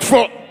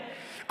fruitful.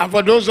 And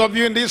for those of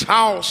you in this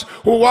house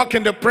who walk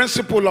in the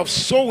principle of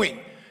sowing,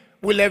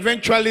 will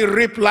eventually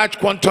reap large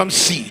quantum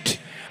seed.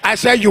 I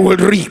say you will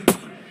reap.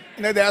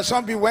 You know, there are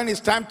some people when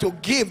it's time to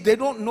give, they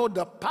don't know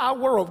the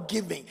power of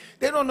giving.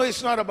 They don't know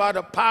it's not about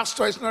a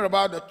pastor, it's not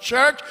about the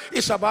church,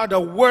 it's about the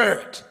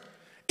word.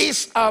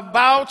 It's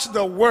about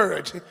the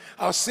word.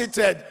 I was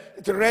seated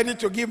ready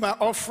to give my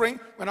offering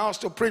when I was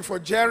to pray for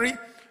Jerry.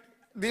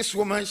 This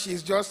woman,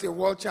 she's just a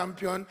world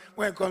champion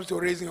when it comes to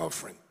raising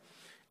offering.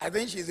 I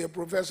think she's a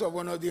professor of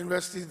one of the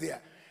universities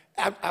there.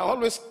 I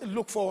always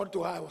look forward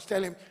to her. I was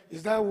telling him,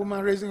 is that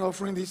woman raising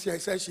offering this year? I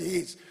said she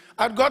is.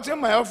 I'd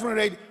gotten my offering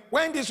ready.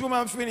 When this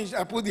woman finished,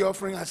 I put the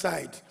offering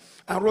aside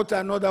and wrote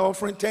another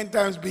offering 10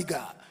 times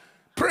bigger.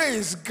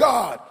 Praise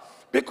God.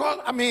 Because,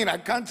 I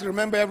can't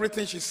remember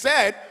everything she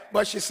said,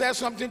 but she said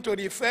something to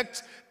the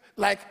effect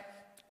like,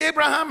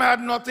 Abraham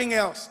had nothing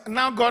else. And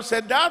now God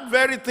said, that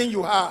very thing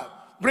you have,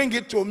 bring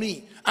it to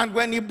me. And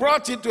when he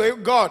brought it to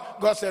God,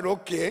 God said,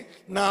 okay,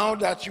 now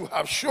that you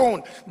have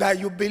shown that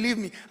you believe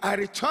me, I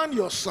return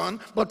your son,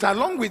 but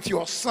along with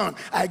your son,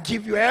 I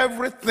give you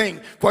everything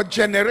for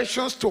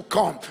generations to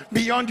come,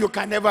 beyond you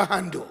can ever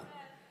handle.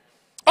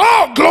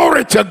 Oh,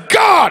 glory to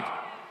God!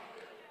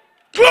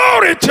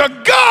 Glory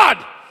to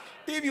God!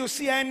 If you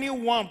see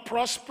anyone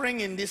prospering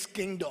in this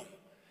kingdom,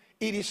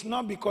 it is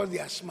not because they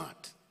are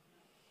smart.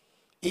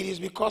 It is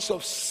because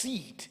of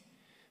seed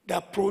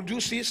that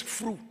produces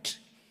fruit.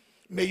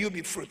 May you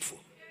be fruitful.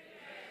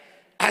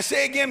 I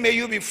say again, may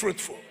you be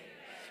fruitful.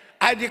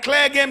 I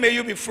declare again, may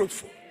you be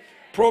fruitful.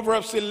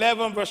 Proverbs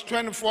 11 verse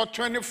 24,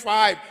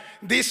 25.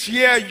 This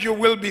year you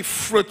will be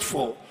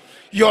fruitful.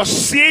 Your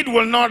seed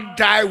will not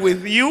die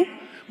with you,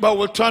 but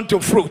will turn to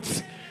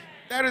fruit.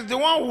 There is the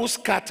one who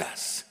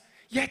scatters,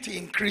 yet he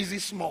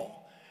increases more.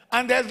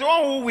 And there's the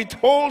one who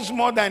withholds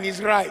more than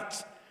is right,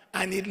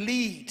 and it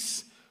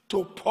leads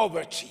to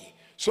poverty.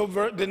 So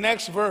the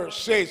next verse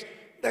says,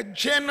 the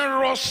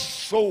generous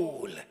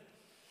soul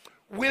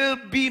will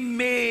be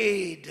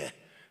made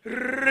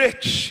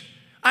rich,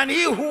 and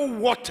he who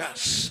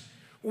waters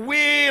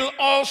will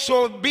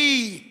also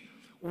be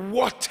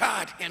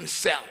watered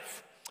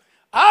himself.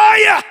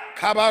 Aya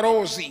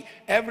kabarozi,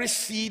 every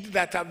seed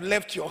that have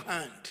left your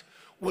hand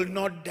will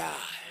not die.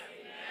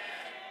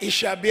 It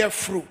shall bear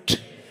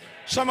fruit.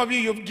 Some of you,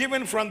 you've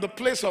given from the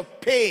place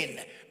of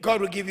pain.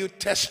 God will give you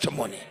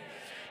testimony.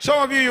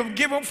 Some of you, you've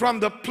given from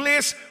the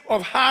place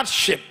of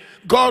hardship.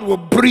 God will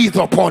breathe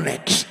upon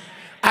it.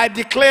 I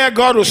declare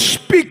God will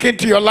speak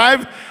into your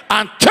life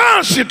and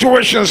turn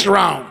situations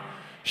around.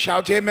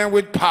 Shout amen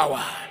with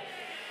power.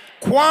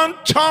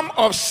 Quantum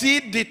of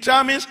seed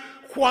determines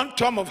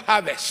quantum of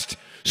harvest.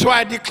 So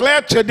I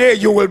declare today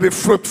you will be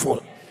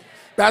fruitful.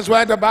 That's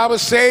why the Bible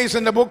says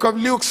in the book of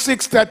Luke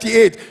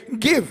 6:38,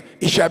 give,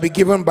 it shall be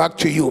given back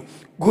to you.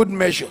 Good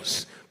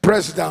measures,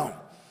 pressed down,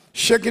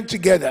 shaken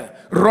together,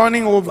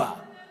 running over.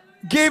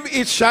 Give,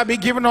 it shall be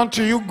given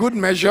unto you. Good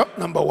measure,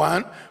 number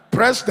 1.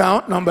 Pressed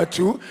down, number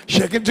 2.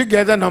 Shaken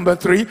together, number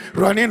 3.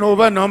 Running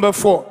over, number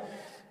 4.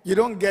 You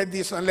don't get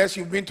this unless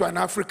you've been to an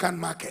African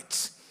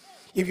market.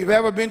 If you've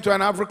ever been to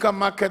an African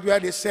market where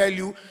they sell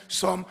you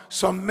some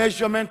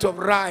measurement of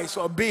rice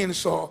or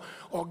beans or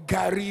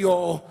gari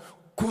or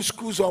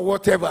couscous or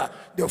whatever,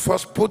 they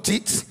first put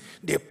it,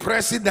 they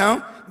press it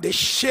down, they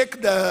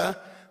shake the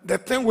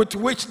thing with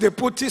which they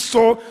put it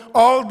so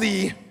all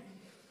the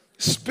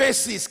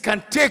spaces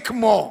can take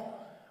more.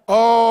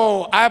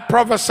 Oh, I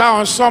prophesy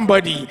on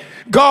somebody.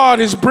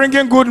 God is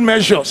bringing good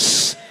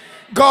measures.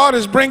 God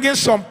is bringing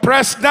some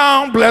pressed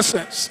down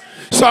blessings,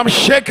 some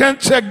shaken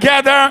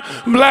together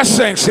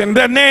blessings in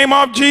the name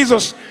of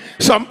Jesus.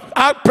 Some,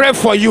 I pray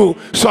for you,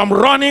 some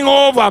running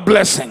over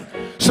blessing.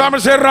 Some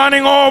say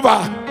running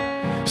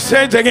over.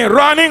 Say it again,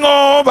 running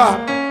over.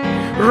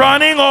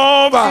 Running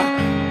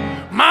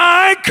over.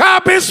 My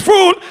cup is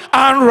full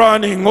and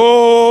running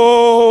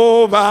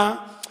over.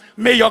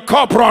 May your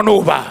cup run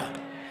over.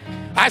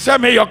 I said,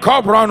 may your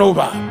cup run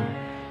over.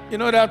 You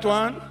know that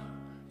one?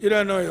 You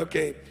don't know it?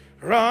 Okay.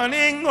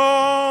 Running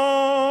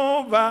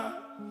over.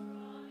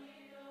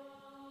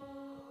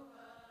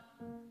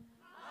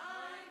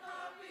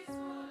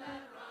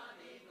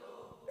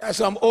 There's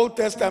some Old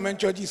Testament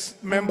churches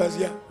members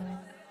here.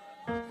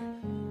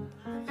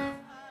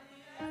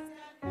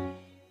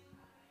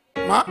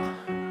 Ma?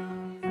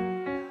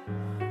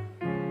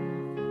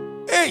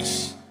 Hey!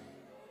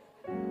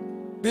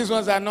 These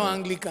ones are not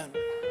Anglican.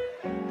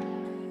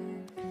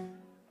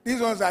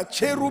 These ones are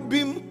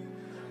cherubim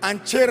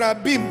and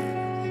cherubim.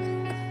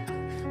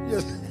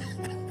 Yes.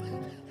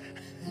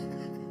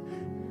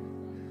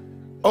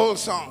 Old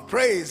song,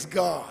 praise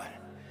God.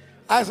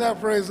 As I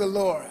praise the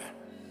Lord,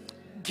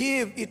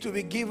 give it to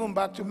be given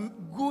back to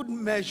good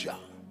measure,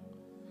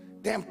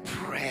 then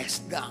press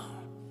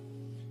down.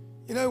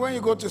 You know, when you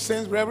go to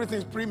Sainsbury, everything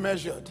is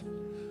pre-measured.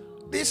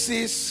 This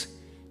is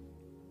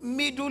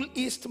Middle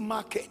East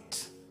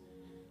market.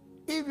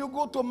 If you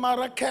go to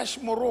Marrakesh,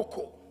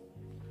 Morocco,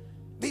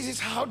 this is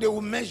how they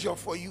will measure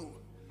for you.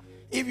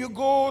 If you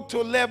go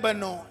to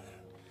Lebanon,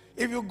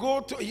 if you go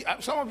to,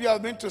 some of you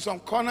have been to some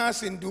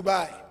corners in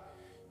Dubai.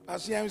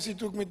 Pastor MC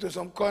took me to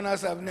some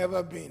corners I've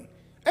never been.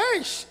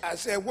 Hey, I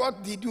said,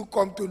 what did you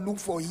come to look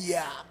for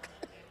here?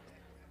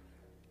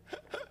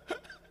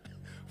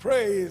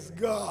 Praise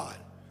God.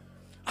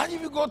 And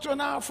if you go to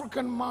an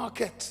African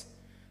market,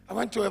 I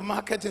went to a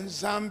market in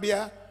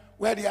Zambia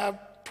where they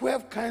have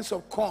 12 kinds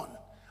of corn.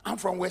 I'm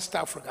from West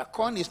Africa.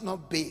 Corn is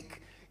not big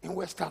in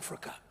West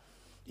Africa.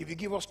 If you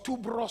give us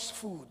tuberous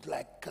food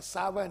like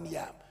cassava and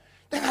yam,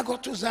 then I go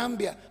to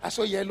Zambia. I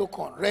saw yellow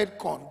corn, red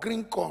corn,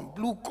 green corn,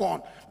 blue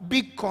corn,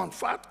 big corn,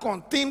 fat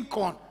corn, thin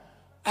corn.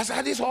 I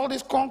said, this all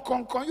this corn.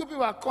 You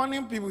people are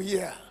corning people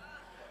here.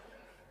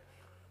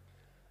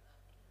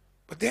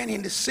 But then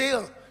in the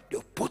sale,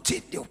 they'll put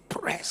it, they'll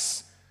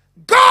press.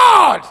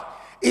 God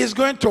is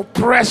going to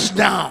press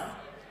down.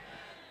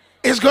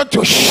 He's going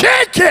to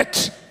shake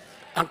it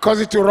and cause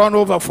it to run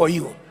over for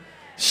you.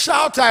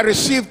 Shout, I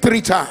received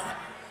 3 times.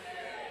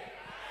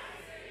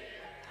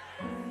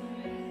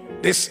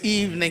 This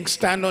evening,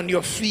 stand on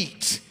your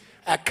feet.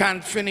 I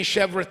can't finish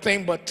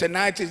everything, but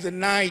tonight is the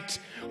night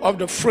of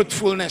the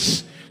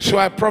fruitfulness. So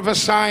I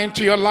prophesy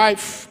into your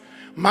life.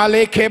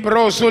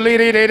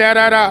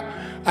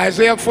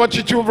 Isaiah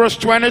 42 verse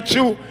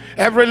 22.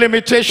 Every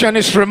limitation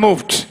is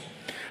removed.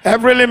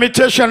 Every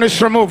limitation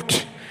is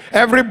removed.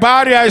 Every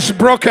barrier is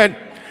broken.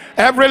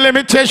 Every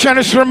limitation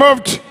is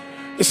removed.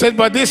 He said,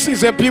 but this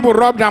is a people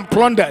robbed and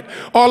plundered.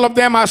 All of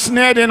them are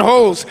snared in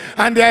holes,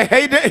 and they are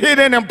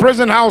hidden in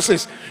prison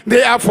houses.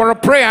 They are for a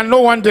prey and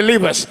no one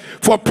delivers,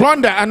 for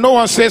plunder and no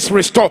one says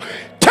restore.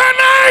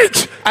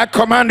 Tonight I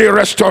command a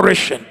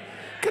restoration.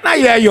 Can I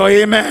hear your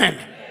amen?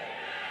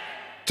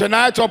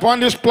 Tonight upon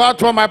this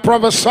platform I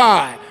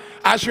prophesy,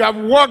 as you have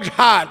worked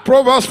hard,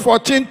 Proverbs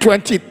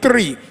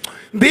 14:23,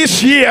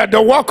 this year the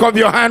work of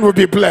your hand will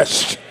be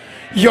blessed.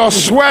 Your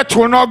sweat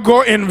will not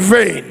go in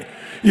vain.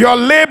 Your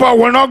labor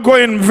will not go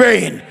in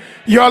vain.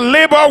 Your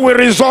labor will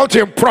result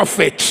in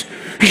profit.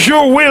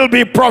 You will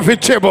be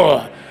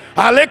profitable.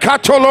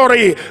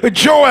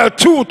 Joel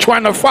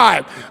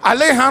 2:25. I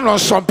lay hand on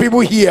some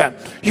people here.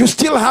 You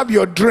still have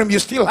your dream. You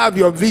still have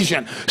your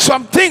vision.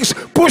 Some things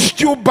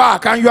pushed you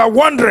back and you are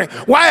wondering,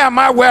 why am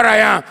I where I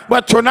am?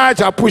 But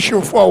tonight I push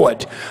you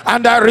forward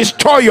and I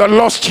restore your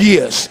lost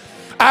years.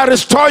 I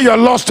restore your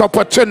lost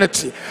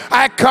opportunity.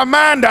 I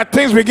command that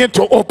things begin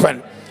to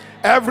open.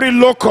 Every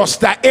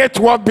locust that ate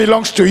what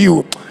belongs to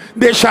you,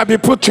 they shall be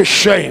put to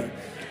shame.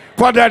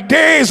 For the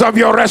days of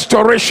your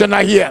restoration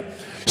are here.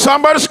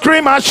 Somebody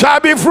scream, I shall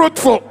be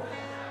fruitful.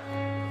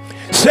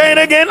 Say it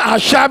again, I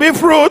shall be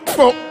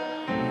fruitful.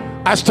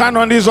 I stand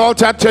on this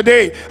altar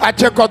today. I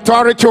take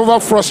authority over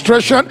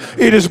frustration.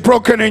 It is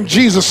broken in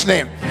Jesus'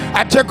 name.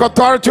 I take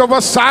authority over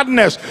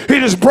sadness.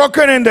 It is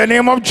broken in the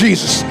name of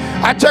Jesus.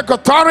 I take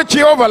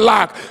authority over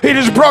lack. It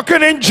is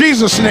broken in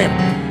Jesus'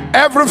 name.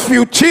 Every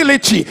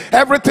futility,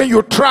 everything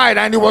you tried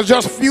and it was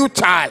just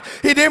futile,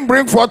 it didn't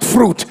bring forth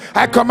fruit.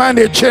 I command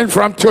a change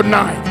from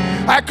tonight.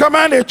 I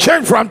command a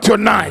change from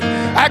tonight.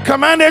 I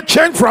command a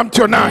change from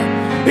tonight.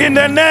 In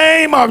the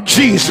name of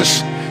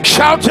Jesus.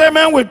 Shout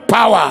amen with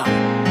power.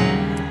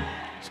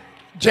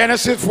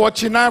 Genesis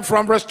 49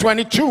 from verse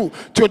 22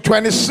 to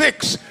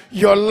 26.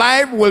 Your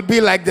life will be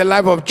like the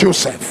life of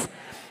Joseph.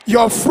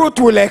 Your fruit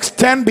will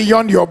extend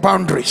beyond your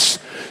boundaries.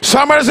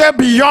 Somebody say,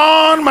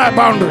 beyond my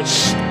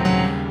boundaries.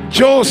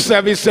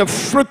 Joseph is a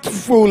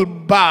fruitful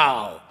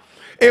bough.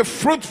 A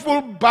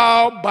fruitful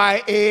bough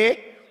by a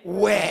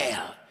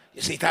well.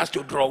 You see, it has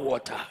to draw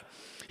water.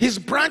 His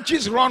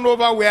branches run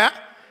over where?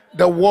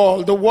 The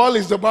wall. The wall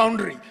is the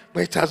boundary,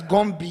 but it has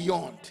gone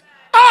beyond.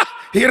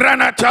 You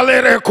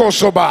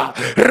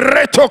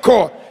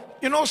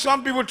know,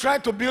 some people try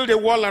to build a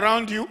wall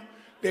around you.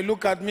 They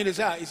look at me, they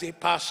say, he's a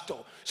pastor.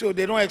 So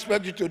they don't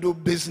expect you to do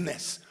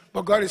business.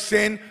 But God is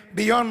saying,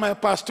 beyond my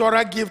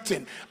pastoral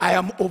gifting, I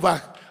am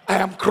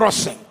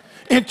crossing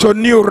into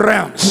new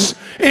realms,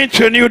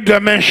 into new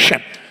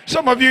dimension.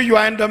 Some of you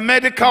are in the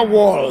medical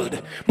world,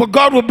 but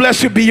God will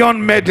bless you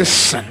beyond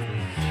medicine.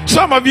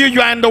 Some of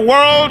you are in the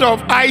world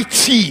of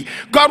IT.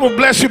 God will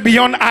bless you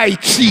beyond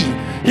IT.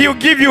 He'll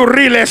give you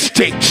real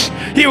estate.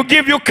 He'll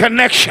give you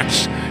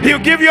connections. He'll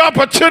give you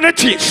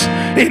opportunities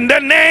in the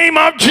name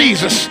of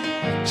Jesus.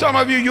 Some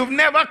of you, you've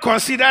never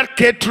considered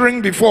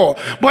catering before,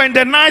 but in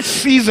the night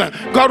season,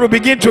 God will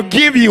begin to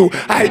give you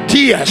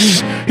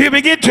ideas. He'll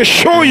begin to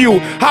show you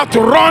how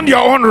to run your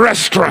own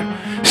restaurant.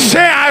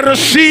 Say, I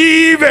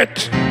receive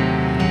it.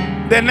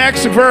 The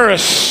next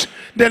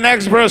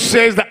verse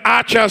says, the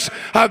archers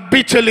have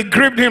bitterly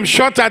gripped him,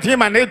 shot at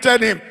him, and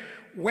hated him.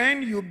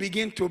 When you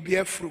begin to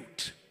bear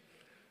fruit,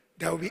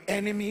 there will be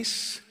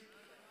enemies.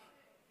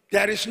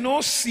 There is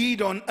no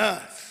seed on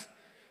earth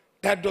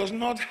that does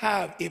not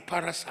have a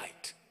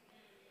parasite.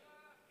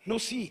 No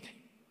seed.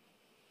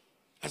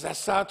 As I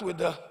sat with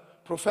the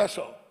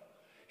professor,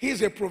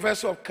 he's a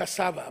professor of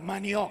cassava,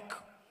 manioc.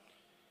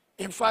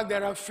 In fact,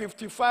 there are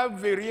 55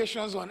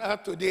 variations on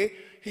earth today.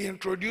 He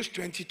introduced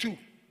 22.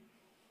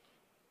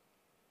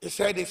 He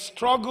said it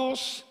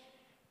struggles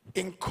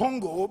in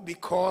Congo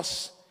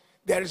because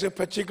there is a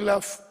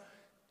particular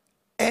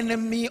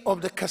enemy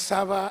of the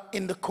cassava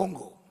in the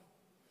Congo.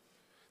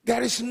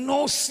 There is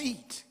no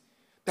seed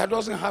that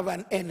doesn't have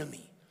an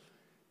enemy.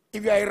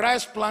 If you're a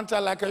rice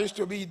planter like I used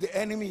to be, the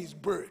enemy is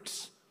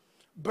birds.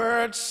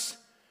 Birds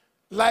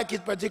like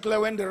it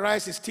particularly when the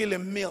rice is still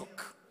in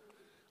milk.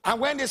 And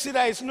when they see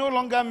that it's no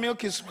longer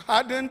milk, it's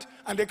hardened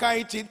and they can't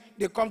eat it,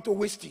 they come to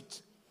waste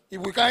it.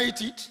 If we can't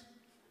eat it,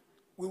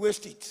 we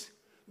waste it.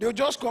 They'll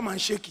just come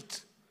and shake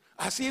it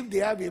as if they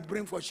have a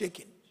brain for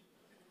shaking.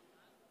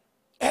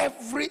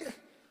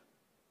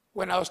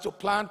 When I was to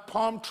plant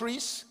palm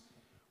trees,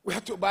 we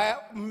had to buy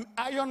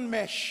iron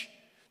mesh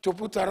to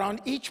put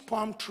around each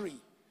palm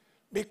tree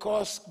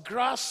because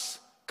grass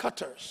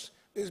cutters,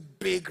 these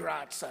big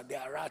rats, they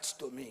are rats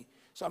to me.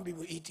 Some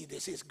people eat it, they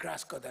say it's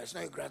grass cutter. It's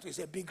not a grass, it's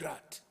a big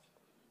rat.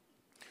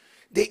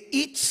 They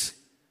eat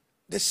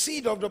the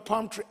seed of the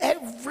palm tree.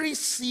 Every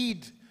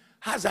seed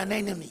has an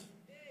enemy.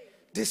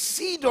 The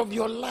seed of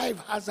your life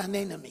has an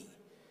enemy.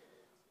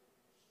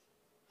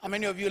 How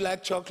many of you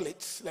like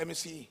chocolates? Let me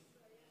see.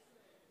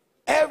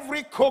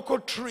 Every cocoa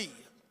tree,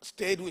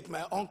 stayed with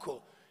my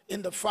uncle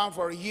in the farm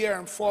for 1 year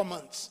and 4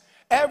 months.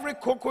 Every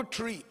cocoa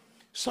tree,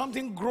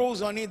 something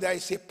grows on it that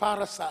is a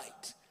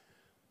parasite.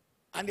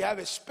 And they have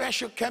a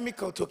special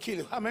chemical to kill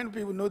it. How many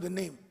people know the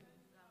name?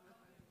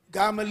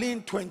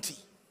 Gamalin 20.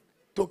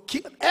 To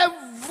kill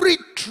every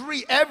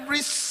tree,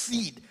 every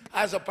seed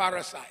has a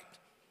parasite.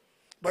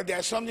 But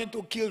there's something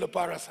to kill the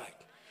parasite.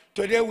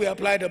 Today we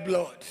apply the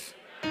blood.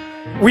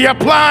 We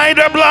apply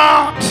the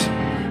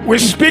blood. We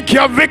speak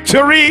your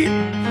victory.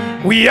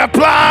 We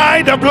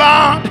apply the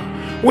blood.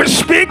 We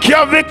speak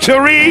your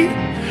victory.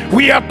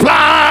 We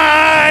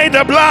apply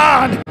the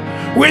blood.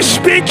 We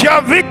speak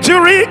your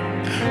victory.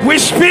 We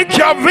speak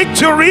your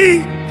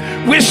victory.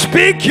 We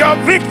speak your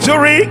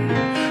victory.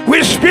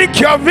 We speak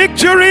your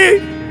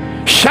victory.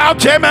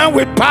 Shout amen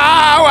with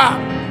power.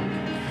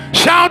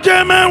 Shout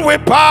amen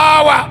with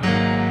power.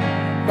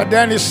 But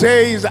then he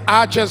says, the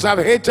archers have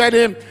hated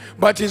him,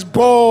 but his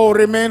bow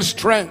remained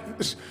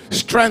strength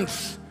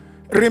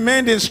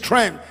remained in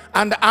strength,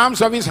 and the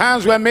arms of his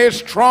hands were made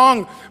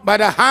strong by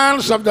the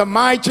hands of the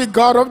mighty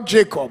God of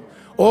Jacob.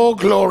 Oh,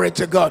 glory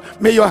to God.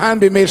 May your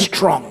hand be made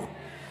strong.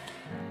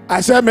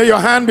 I said, may your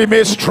hand be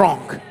made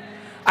strong.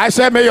 I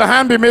said, may your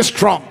hand be made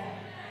strong.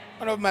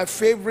 One of my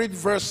favorite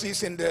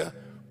verses in the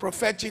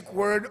prophetic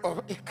word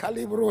of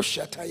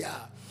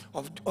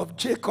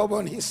Jacob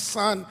and his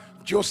son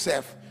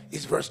Joseph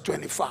is verse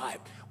 25,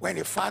 when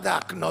the father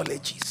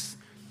acknowledges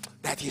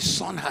that his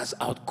son has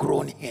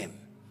outgrown him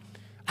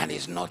and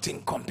is not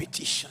in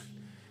competition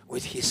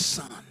with his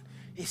son.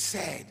 He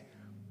said,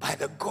 by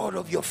the God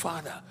of your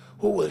father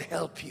who will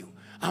help you,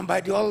 and by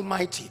the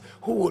Almighty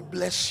who will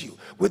bless you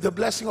with the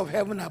blessing of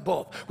heaven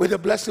above, with the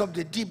blessing of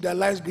the deep that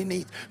lies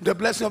beneath, the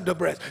blessing of the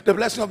breast, the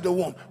blessing of the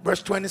womb.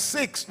 Verse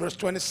 26,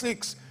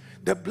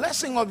 the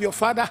blessing of your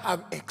father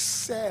have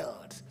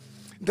excelled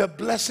the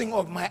blessing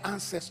of my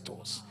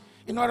ancestors.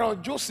 In other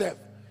words, Joseph,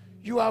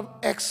 you have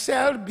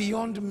excelled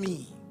beyond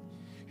me.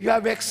 You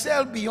have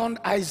excelled beyond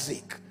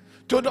Isaac,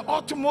 to the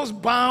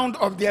uttermost bound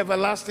of the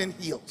everlasting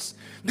hills.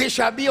 They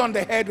shall be on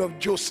the head of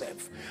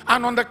Joseph,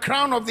 and on the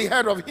crown of the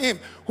head of him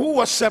who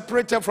was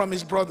separated from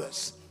his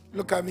brothers.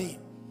 Look at me.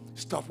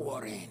 Stop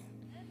worrying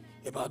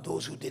about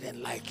those who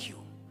didn't like you,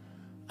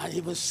 and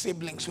even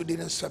siblings who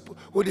didn't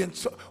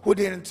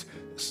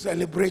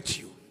celebrate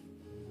you.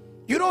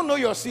 You don't know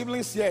your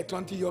siblings yet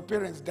until your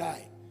parents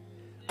die.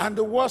 And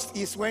the worst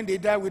is when they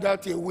die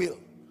without a will.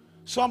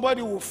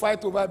 Somebody will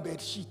fight over bed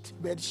sheet.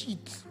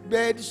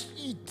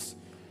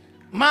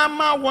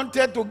 Mama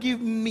wanted to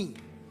give me.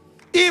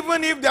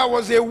 Even if there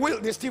was a will,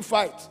 they still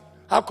fight.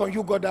 How come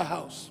you got that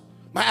house?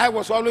 My eye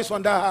was always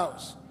on that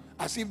house,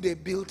 as if they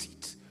built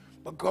it.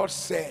 But God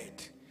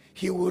said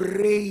he will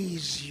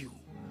raise you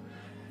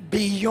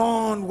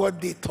beyond what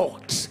they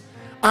thought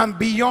and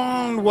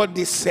beyond what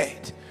they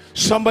said.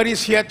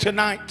 Somebody's here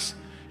tonight.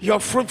 Your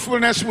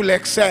fruitfulness will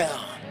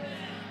excel.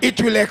 It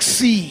will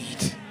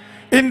exceed.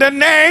 In the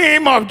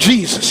name of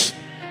Jesus.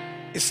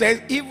 It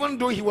says, even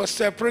though he was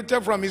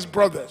separated from his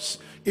brothers,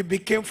 it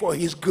became for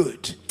his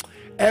good.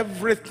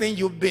 Everything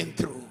you've been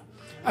through.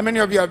 How many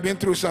of you have been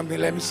through something?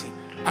 Let me see.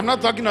 I'm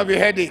not talking of your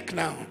headache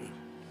now.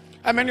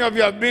 How many of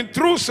you have been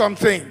through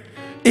something?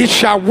 It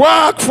shall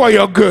work for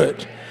your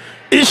good.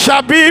 It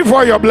shall be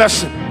for your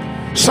blessing.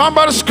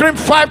 Somebody scream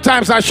 5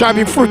 times, I shall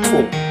be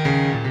fruitful.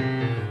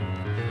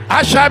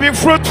 I shall be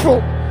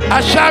fruitful.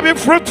 I shall be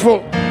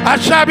fruitful. I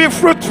shall be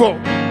fruitful.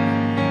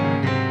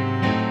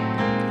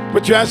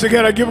 Put your hands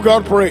together, give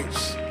God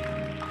praise.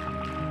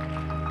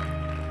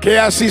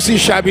 KICC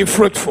shall be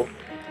fruitful.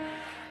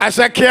 I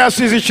said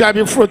KICC shall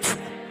be fruitful.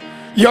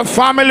 Your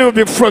family will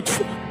be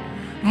fruitful.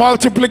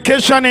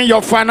 Multiplication in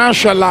your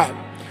financial life.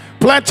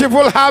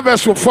 Plentiful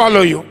harvest will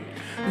follow you.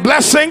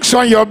 Blessings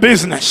on your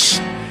business.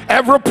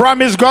 Every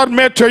promise God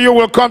made to you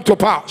will come to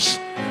pass.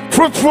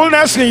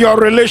 Fruitfulness in your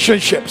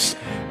relationships.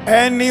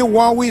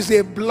 Anyone who is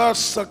a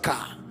bloodsucker,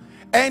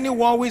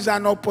 anyone who is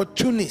an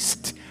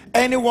opportunist,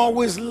 anyone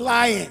who is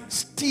lying,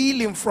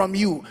 stealing from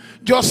you,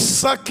 just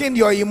sucking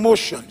your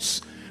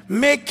emotions,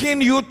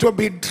 making you to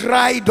be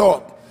dried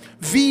up,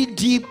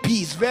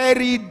 VDPs,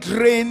 very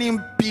draining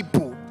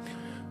people.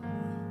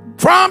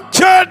 From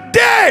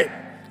today,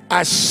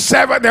 I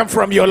sever them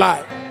from your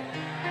life.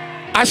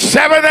 I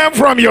sever them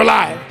from your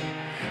life.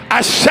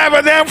 I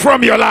sever them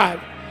from your life.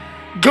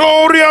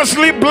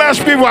 Gloriously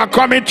blessed people are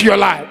coming to your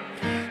life.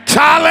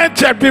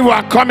 Talented people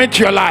are coming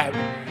to your life.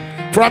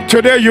 From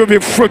today, you'll be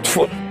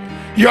fruitful.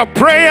 Your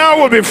prayer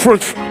will be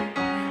fruitful.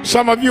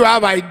 Some of you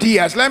have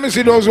ideas. Let me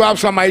see those who have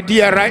some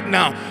idea right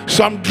now.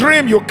 Some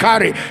dream you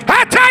carry.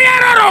 I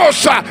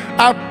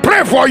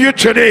pray for you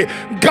today.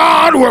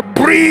 God will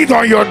breathe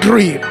on your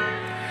dream.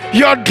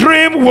 Your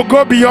dream will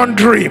go beyond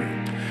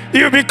dream.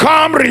 You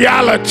become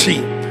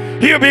reality.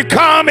 You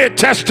become a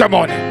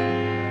testimony.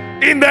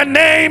 In the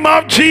name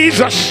of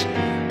Jesus,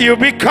 you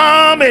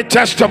become a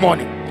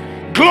testimony.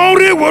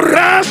 Glory will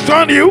rest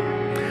on you.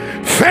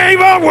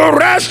 Favor will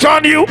rest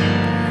on you.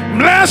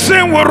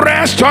 blessing will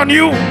rest on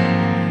you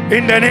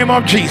in the name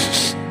of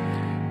Jesus.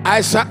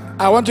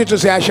 I want you to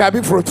say, I shall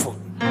be fruitful.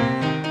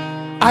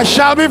 I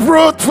shall be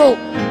fruitful.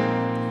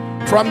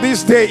 From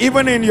this day,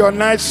 even in your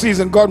night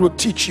season, God will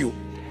teach you.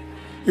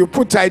 You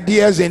put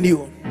ideas in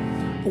you.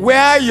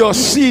 Where your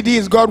seed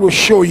is, God will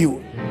show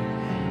you.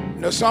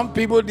 You know, some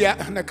people, they are,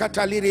 I don't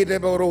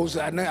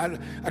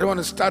want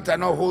to start a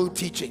whole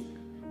teaching.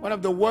 One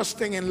of the worst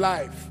things in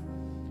life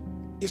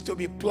is to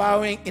be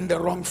plowing in the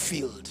wrong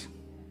field.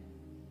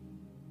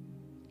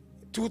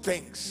 Two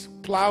things,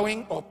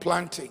 plowing or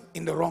planting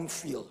in the wrong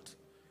field.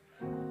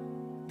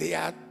 They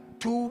are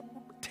two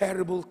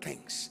terrible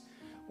things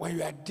when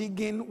you are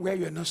digging where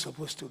you're not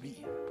supposed to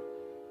be.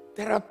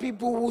 There are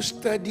people who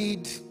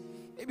studied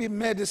maybe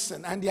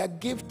medicine and their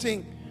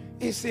gifting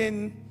is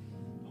in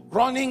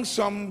running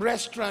some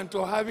restaurant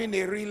or having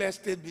a real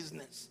estate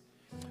business.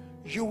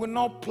 You will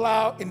not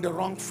plow in the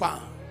wrong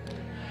farm.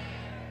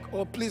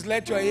 Oh, please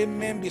let your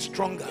amen be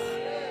stronger.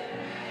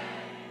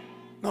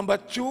 Number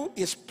two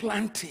is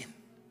planting.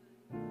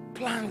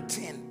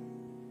 Planting,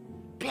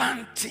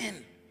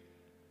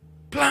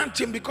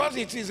 because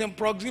it is in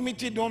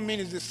proximity don't mean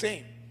it's the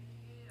same.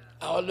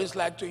 I always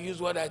like to use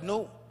what I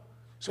know.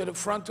 So the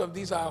front of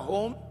these are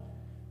home.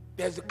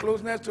 There's the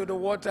closeness to the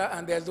water,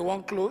 and there's the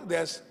one close.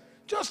 There's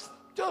just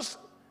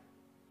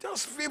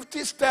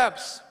 50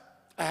 steps.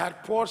 I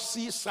had poured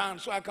sea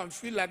sand so I can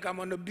feel like I'm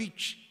on the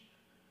beach.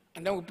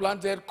 And then we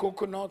planted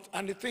coconut,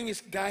 and the thing is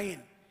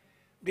dying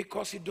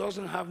because it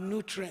doesn't have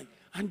nutrient.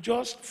 And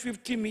just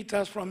 50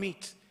 meters from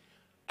it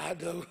are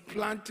the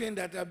planting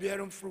that are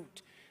bearing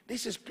fruit.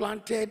 This is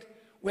planted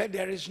where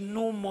there is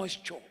no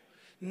moisture,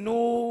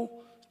 no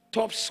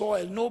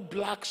topsoil, no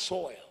black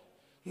soil,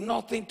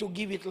 nothing to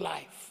give it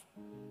life.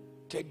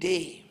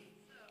 Today,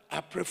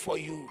 I pray for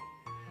you.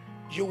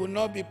 You will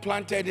not be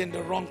planted in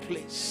the wrong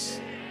place,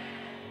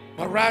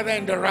 but rather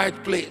in the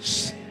right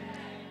place.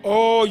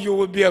 Oh, you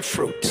will bear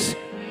fruit.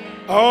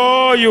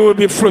 Oh, you will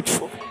be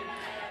fruitful.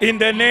 In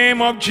the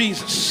name of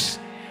Jesus.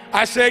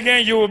 I say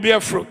again, you will bear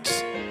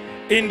fruit.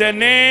 In the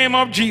name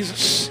of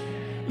Jesus.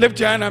 Lift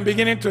your hand and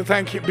begin to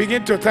thank you.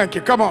 Begin to thank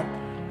you. Come on.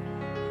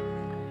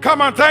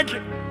 Come on, thank you.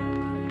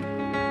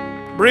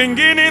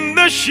 Bringing in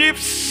the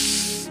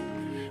ships.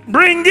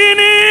 Bringing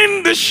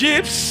in the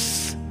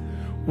ships.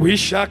 We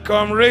shall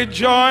come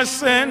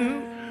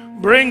rejoicing.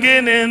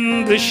 Bringing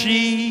in the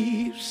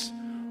sheaves.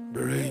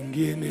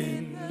 Bringing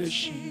in the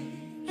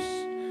sheaves.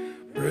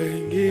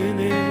 Bringing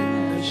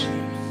in the sheaves.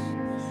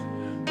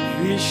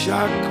 We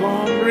shall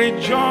come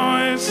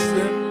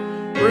rejoicing.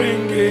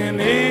 Bringing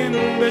in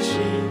the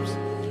sheaves.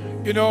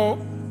 You know,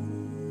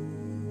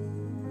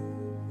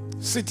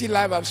 city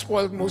life have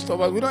spoiled most of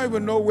us. We don't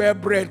even know where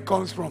bread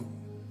comes from.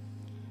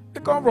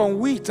 It comes from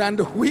wheat, and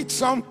the wheat,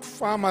 some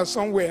farmer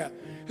somewhere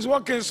is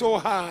working so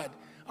hard.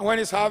 And when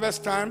it's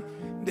harvest time,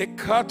 they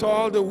cut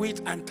all the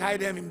wheat and tie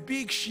them in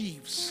big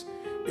sheaves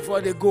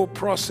before they go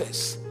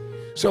process.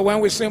 So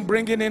when we sing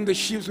bringing in the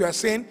sheaves, we are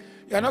saying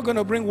you're not going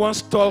to bring one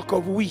stalk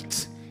of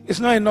wheat. It's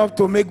not enough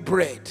to make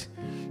bread.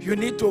 You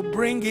need to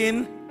bring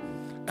in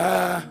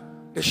the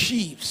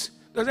sheaves.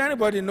 Does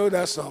anybody know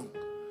that song?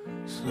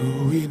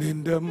 Sowing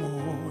in the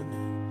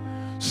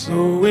morning,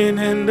 sowing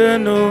in the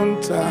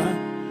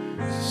noontime,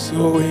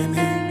 sowing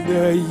in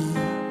the evening.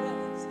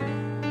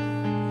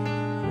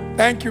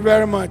 Thank you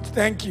very much.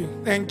 Thank you.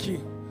 Thank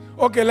you.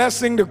 Okay, let's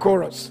sing the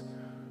chorus.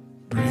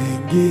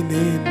 Bringing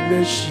in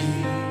the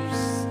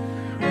sheaves,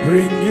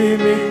 bringing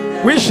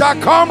in. We shall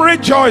come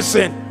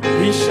rejoicing.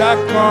 We shall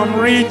come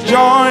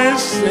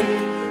rejoicing.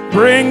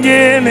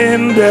 Bringing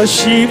in the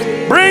sheep,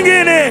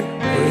 bringing in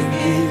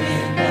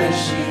the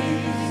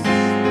sheep,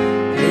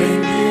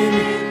 bringing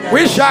in.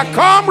 We shall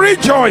come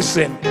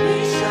rejoicing.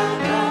 We shall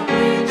come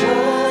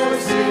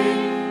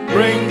rejoicing.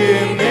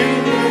 Bringing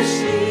in the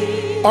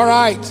sheep. All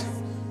right,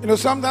 you know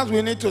sometimes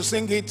we need to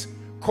sing it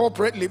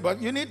corporately, but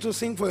you need to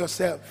sing for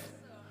yourself.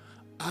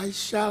 I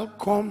shall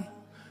come,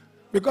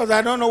 because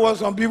I don't know what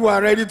some people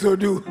are ready to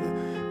do.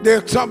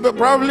 They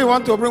probably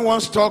want to bring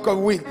one stalk of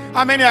wheat.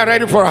 How many are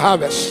ready for a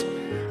harvest?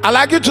 I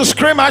like you to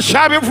scream, I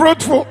shall be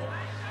fruitful.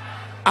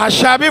 I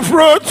shall be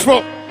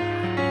fruitful.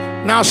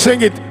 Now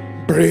sing it.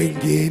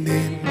 Bringing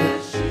in the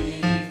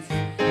sheaves.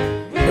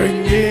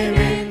 Bringing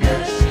in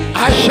the sheaves.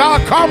 I shall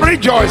come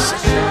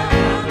rejoicing.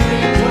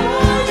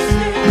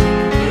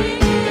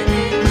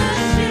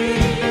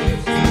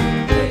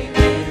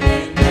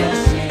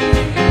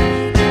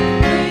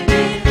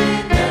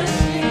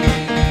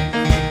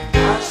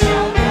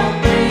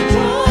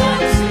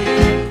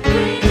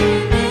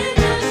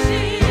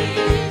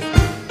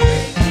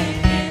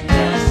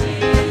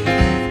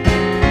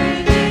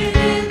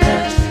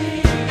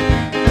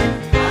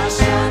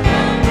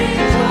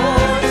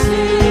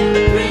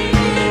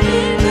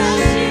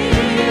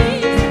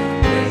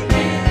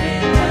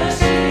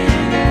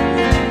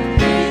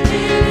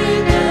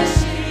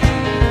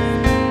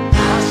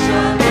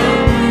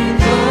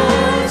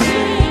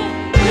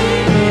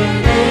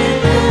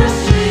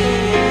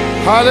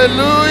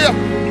 Hallelujah.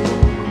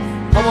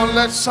 Come on,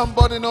 let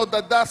somebody know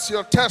that that's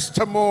your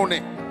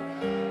testimony.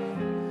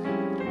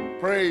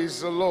 Praise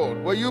the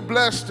Lord. Were you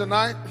blessed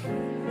tonight?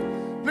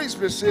 Please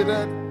be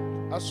seated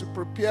as you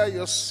prepare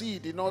your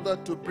seed in order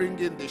to bring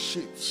in the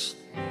sheaves.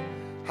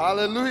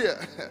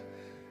 Hallelujah.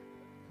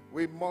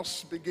 We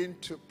must begin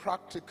to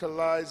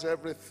practicalize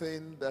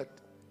everything that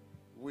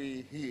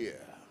we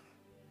hear.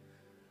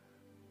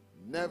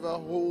 Never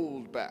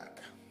hold back.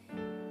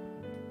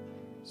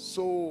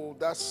 Sow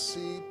that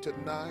seed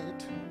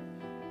tonight,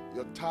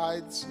 your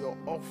tithes, your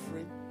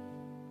offering.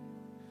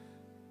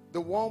 The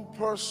one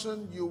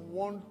person you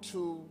want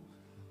to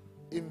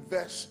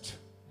invest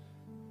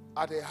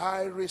at a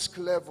high risk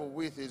level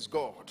with is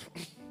God.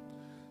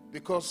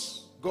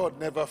 Because God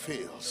never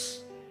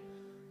fails.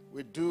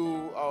 We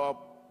do our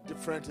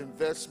different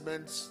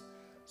investments.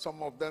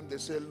 Some of them, they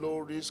say low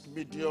risk,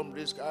 medium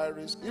risk, high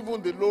risk.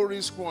 Even the low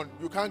risk one,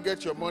 you can't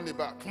get your money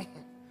back.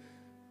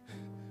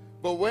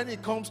 But when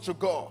it comes to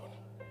God,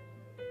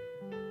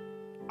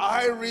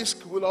 high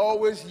risk will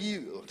always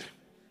yield.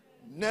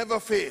 Never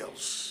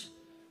fails.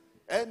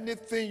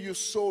 Anything you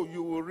sow,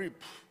 you will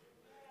reap.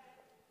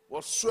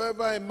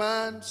 Whatsoever a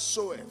man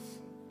soweth,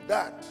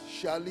 that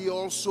shall he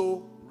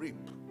also reap.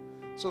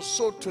 So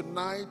sow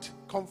tonight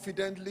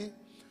confidently.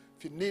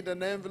 If you need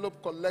an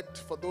envelope, collect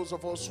for those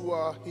of us who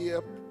are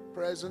here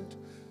present.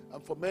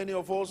 And for many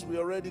of us, we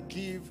already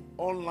give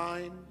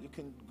online. You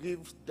can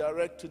give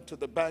direct into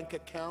the bank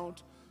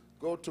account.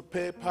 Go to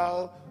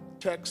PayPal,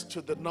 text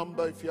to the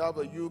number if you have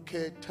a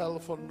UK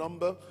telephone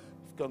number.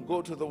 You can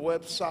go to the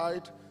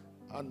website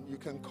and you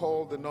can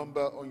call the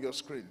number on your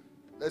screen.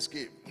 Let's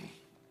give.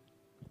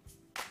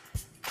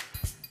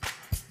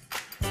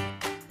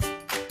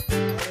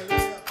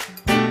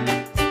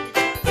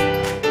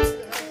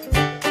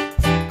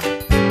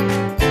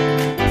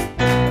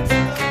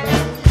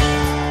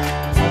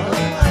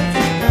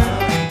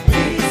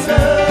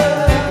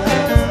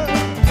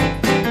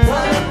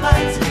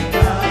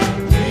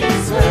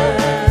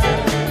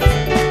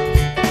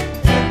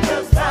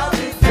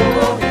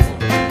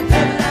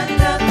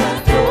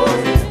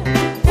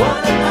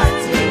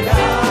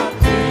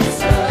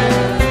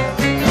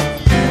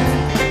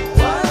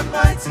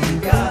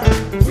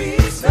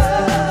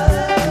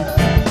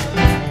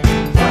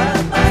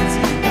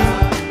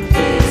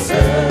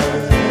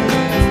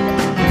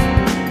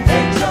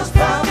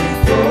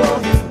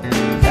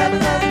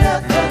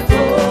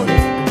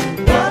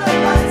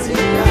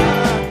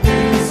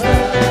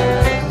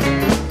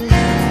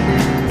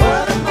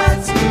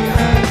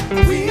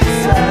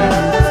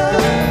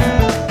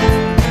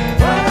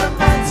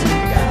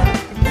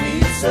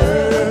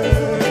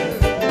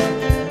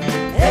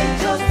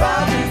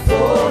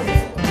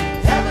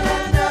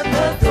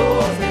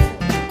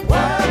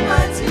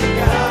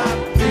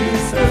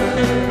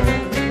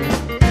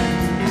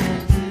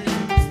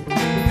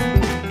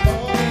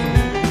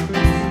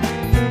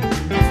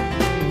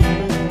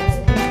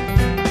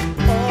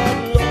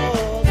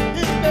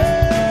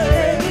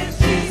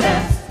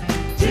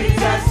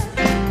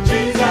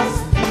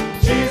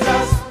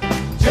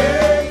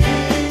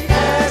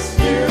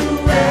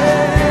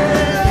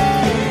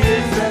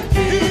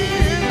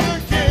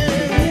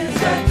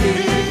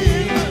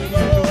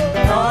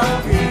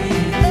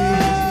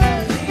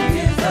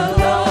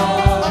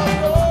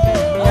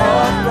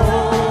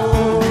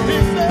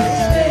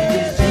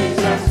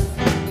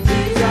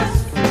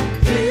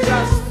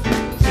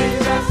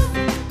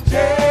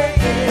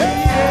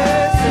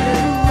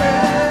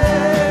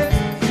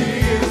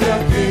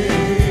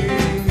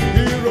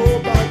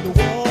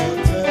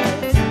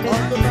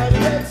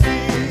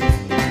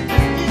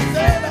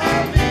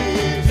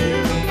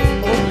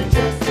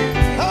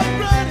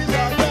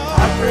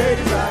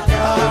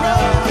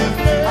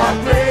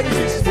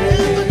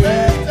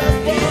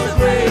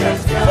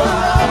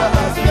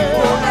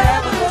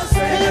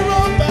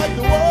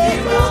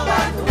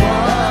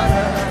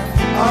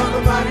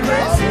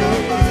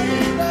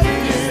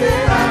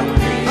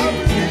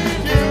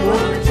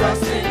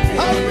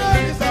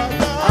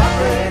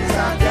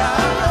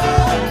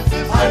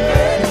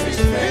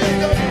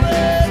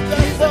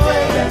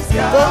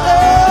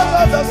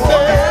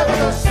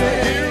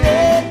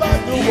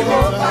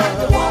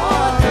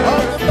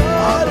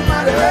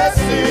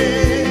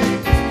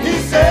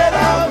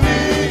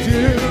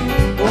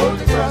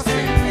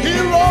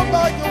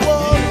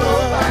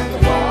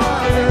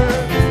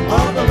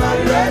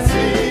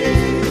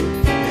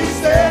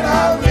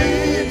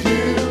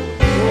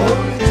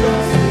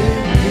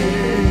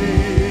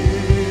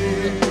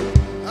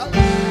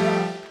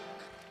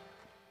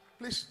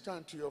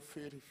 To your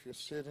feet if you're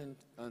sitting,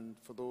 and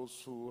for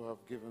those who have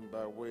given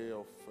by way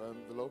of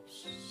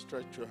envelopes,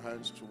 stretch your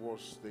hands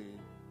towards the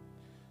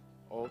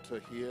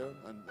altar here,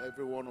 and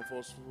every one of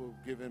us who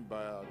have given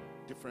by our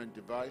different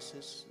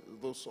devices,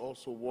 those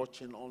also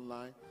watching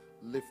online,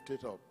 lift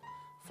it up.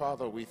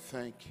 Father, we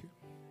thank you,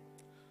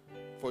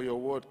 for your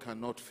word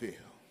cannot fail.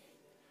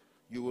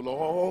 You will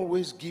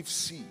always give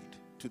seed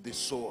to the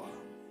sower.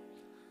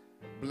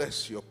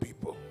 Bless your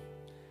people.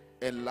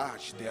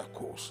 Enlarge their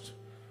coast.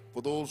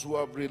 For those who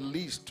have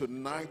released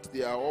tonight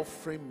their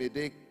offering, may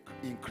they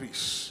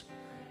increase.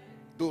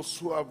 those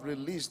who have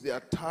released their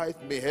tithe,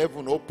 may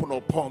heaven open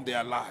upon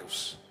their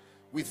lives.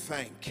 We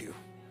thank you.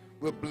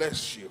 We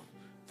bless you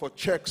for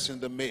checks in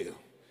the mail,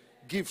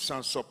 gifts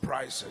and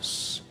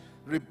surprises,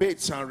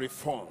 rebates and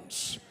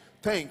refunds.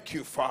 Thank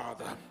you,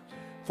 Father,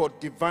 for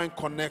divine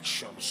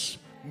connections,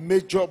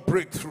 major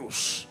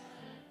breakthroughs.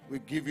 We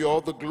give you all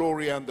the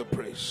glory and the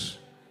praise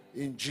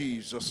in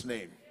Jesus'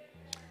 name.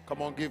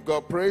 Come on, give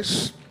God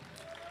praise.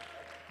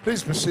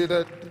 Please be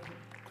seated.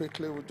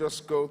 Quickly, we'll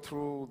just go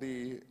through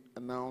the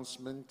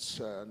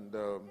announcements. And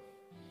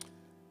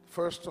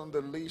first on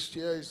the list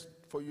here is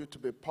for you to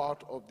be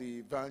part of the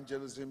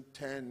evangelism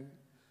 10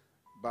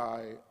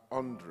 by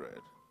 100.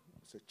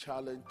 It's a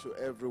challenge to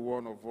every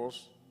one of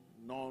us,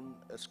 none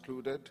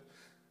excluded.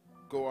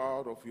 Go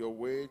out of your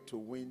way to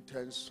win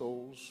 10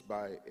 souls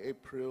by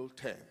April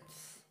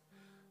 10th.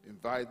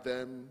 Invite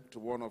them to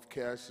one of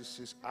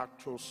KICC's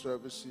actual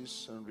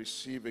services and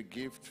receive a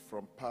gift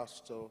from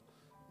Pastor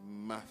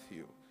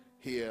Matthew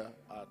here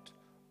at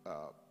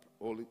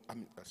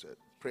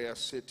Prayer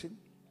City.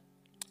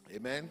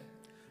 Amen.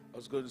 I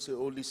was going to say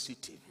Holy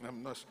City.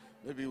 I'm not.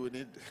 Maybe we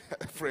need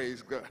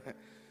praise God.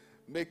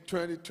 Make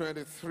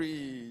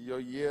 2023 your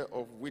year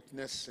of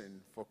witnessing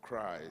for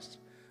Christ.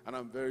 And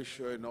I'm very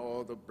sure in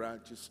all the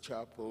branches,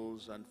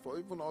 chapels, and for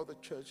even all the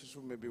churches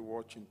who may be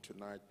watching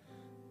tonight,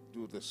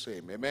 do the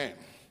same. Amen.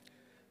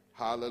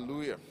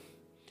 Hallelujah.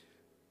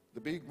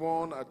 The big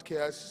one at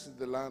KICC,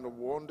 the Land of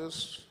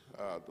Wonders,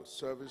 the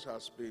service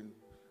has been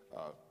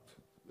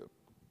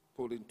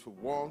put into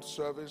one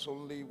service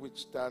only, which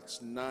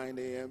starts 9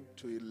 a.m.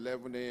 to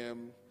 11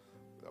 a.m.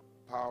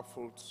 A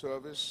powerful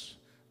service.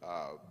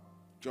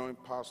 Join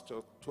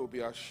Pastor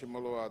Matthew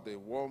Ashimolowo at the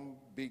one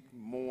big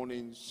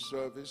morning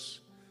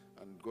service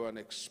and go and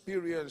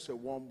experience a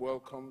warm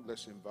welcome.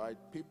 Let's invite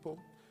people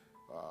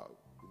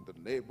in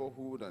the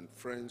neighborhood and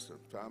friends and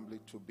family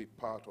to be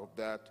part of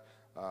that.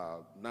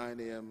 9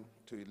 a.m.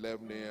 to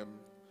 11 a.m.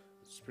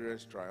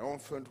 Experience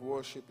triumphant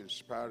worship,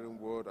 inspiring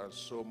word, and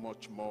so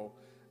much more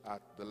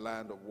at the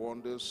Land of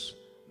Wonders,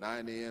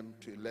 9 a.m.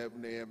 to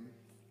 11 a.m.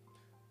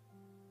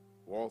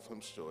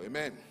 Walthamstow.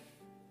 Amen.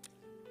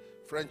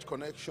 French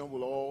Connection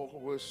will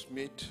always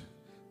meet.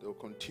 They'll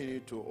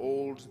continue to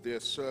hold their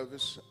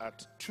service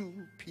at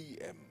 2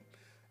 p.m.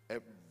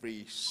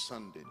 every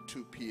Sunday,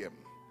 2 p.m.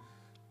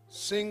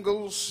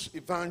 Singles,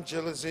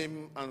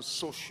 evangelism, and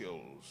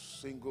socials.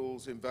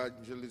 Singles,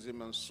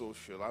 evangelism, and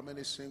social. How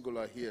many single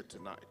are here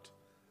tonight?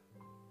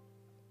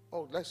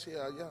 Oh, let's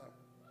hear, yeah.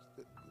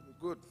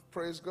 Good.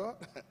 Praise God.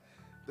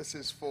 This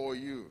is for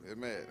you.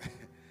 Amen.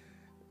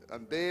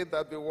 And they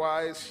that be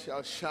wise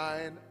shall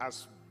shine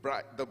as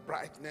the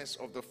brightness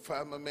of the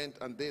firmament,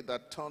 and they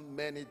that turn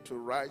many to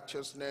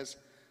righteousness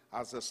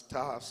as the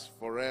stars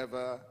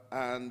forever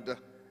and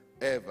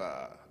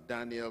ever.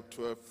 Daniel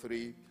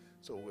 12:3.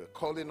 So we're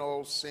calling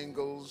all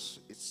singles.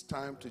 It's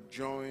time to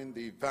join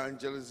the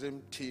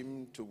evangelism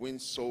team to win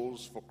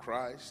souls for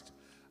Christ.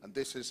 And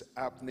this is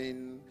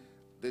happening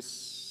this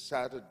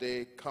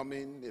Saturday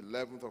coming,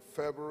 11th of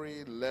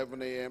February,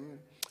 11 a.m.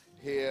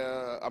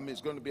 Here,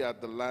 it's going to be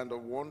at the Land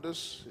of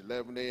Wonders,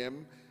 11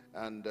 a.m.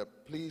 And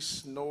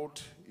please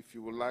note, if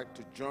you would like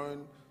to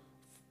join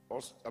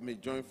us,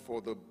 join for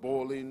the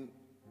bowling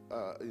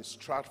in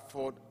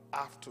Stratford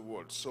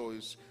afterwards. So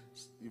it's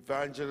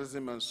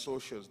evangelism and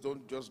socials.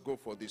 Don't just go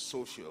for the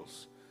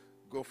socials.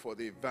 Go for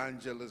the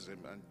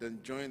evangelism and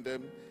then join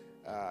them.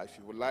 If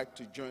you would like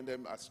to join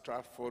them at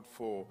Stratford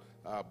for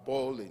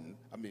bowling,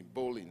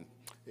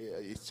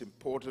 it's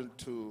important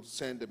to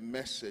send a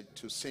message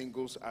to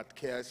singles at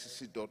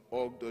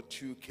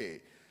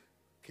KICC.org.uk.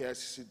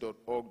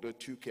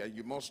 KICC.org.uk, and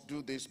you must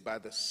do this by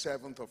the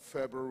 7th of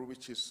February,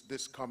 which is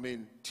this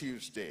coming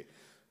Tuesday.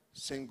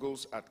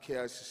 Singles at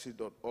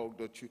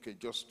KICC.org.uk,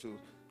 just to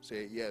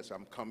say, yes,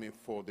 I'm coming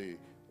for the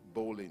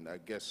bowling. I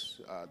guess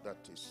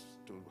that is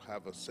to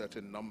have a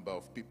certain number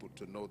of people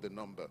to know the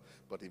number.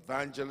 But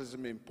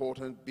evangelism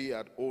important, be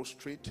at O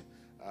Street,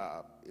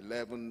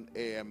 11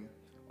 a.m.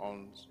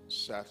 on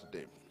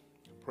Saturday.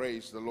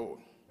 Praise the Lord.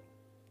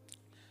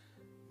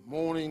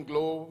 Morning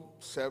glow,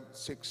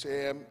 6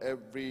 a.m.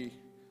 every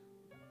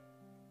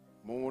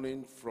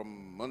morning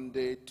from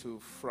Monday to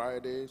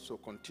Friday. So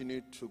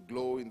continue to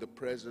glow in the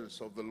presence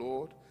of the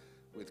Lord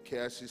with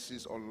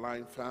KICC's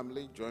online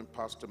family. Join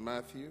Pastor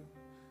Matthew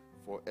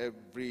for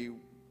every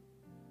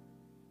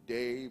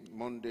day,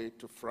 Monday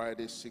to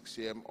Friday, 6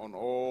 a.m. on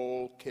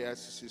all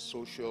KICC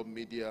social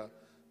media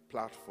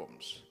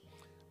platforms.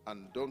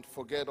 And don't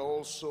forget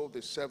also the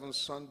 7th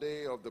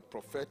Sunday of the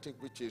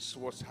prophetic, which is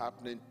what's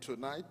happening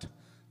tonight.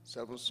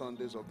 7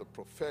 Sundays of the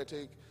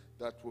prophetic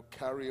that will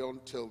carry on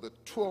till the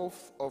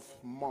 12th of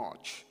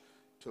March.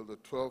 Till the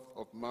 12th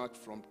of March,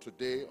 from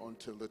today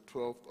until the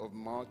 12th of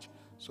March.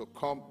 So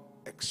come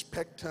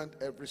expectant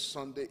every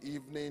Sunday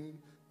evening,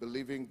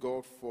 believing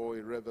God for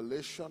a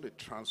revelation, a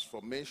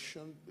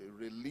transformation, a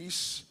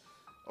release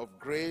of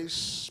grace,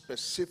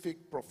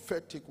 specific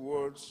prophetic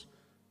words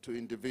to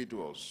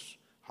individuals.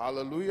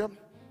 Hallelujah.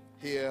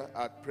 Here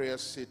at Prayer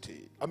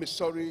City.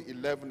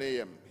 11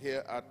 a.m.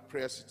 here at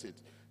Prayer City.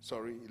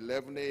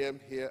 11 a.m.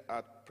 here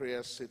at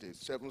Prayer City.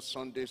 7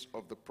 Sundays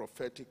of the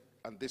prophetic,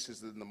 and this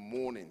is in the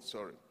morning,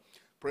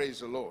 Praise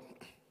the Lord.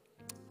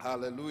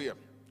 Hallelujah.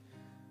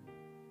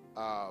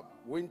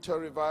 Winter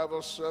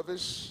revival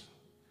service,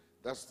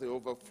 that's the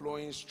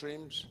overflowing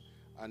streams,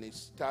 and it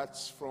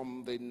starts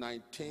from the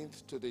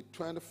 19th to the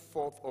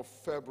 24th of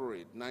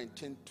February.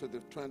 19th to the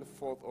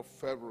 24th of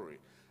February.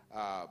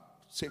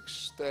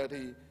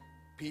 6:30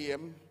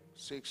 p.m.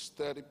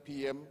 6:30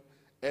 p.m.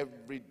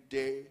 every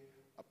day,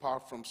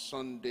 apart from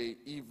Sunday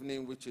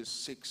evening, which is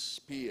 6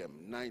 p.m.,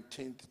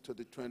 19th to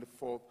the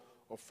 24th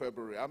of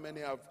February. How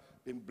many have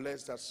been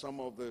blessed at some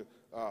of the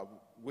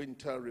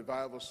winter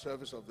revival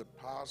service of the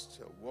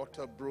past,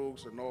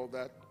 Waterbrooks and all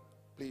that?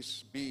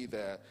 Please be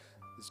there.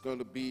 It's going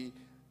to be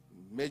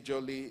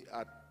majorly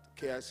at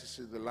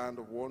KICC, the Land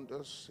of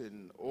Wonders,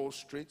 in Old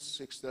Street,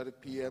 6:30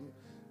 p.m.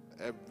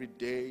 every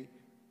day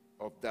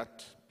of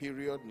that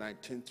period,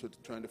 19th to the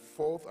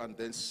 24th, and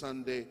then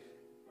Sunday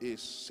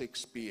is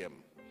 6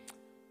 p.m.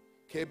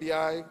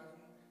 KBI,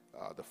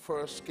 the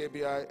first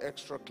KBI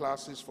extra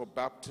classes for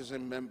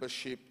baptism,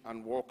 membership,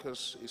 and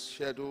workers is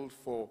scheduled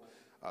for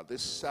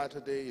this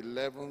Saturday,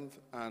 11th,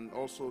 and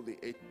also the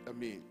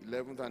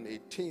 11th and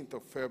 18th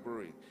of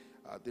February.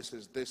 This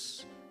is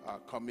this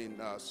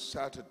coming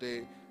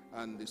Saturday,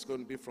 and it's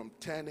going to be from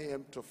 10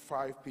 a.m. to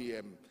 5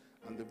 p.m.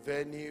 And the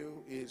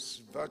venue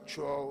is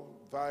virtual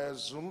via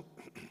Zoom.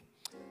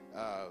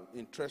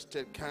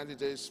 Interested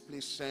candidates,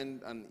 please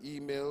send an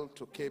email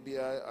to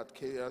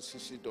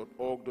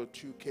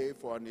kbi@kicc.org.uk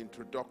for an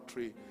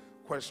introductory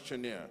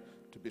questionnaire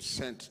to be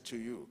sent to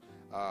you.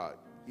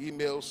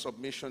 Email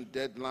submission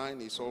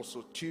deadline is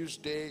also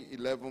Tuesday,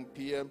 11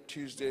 p.m.,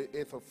 Tuesday,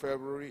 8th of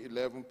February,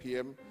 11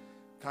 p.m.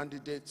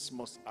 Candidates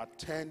must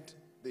attend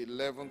the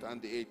 11th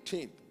and the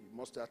 18th. You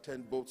must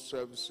attend both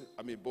services,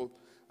 both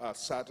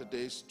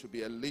Saturdays to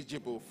be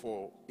eligible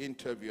for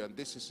interview. And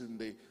this is in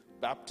the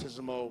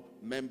baptismal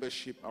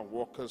membership and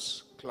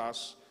workers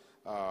class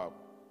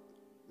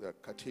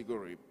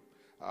category.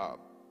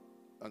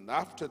 And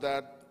after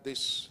that,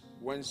 this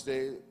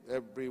Wednesday,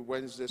 every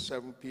Wednesday,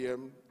 7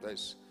 p.m.,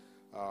 there's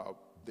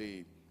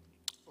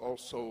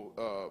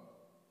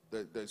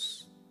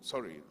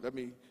let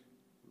me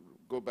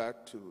go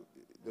back to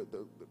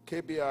the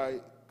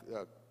KBI.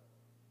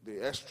 The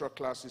extra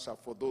classes are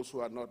for those who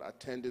are not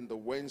attending the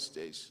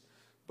Wednesdays,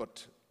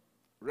 but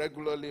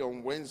regularly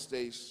on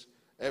Wednesdays,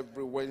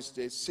 every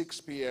Wednesday,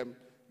 6 p.m.,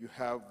 you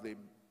have the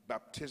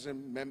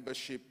baptism,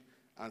 membership,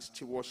 and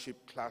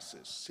stewardship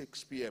classes,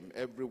 6 p.m.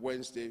 every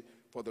Wednesday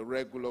for the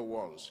regular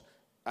ones.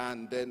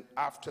 And then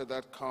after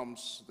that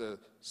comes the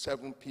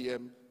 7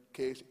 p.m.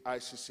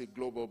 KICC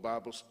Global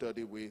Bible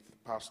Study with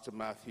Pastor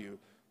Matthew.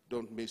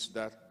 Don't miss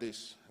that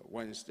this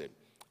Wednesday.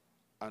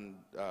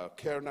 And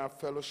Kerner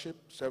Fellowship,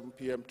 7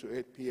 p.m. to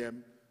 8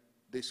 p.m.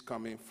 this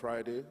coming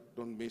Friday.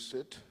 Don't miss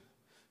it.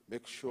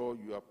 Make sure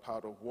you are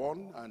part of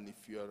one, and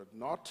if you are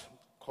not,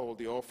 call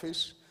the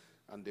office,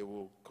 and they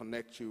will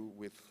connect you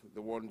with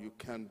the one you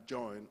can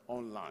join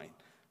online.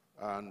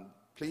 And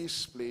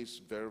please,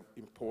 very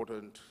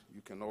important,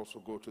 you can also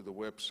go to the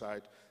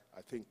website.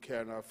 I think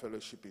Kerner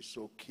Fellowship is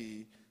so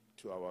key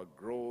to our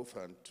growth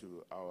and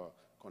to our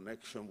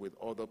connection with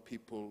other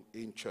people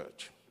in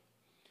church.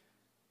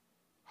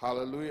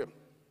 Hallelujah.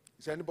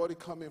 Is anybody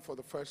coming for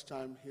the first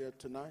time here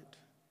tonight?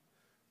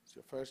 It's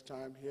your first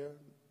time here?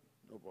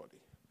 Nobody.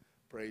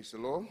 Praise the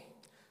Lord.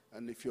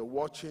 And if you're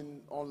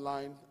watching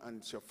online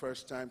and it's your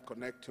first time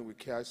connecting with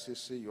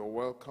KICC, you're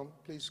welcome.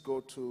 Please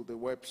go to the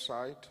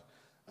website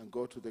and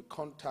go to the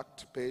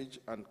contact page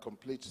and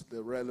complete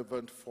the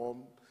relevant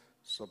form,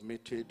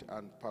 submit it,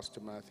 and Pastor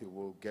Matthew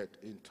will get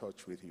in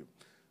touch with you.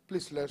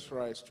 Please, let's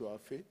rise to our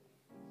feet.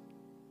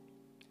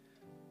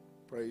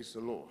 Praise the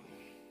Lord.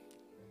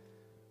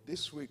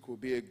 This week will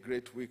be a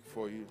great week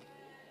for you.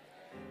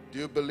 Do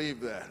you believe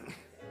that?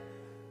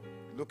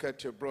 Look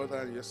at your brother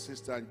and your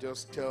sister and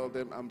just tell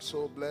them, I'm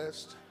so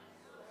blessed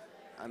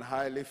and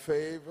highly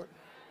favored.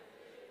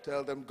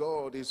 Tell them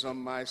God is on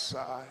my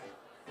side.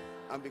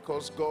 And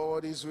because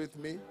God is with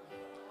me,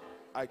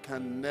 I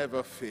can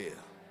never fear.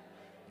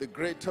 The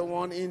greater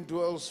one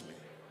indwells me.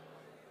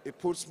 It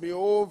puts me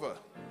over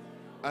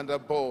and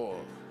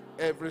above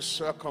every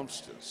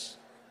circumstance.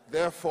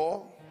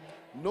 Therefore,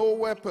 no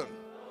weapon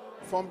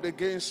formed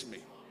against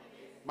me,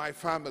 my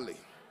family,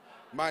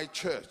 my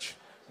church,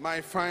 my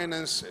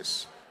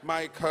finances,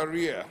 my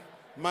career,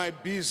 my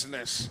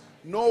business,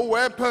 no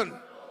weapon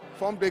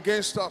formed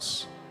against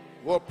us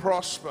will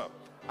prosper.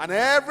 And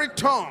every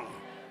tongue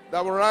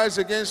that will rise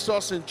against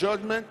us in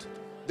judgment,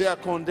 they are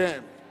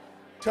condemned.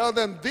 Tell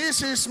them,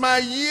 this is my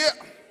year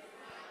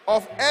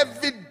of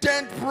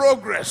evident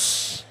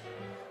progress.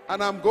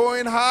 And I'm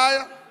going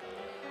higher.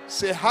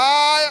 Say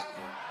higher.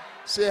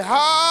 Say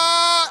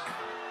higher.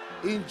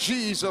 In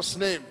Jesus'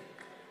 name.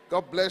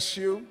 God bless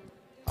you.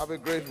 Have a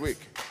great week.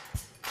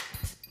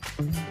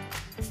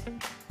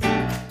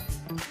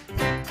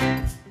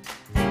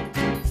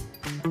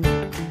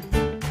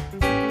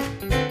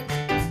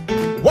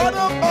 What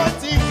a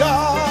mighty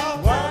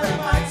God. What a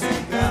mighty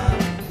God.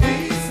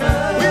 We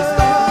serve. We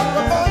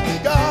serve.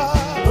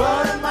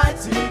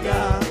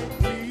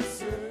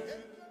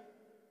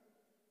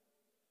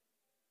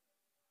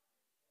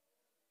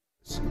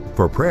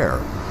 For prayer,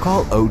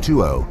 call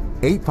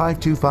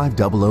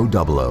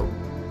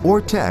 020-8525-0000 or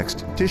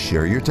text to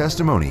share your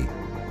testimony.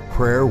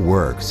 Prayer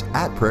works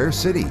at Prayer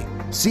City.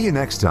 See you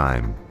next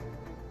time.